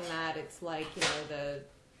controlling that, it's like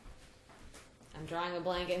I'm drawing a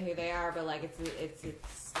blank at who they are, but like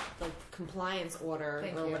it's like compliance order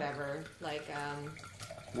Thank or you. whatever, like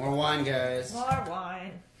More wine, guys. More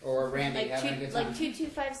wine. Or Randy like having a good time.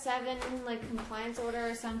 2257 like compliance order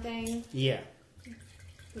or something. Yeah.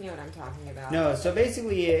 You know what I'm talking about? No, so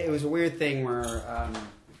basically it was a weird thing where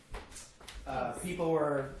people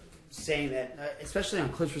were saying that, especially on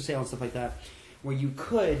clips for sale and stuff like that, where you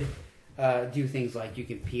could do things like you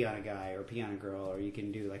can pee on a guy or pee on a girl, or you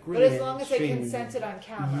can do like But really as long as they extreme- consented on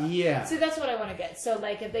camera. Yeah. See, that's what I want to get. So,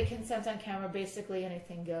 like, if they consent on camera, basically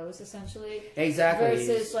anything goes, essentially. Exactly.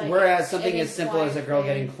 Versus, like, Whereas something an as simple as a girl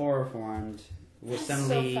implied getting thing. chloroformed was That's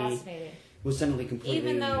suddenly so fascinating. completely.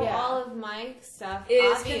 Even though Yeah. all of my stuff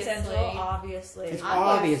Is obviously, consensual, obviously. It's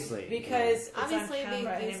Obvious. obviously Because it's Obviously, on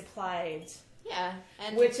camera and these- implied. yeah,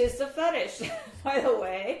 and Which is the fetish, by the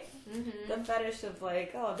way. Mhm. The fetish of,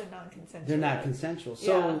 like, oh, they're non-consensual. they're not consensual.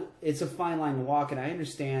 So Yeah. it's a fine line to walk, and I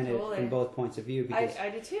understand it Totally. from both points of view because I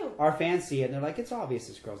do too. our fans see it and they're like, it's obvious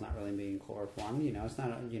this girl's not really being chloroformed. You know, it's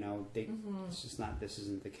not. It's just not. This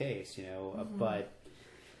isn't the case. You know, but.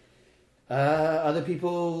 Other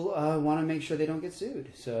people want to make sure they don't get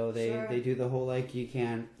sued, so Sure. they do the whole like you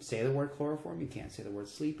can't say the word chloroform, you can't say the word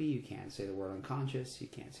sleepy, you can't say the word unconscious, you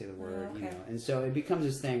can't say the word okay. and so it becomes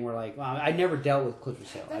this thing where like I never dealt with clips for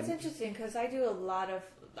sale. That's interesting because I do a lot of.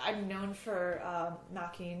 I'm known for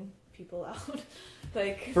knocking people out,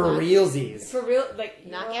 like for realsies. for real, like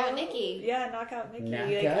Knockout Nikki. Yeah, knockout Nikki.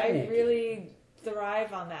 Knockout Like I Nikki. really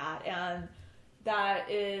thrive on that, and that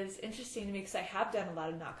is interesting to me because I have done a lot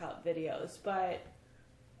of knockout videos, but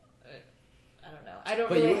I don't know. I don't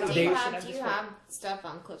But really you- have. Do they- you a passion. have I'm do just you have stuff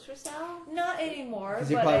on clips for sale? not anymore. Because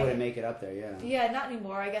you but probably I- wouldn't make it up there, yeah. Yeah, not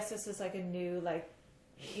anymore. I guess this is like a new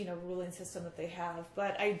ruling system that they have.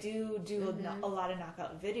 But I do Mhm. a lot of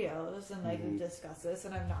knockout videos and like Mhm. discuss this,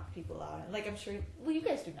 and I've knocked people out. And like I'm sure, well, you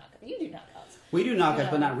guys do knockouts. You do knockouts, We do knockouts,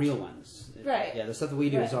 Yeah. but not real ones. Right. Yeah, the stuff that we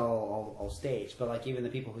do is Right. all staged. But like even the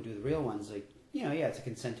people who do the real ones, like it's a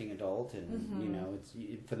consenting adult, and Mhm.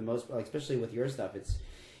 it's for the most, like, especially with your stuff, it's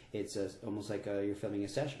almost like you're filming a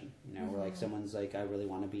session. Where like Mhm. someone's like, I really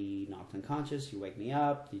want to be knocked unconscious. You wake me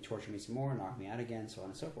up, you torture me some more, knock me out again, so on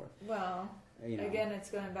and so forth. well, You know. again, it's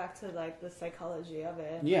going back to like the psychology of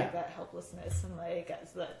it, Yeah. like, that helplessness and like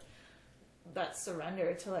that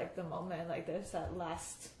surrender to like the moment. Like there's that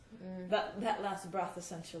last. Mm. That last breath,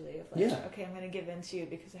 essentially, of like, Yeah. okay, I'm going to give in to you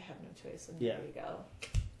because I have no choice, and Yeah. there you go.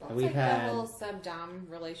 That's We've like had- the whole sub-dom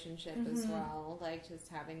relationship as Mhm. well, like just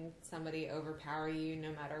having somebody overpower you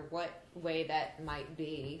no matter what way that might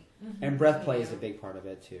be. And breath play is a big part of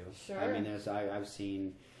it too. Sure. I mean, I've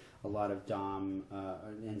seen a lot of dom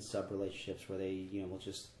and sub relationships where they will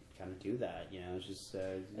just kind of do that. It's just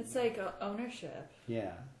It's like ownership.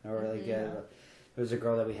 yeah, or like Yeah. there was a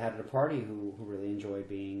girl that we had at a party who really enjoyed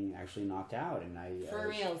being actually knocked out, and For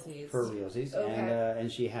realsies. for realsies, Okay.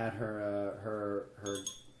 and she had her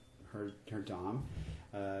dom.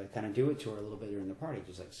 Kind of do it to her a little bit during the party,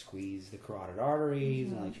 just like squeeze the carotid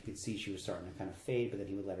arteries, and like you could see she was starting to kind of fade, but then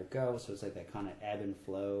he would let her go. So it's like that kind of ebb and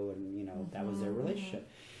flow, and that was their relationship.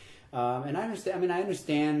 And I understand. I mean, I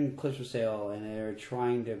understand clips for sale, and they're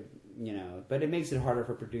trying to, but it makes it harder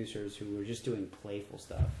for producers who are just doing playful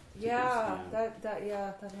stuff. to Yeah, just,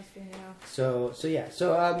 that must be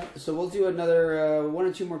So we'll do another one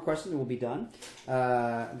or two more questions, and we'll be done.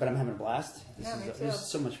 But I'm having a blast. This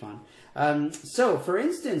is so much fun. So, for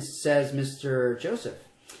instance, says Mr. Joseph,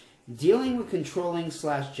 dealing with controlling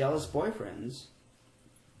 / jealous boyfriends,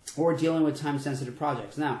 or dealing with time-sensitive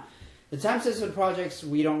projects. Now, the time-sensitive projects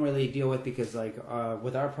we don't really deal with because, like,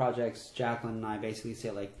 with our projects, Jacqueline and I basically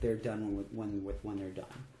say like they're done when they're done.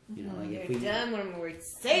 Like if They're we done when we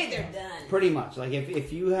say they're done. pretty much like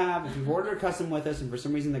if you've ordered a custom with us and for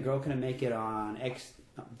some reason the girl couldn't make it on X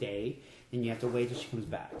day, then you have to wait till she comes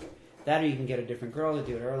back. That or you can get a different girl to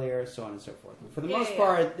do it earlier, so on and so forth. But for the most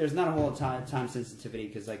part, there's not a whole time sensitivity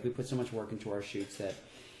because like we put so much work into our shoots that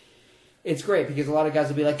it's great because a lot of guys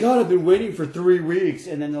will be like, God, I've been waiting for 3 weeks.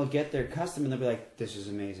 And then they'll get their custom and they'll be like, this is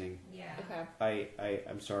amazing. Yeah. Okay.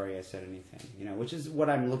 I'm sorry I said anything. Which is what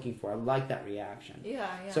I'm looking for. I like that reaction. Yeah.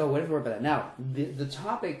 So whatever about that. Now, the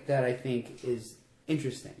topic that I think is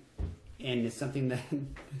interesting, and it's something that,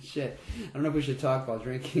 shit, I don't know if we should talk about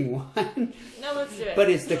drinking wine. No, let's do it.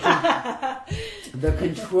 But it's the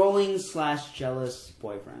controlling / jealous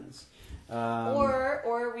boyfriends.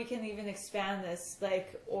 Or we can even expand this,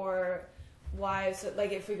 or wives,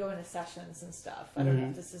 like if we go into sessions and stuff. I don't know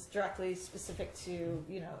if this is directly specific to,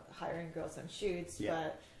 hiring girls on shoots,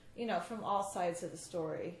 but, from all sides of the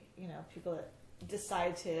story, people that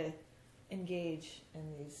decide to engage in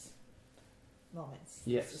these moments.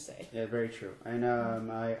 Yes. To say. Yeah, very true. And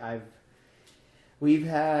we've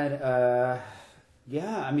had,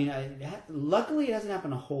 luckily it hasn't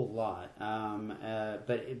happened a whole lot.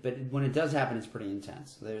 But when it does happen, it's pretty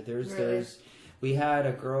intense. We had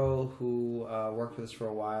a girl who worked with us for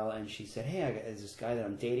a while, and she said, "Hey, there's this guy that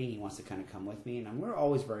I'm dating. He wants to kind of come with me." And we're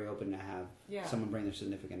always very open to have someone bring their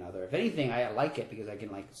significant other. If anything, I like it because I can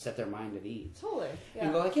set their mind at ease. Totally. Yeah.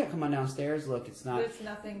 And go come on downstairs. Look, it's not. It's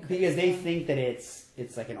nothing. Because they think that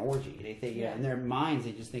it's like an orgy. They think in their minds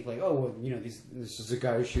they just think this is a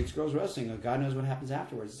guy who shoots girls wrestling. God knows what happens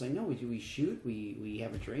afterwards. It's like no, we shoot, we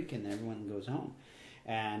have a drink, and everyone goes home.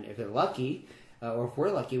 And if they're lucky. Or if we're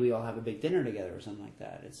lucky, we all have a big dinner together or something like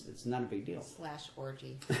that. It's not a big deal. /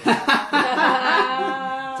 orgy. Damn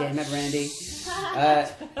it, Randy.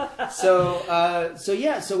 So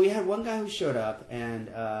we had one guy who showed up and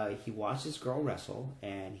he watched this girl wrestle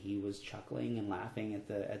and he was chuckling and laughing at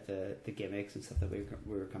the gimmicks and stuff that we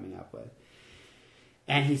were coming up with.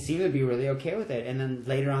 And he seemed to be really okay with it. And then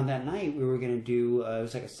later on that night, we were going to do, it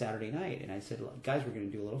was like a Saturday night. And I said, guys, we're going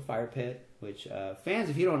to do a little fire pit, which fans,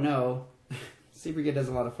 if you don't know, Seabrigade does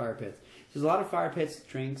a lot of fire pits. There's a lot of fire pits,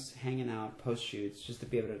 drinks, hanging out, post shoots, just to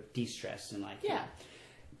be able to de-stress and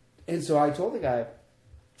And so I told the guy,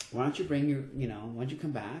 why don't you bring why don't you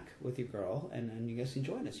come back with your girl and you guys can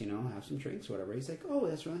join us, have some drinks, whatever. He's like, oh,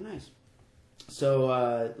 that's really nice.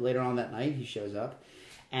 So later on that night, he shows up,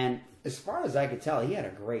 and as far as I could tell, he had a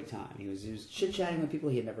great time. He was chit chatting with people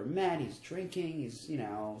he had never met. He's drinking. He's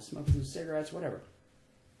smoking some cigarettes, whatever.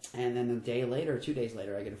 And then 2 days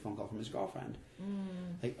later, I get a phone call from his girlfriend.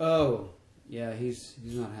 Like, oh, yeah, he's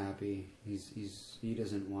not happy. He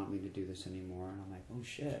doesn't want me to do this anymore. And I'm like, oh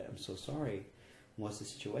shit, I'm so sorry. What's the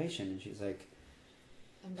situation? And she's like,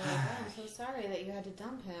 I'm so sorry that you had to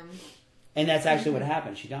dump him. And that's actually what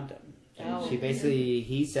happened. She dumped him. And Oh.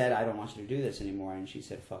 he said, I don't want you to do this anymore. And she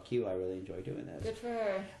said, fuck you, I really enjoy doing this. Good for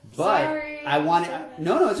her. But Sorry. I want to.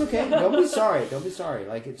 No, it's okay. Don't be sorry. Don't be sorry.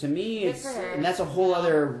 Like to me, Good it's for her. and that's a whole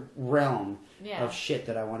other realm Yeah. of shit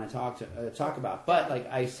that I want to talk about. But like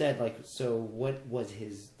I said, so what was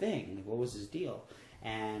his thing? Like, what was his deal?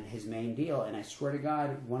 And his main deal. And I swear to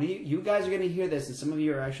God, one of you guys are going to hear this, and some of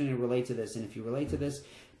you are actually going to relate to this. And if you relate to this,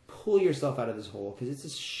 pull yourself out of this hole because it's a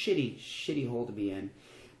shitty, shitty hole to be in.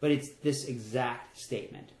 But it's this exact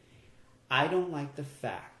statement. I don't like the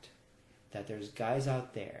fact that there's guys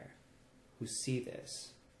out there who see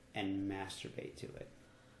this and masturbate to it.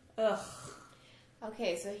 Ugh.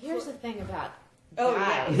 Okay, so here's the thing about Oh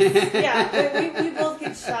guys. yeah. We both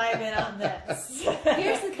can chime in on this.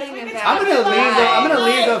 Here's the thing about I'm gonna guys.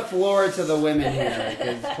 leave the floor to the women here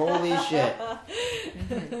because holy shit.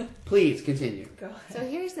 Please continue. Go ahead. So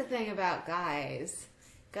here's the thing about guys.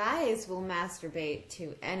 Guys will masturbate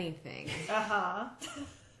to anything.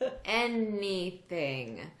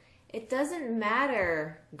 Anything. It doesn't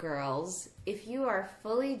matter, girls, if you are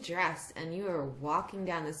fully dressed and you are walking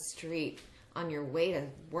down the street on your way to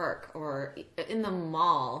work or in the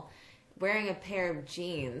mall wearing a pair of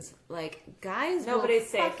jeans. Like, guys Nobody's will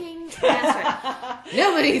safe. fucking masturbate.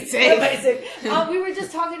 Nobody's safe. Amazing. We were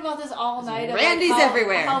just talking about this all night. About Randy's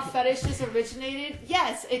everywhere. How fetishes originated.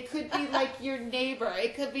 Yes, it could be like your neighbor.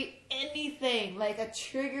 It could be anything. Like a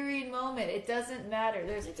triggering moment. It doesn't matter.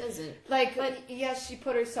 It doesn't. Like, yes, she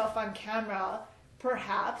put herself on camera.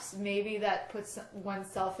 Perhaps, maybe that puts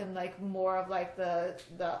oneself in like more of like the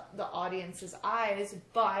audience's eyes,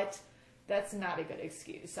 but that's not a good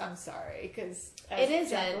excuse. I'm sorry, because It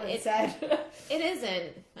isn't. Jacqueline said. It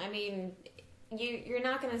isn't. I mean, you're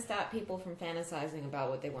not going to stop people from fantasizing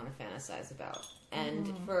about what they want to fantasize about.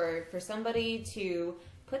 And for somebody to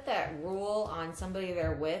put that rule on somebody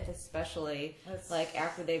they're with, especially like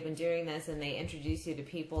after they've been doing this and they introduce you to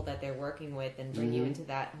people that they're working with and bring you into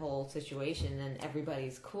that whole situation and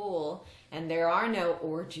everybody's cool and there are no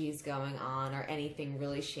orgies going on or anything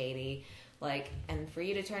really shady. Like, and for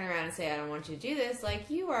you to turn around and say, I don't want you to do this, like,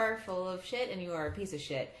 you are full of shit and you are a piece of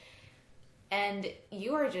shit. and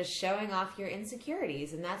you are just showing off your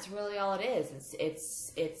insecurities, and that's really all it is.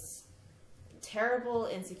 It's terrible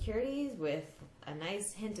insecurities with a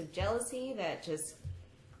nice hint of jealousy that just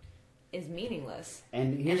is meaningless.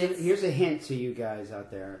 And here's a hint to you guys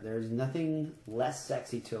out there. There's nothing less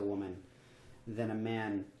sexy to a woman than a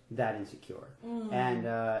man that insecure.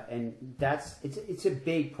 And that's it's a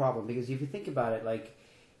big problem, because if you think about it, like,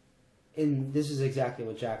 and this is exactly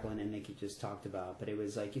what Jacqueline and Nikki just talked about, but it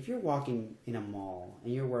was like, if you're walking in a mall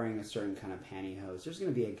and you're wearing a certain kind of pantyhose, there's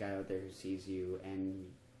going to be a guy out there who sees you and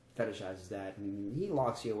fetishizes that, and he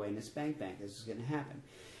locks you away in a spank bank. This is going to happen.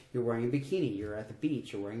 You're wearing a bikini, you're at the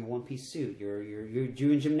beach, you're wearing a one-piece suit, you're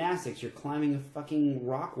doing gymnastics, you're climbing a fucking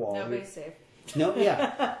rock wall. Nobody's safe. No,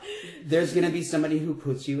 yeah. There's going to be somebody who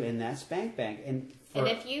puts you in that spank bank. And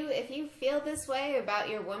if you feel this way about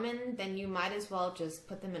your woman, then you might as well just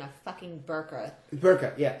put them in a fucking burqa.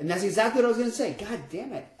 Burqa, yeah. And that's exactly what I was going to say. God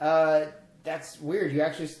damn it. That's weird. You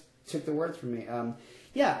actually took the words from me.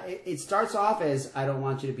 It starts off as, I don't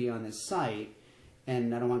want you to be on this site,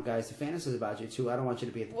 and I don't want guys to fantasize about you, too. I don't want you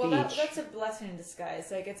to be at the beach. Well, that's a blessing in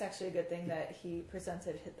disguise. Like, it's actually a good thing that he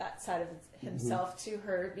presented that side of himself to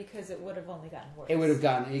her, because it would have only gotten worse. It would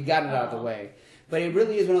have he got it out of the way. But it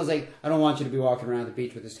really is when I was like, I don't want you to be walking around the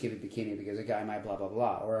beach with a skinny bikini because a guy might blah, blah,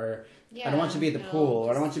 blah. Or I don't want you to be at the pool. Or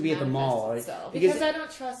I don't want you to be at the mall. Because I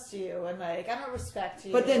don't trust you, and like, I don't respect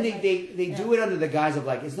you. But then they do it under the guise of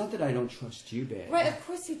like, it's not that I don't trust you, babe. Right, of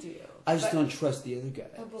course you do. I just don't trust the other guy.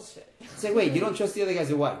 Oh, bullshit. It's like, wait, you don't trust the other guys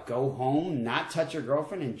to what? Go home, not touch your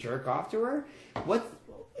girlfriend, and jerk off to her? What?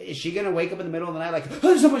 Is she going to wake up in the middle of the night like,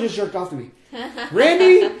 oh, someone just jerked off to me?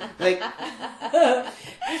 Randy? Like,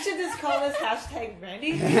 we should just call this hashtag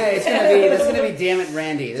Randy. This is gonna be damn it,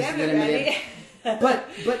 Randy. This Damn is it, gonna Randy.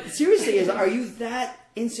 be but seriously, are you that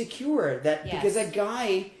insecure that Yes. because that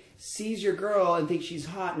guy sees your girl and thinks she's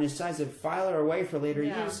hot and decides to file her away for later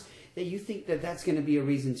use, that you think that that's going to be a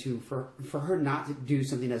reason for her not to do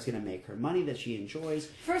something that's going to make her money that she enjoys?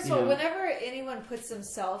 First of all, whenever anyone puts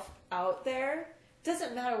themselves out there,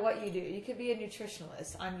 doesn't matter what you do. You could be a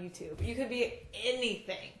nutritionalist on YouTube. You could be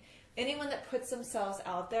anything. Anyone that puts themselves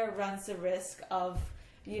out there runs the risk of,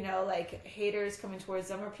 like, haters coming towards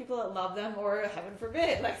them, or people that love them, or heaven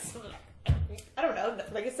forbid, like, I don't know.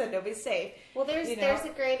 Like I said, nobody's safe. Well, there's a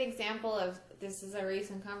great example of this. Is a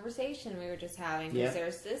recent conversation we were just having, because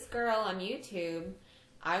there's this girl on YouTube.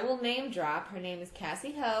 I will name drop. Her name is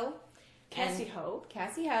Cassie Ho. Cassie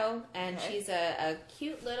Ho, and she's a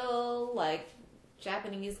cute little, like,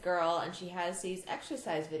 Japanese girl, and she has these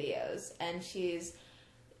exercise videos, and she's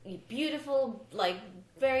beautiful, like,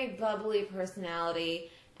 very bubbly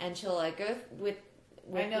personality, and she'll, like, go with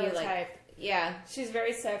I know you, the like, type. yeah. She's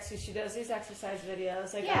very sexy. She does these exercise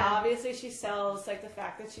videos. Like, Yeah. obviously she sells, like, the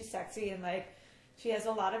fact that she's sexy, and, like, she has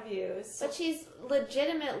a lot of views. But she's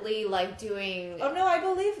legitimately, like, doing... Oh, no, I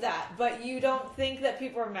believe that. But you don't think that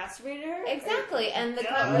people are masturbating to her? Exactly, and the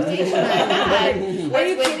conversation I had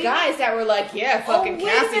was with guys that were like, yeah, fucking wait a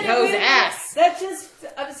Cassie minute, Ho's wait a minute. ass. That just,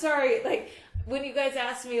 I'm sorry, like, when you guys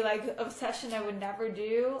asked me, like, obsession I would never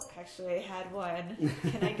do, actually, I had one.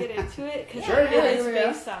 Can I get into it? Because Sure, it is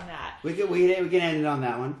yeah. based on that. We can end it on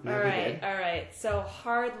that one. All right. So,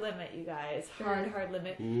 hard limit, you guys. Hard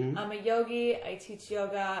limit. Mm-hmm. I'm a yogi. I teach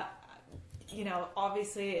yoga.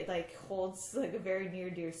 Obviously, it, like, holds, like, a very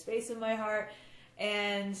near dear space in my heart.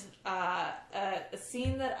 And a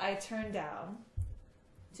scene that I turned down,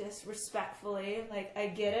 just respectfully, like, I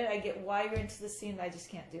get it. I get why you're into the scene. I just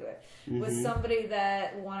can't do it. Was somebody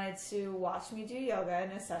that wanted to watch me do yoga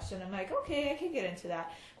in a session. I'm like, okay, I can get into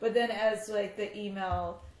that. But then as, like, the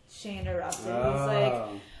email chain erupted, he's like,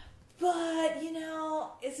 but,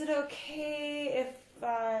 is it okay if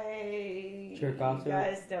I... Jerk off to it?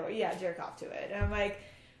 guys know, yeah, jerk off to it. And I'm like,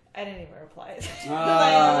 I didn't even reply.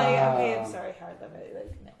 Ah. I'm like, okay, I'm sorry, hard limit.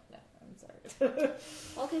 Like, no, I'm sorry.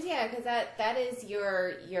 Well, because that is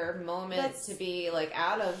your moment to be, like,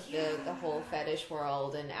 out of the whole fetish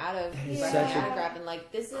world and out of grabbing,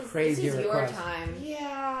 like, this is your request. time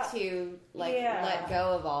Yeah. to, like, let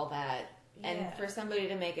go of all that. And for somebody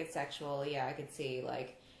to make it sexual, I could see,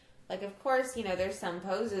 like, of course, there's some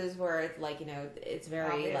poses where it's, like, it's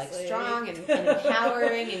very, like, strong and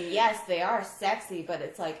empowering, and yes, they are sexy, but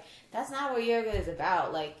it's, like, that's not what yoga is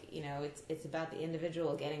about. Like, it's about the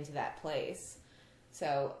individual getting to that place.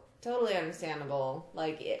 So, totally understandable.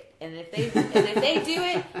 Like, and if they do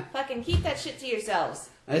it, fucking keep that shit to yourselves.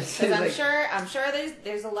 Because I'm sure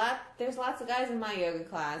there's lots of guys in my yoga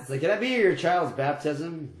class. It's like, can I be your child's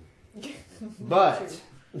baptism? But...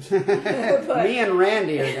 me and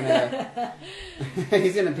Randy are gonna.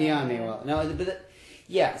 He's gonna pee on me. Well, no, but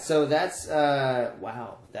so that's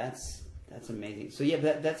wow. That's That's amazing. So yeah,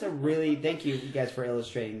 that's a really thank you guys for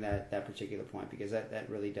illustrating that particular point, because that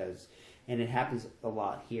really does, and it happens a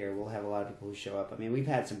lot here. We'll have a lot of people who show up. I mean, we've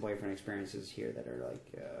had some boyfriend experiences here that are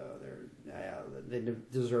like they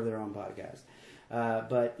deserve their own podcast.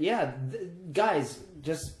 But yeah, guys,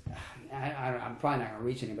 just I'm probably not going to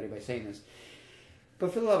reach anybody by saying this,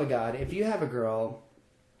 but for the love of God, if you have a girl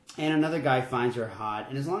and another guy finds her hot,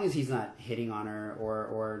 and as long as he's not hitting on her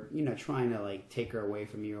or you know, trying to like take her away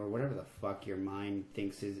from you or whatever the fuck your mind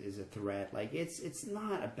thinks is a threat, like it's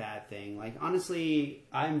not a bad thing. Like honestly,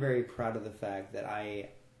 I'm very proud of the fact that I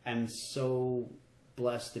am so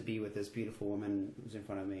blessed to be with this beautiful woman who's in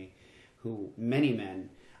front of me, who many men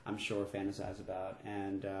I'm sure fantasize about,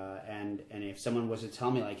 and if someone was to tell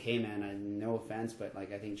me like, hey man, no offense, but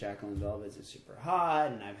like I think Jacqueline Velvet's is super hot,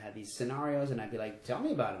 and I've had these scenarios, and I'd be like, tell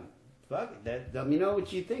me about them. Fuck it, let me know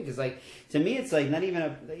what you think. It's like, to me, it's like not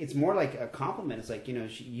even it's more like a compliment. It's like, you know,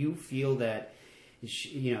 you feel that,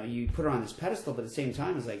 you know, you put her on this pedestal, but at the same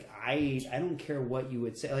time, it's like I don't care what you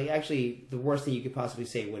would say. Like actually, the worst thing you could possibly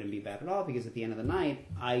say wouldn't be bad at all, because at the end of the night,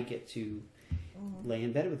 I get to lay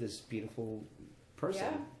in bed with this beautiful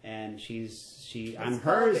person, and I'm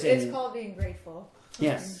hers. It's called being grateful.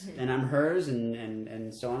 Yes, and I'm hers,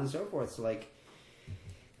 and so on and so forth. So like,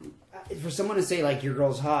 for someone to say like your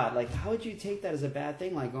girl's hot, like how would you take that as a bad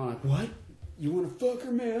thing? Like going like, what? You want to fuck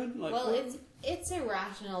her, man? Like, well, what? it's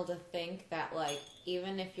irrational to think that like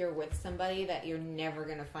even if you're with somebody that you're never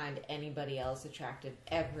gonna find anybody else attractive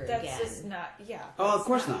ever again. That's just not. Yeah. Oh, of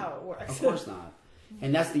course not. How it works. Of course not.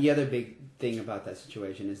 And that's the other big thing about that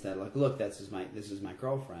situation is that like, look, this is my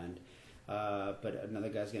girlfriend, but another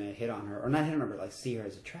guy's gonna hit on her, or not hit on her, but like see her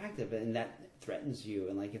as attractive, and that threatens you.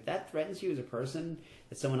 And like if that threatens you as a person,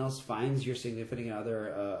 that someone else finds your significant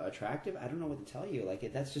other attractive, I don't know what to tell you. Like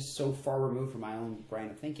that's just so far removed from my own brain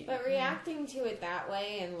of thinking. But reacting to it that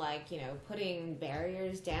way and like, you know, putting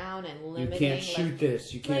barriers down and limiting. You can't shoot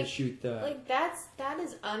this. You can't shoot that. Like that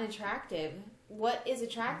is unattractive. What is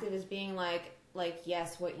attractive is being like,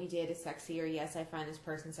 yes, what you did is sexy, or yes, I find this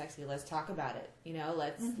person sexy. Let's talk about it. You know,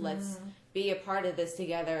 let's be a part of this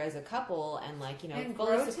together as a couple, and like, you know, and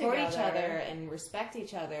fully support together. each other and respect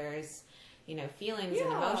each other's, you know, feelings and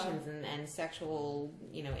emotions and sexual,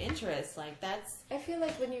 you know, interests. Like that's. I feel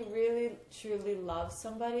like when you really truly love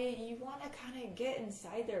somebody, you want to kind of get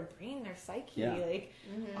inside their brain, their psyche. Yeah. Like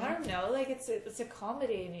I don't know, like it's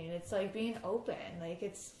accommodating. It's like being open. Like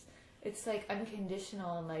it's like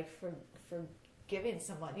unconditional and like forgiving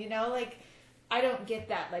someone, you know, like I don't get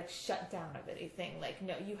that like shut down of anything, like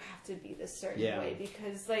no, you have to be this certain way,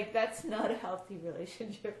 because like that's not a healthy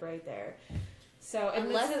relationship right there. So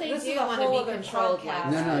unless they do want to be controlled like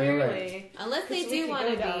that. No, you're right. Unless they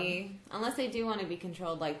do want to be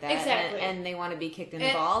controlled like that, exactly. and they want to be kicked in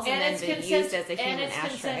the balls and then be used as a human ashtray.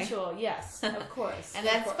 Consensual, yes, of course, and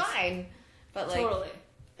that's fine. But like totally.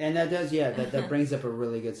 And that does, that brings up a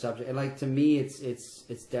really good subject. And like to me, it's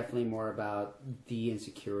definitely more about the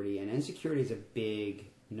insecurity, and insecurity is a big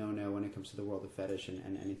no when it comes to the world of fetish and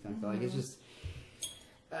anything like that. Like it's just,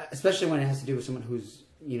 especially when it has to do with someone who's,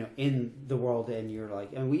 you know, in the world, and you're like,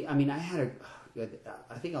 I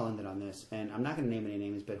think I'll end it on this, and I'm not going to name any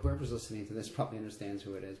names, but whoever's listening to this probably understands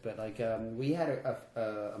who it is. But like, we had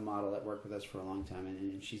a model that worked with us for a long time,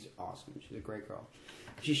 and she's awesome. She's a great girl.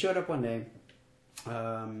 She showed up one day.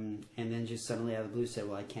 And then just suddenly out of the blue said,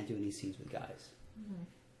 well, I can't do any scenes with guys.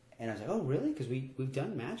 And I was like, oh, really? Because we've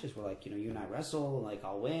done matches where, like, you know, you and I wrestle, like,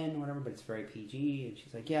 I'll win or whatever, but it's very PG. And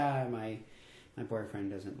she's like, yeah, my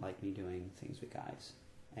boyfriend doesn't like me doing things with guys.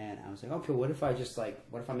 And I was like, okay, what if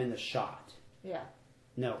I'm in the shot? Yeah.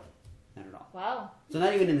 No, not at all. Wow. So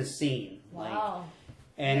not even in the scene. Wow. Like,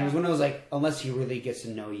 and it was one of those, like, unless he really gets to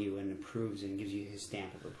know you and approves and gives you his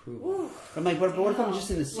stamp of approval. Oof. I'm like, what if I'm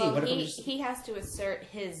just in the scene? Well, he has to assert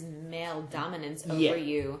his male dominance over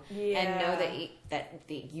you and know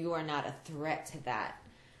that you are not a threat to that.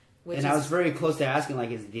 I was very close to asking, like,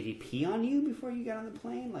 did he pee on you before you got on the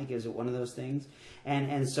plane? Like, is it one of those things?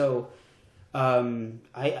 And so I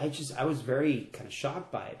was very kind of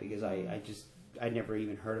shocked by it, because I'd never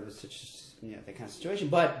even heard of that kind of situation.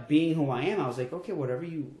 But being who I am, I was like, okay, whatever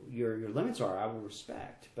your limits are, I will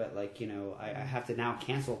respect. But like, you know, I have to now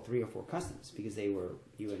cancel 3 or 4 customs because they were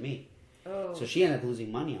you and me. Oh. So she ended up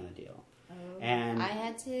losing money on the deal. Oh. And I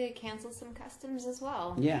had to cancel some customs as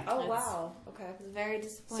well. Yeah. Oh, wow. Okay. It was very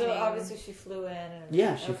disappointing. So obviously she flew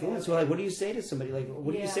in. She flew in. So like, what do you say to somebody? Like,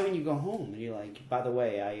 what do you say when you go home? And you're like, by the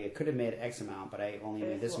way, I could have made X amount, but I only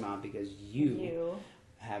made this amount because you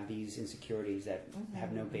have these insecurities that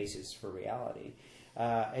have no basis for reality.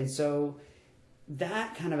 And so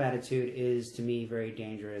that kind of attitude is to me very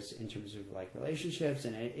dangerous in terms of like relationships,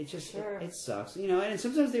 and it just it sucks, you know. And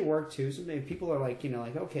sometimes they work too. Sometimes people are like, you know,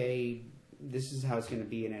 like, okay, this is how it's going to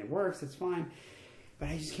be, and it works. It's fine. But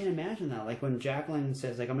I just can't imagine that. Like when Jacqueline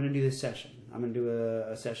says, like, I'm going to do this session. I'm going to do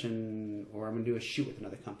a session, or I'm going to do a shoot with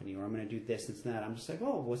another company, or I'm going to do this and that. I'm just like,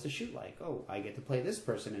 oh, what's the shoot like? Oh, I get to play this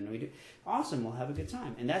person, and we do. Awesome, we'll have a good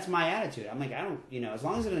time. And that's my attitude. I'm like, I don't, you know, as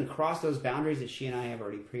long as it doesn't cross those boundaries that she and I have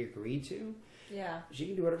already pre-agreed to, she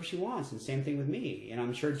can do whatever she wants. And same thing with me. And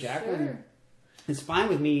I'm sure Jacqueline, it's fine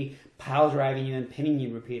with me pile driving you and pinning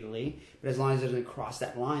you repeatedly, but as long as it doesn't cross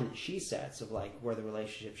that line that she sets of like where the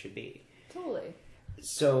relationship should be. Totally.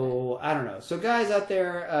 So I don't know. So guys out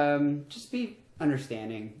there, just be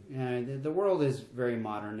understanding. The world is very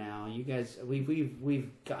modern now. You guys, we've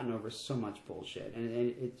gotten over so much bullshit,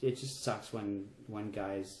 and it just sucks when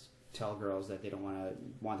guys tell girls that they don't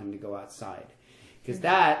want them to go outside, because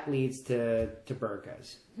that leads to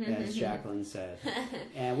burkas, as Jacqueline said,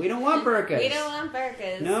 and we don't want burkas. We don't want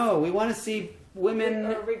burkas. No, we want to see women.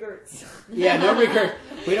 Or regrets. Yeah, no regrets.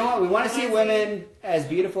 We want to see women as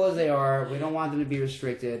beautiful as they are. We don't want them to be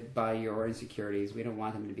restricted by your insecurities. We don't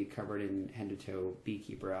want them to be covered in head to toe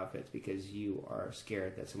beekeeper outfits because you are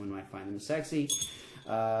scared that someone might find them sexy.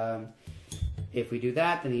 If we do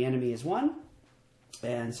that, then the enemy is won,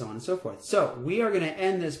 and so on and so forth. So we are going to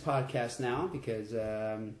end this podcast now because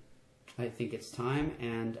I think it's time,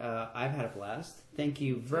 and I've had a blast. Thank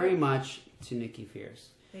you very much to Nikki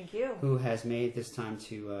Fierce. Thank you. Who has made this time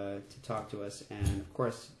to talk to us, and of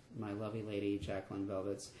course my lovely lady Jacqueline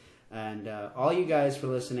Velvets, and all you guys for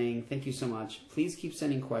listening. Thank you so much. Please keep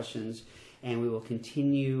sending questions, and we will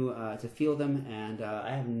continue to field them. And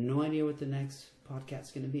I have no idea what the next podcast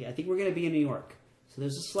is going to be. I think we're going to be in New York, so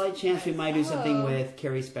there's a slight chance we might do something with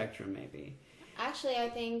Carrie Spectrum, maybe. Actually, I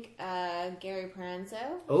think Gary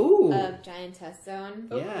Parenzo of Giantess Zone.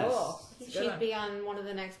 Yes. Cool. He should be on one of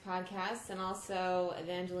the next podcasts, and also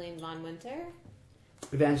Evangeline Von Winter.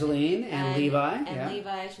 Evangeline and Levi. And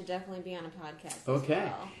Levi should definitely be on a podcast as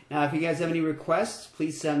well. Now, if you guys have any requests,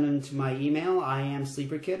 please send them to my email,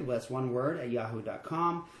 iamsleeperkid, that's one word, at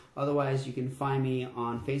yahoo.com. Otherwise, you can find me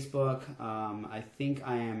on Facebook. I think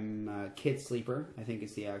I am Kid Sleeper. I think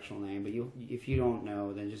it's the actual name. But if you don't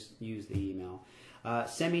know, then just use the email.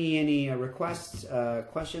 Send me any requests,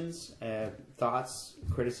 questions, thoughts,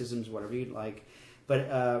 criticisms, whatever you'd like.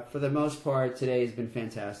 But for the most part, today has been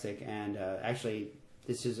fantastic. And actually,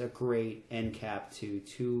 this is a great end cap to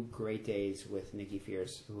 2 great days with Nikki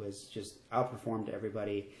Fierce, who has just outperformed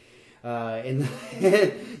everybody. Not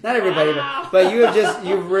everybody, but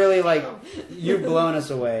you've really you've blown us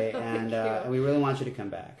away, and we really want you to come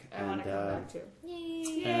back. I want to come back too.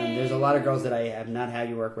 Yay. And there's a lot of girls that I have not had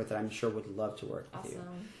you work with that I'm sure would love to work with you.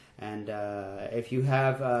 And if you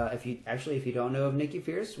don't know of Nikki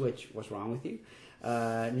Fierce, what's wrong with you?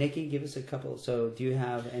 Nikki, give us a couple. So, do you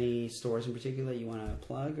have any stores in particular you want to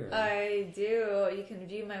plug? Or? I do. You can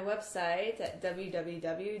view my website at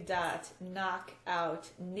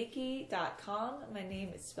www.knockoutnikki.com. My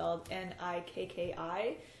name is spelled Nikki.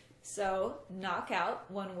 So,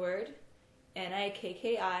 knockout, one word,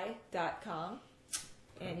 nikki.com.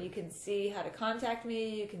 And you can see how to contact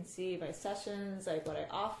me. You can see my sessions, like what I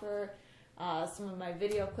offer. Some of my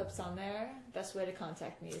video clips on there. Best way to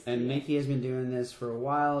contact me is. And Nikki has been doing this for a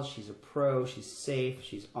while. She's a pro. She's safe.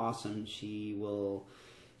 She's awesome. She will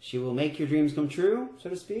make your dreams come true, so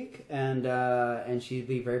to speak. And she'll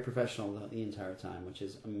be very professional the entire time, which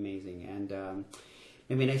is amazing. And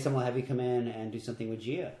maybe next time we'll have you come in and do something with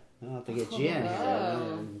Gia. I'll have to get Gia in here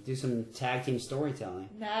and do some tag team storytelling.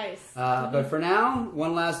 Nice. But for now,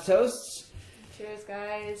 one last toast. Cheers,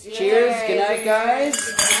 guys. Cheers. Good night, guys.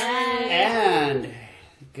 Good night. And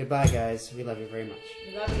goodbye, guys. We love you very much.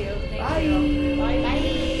 We love you. Thank Bye. you.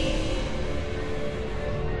 Bye.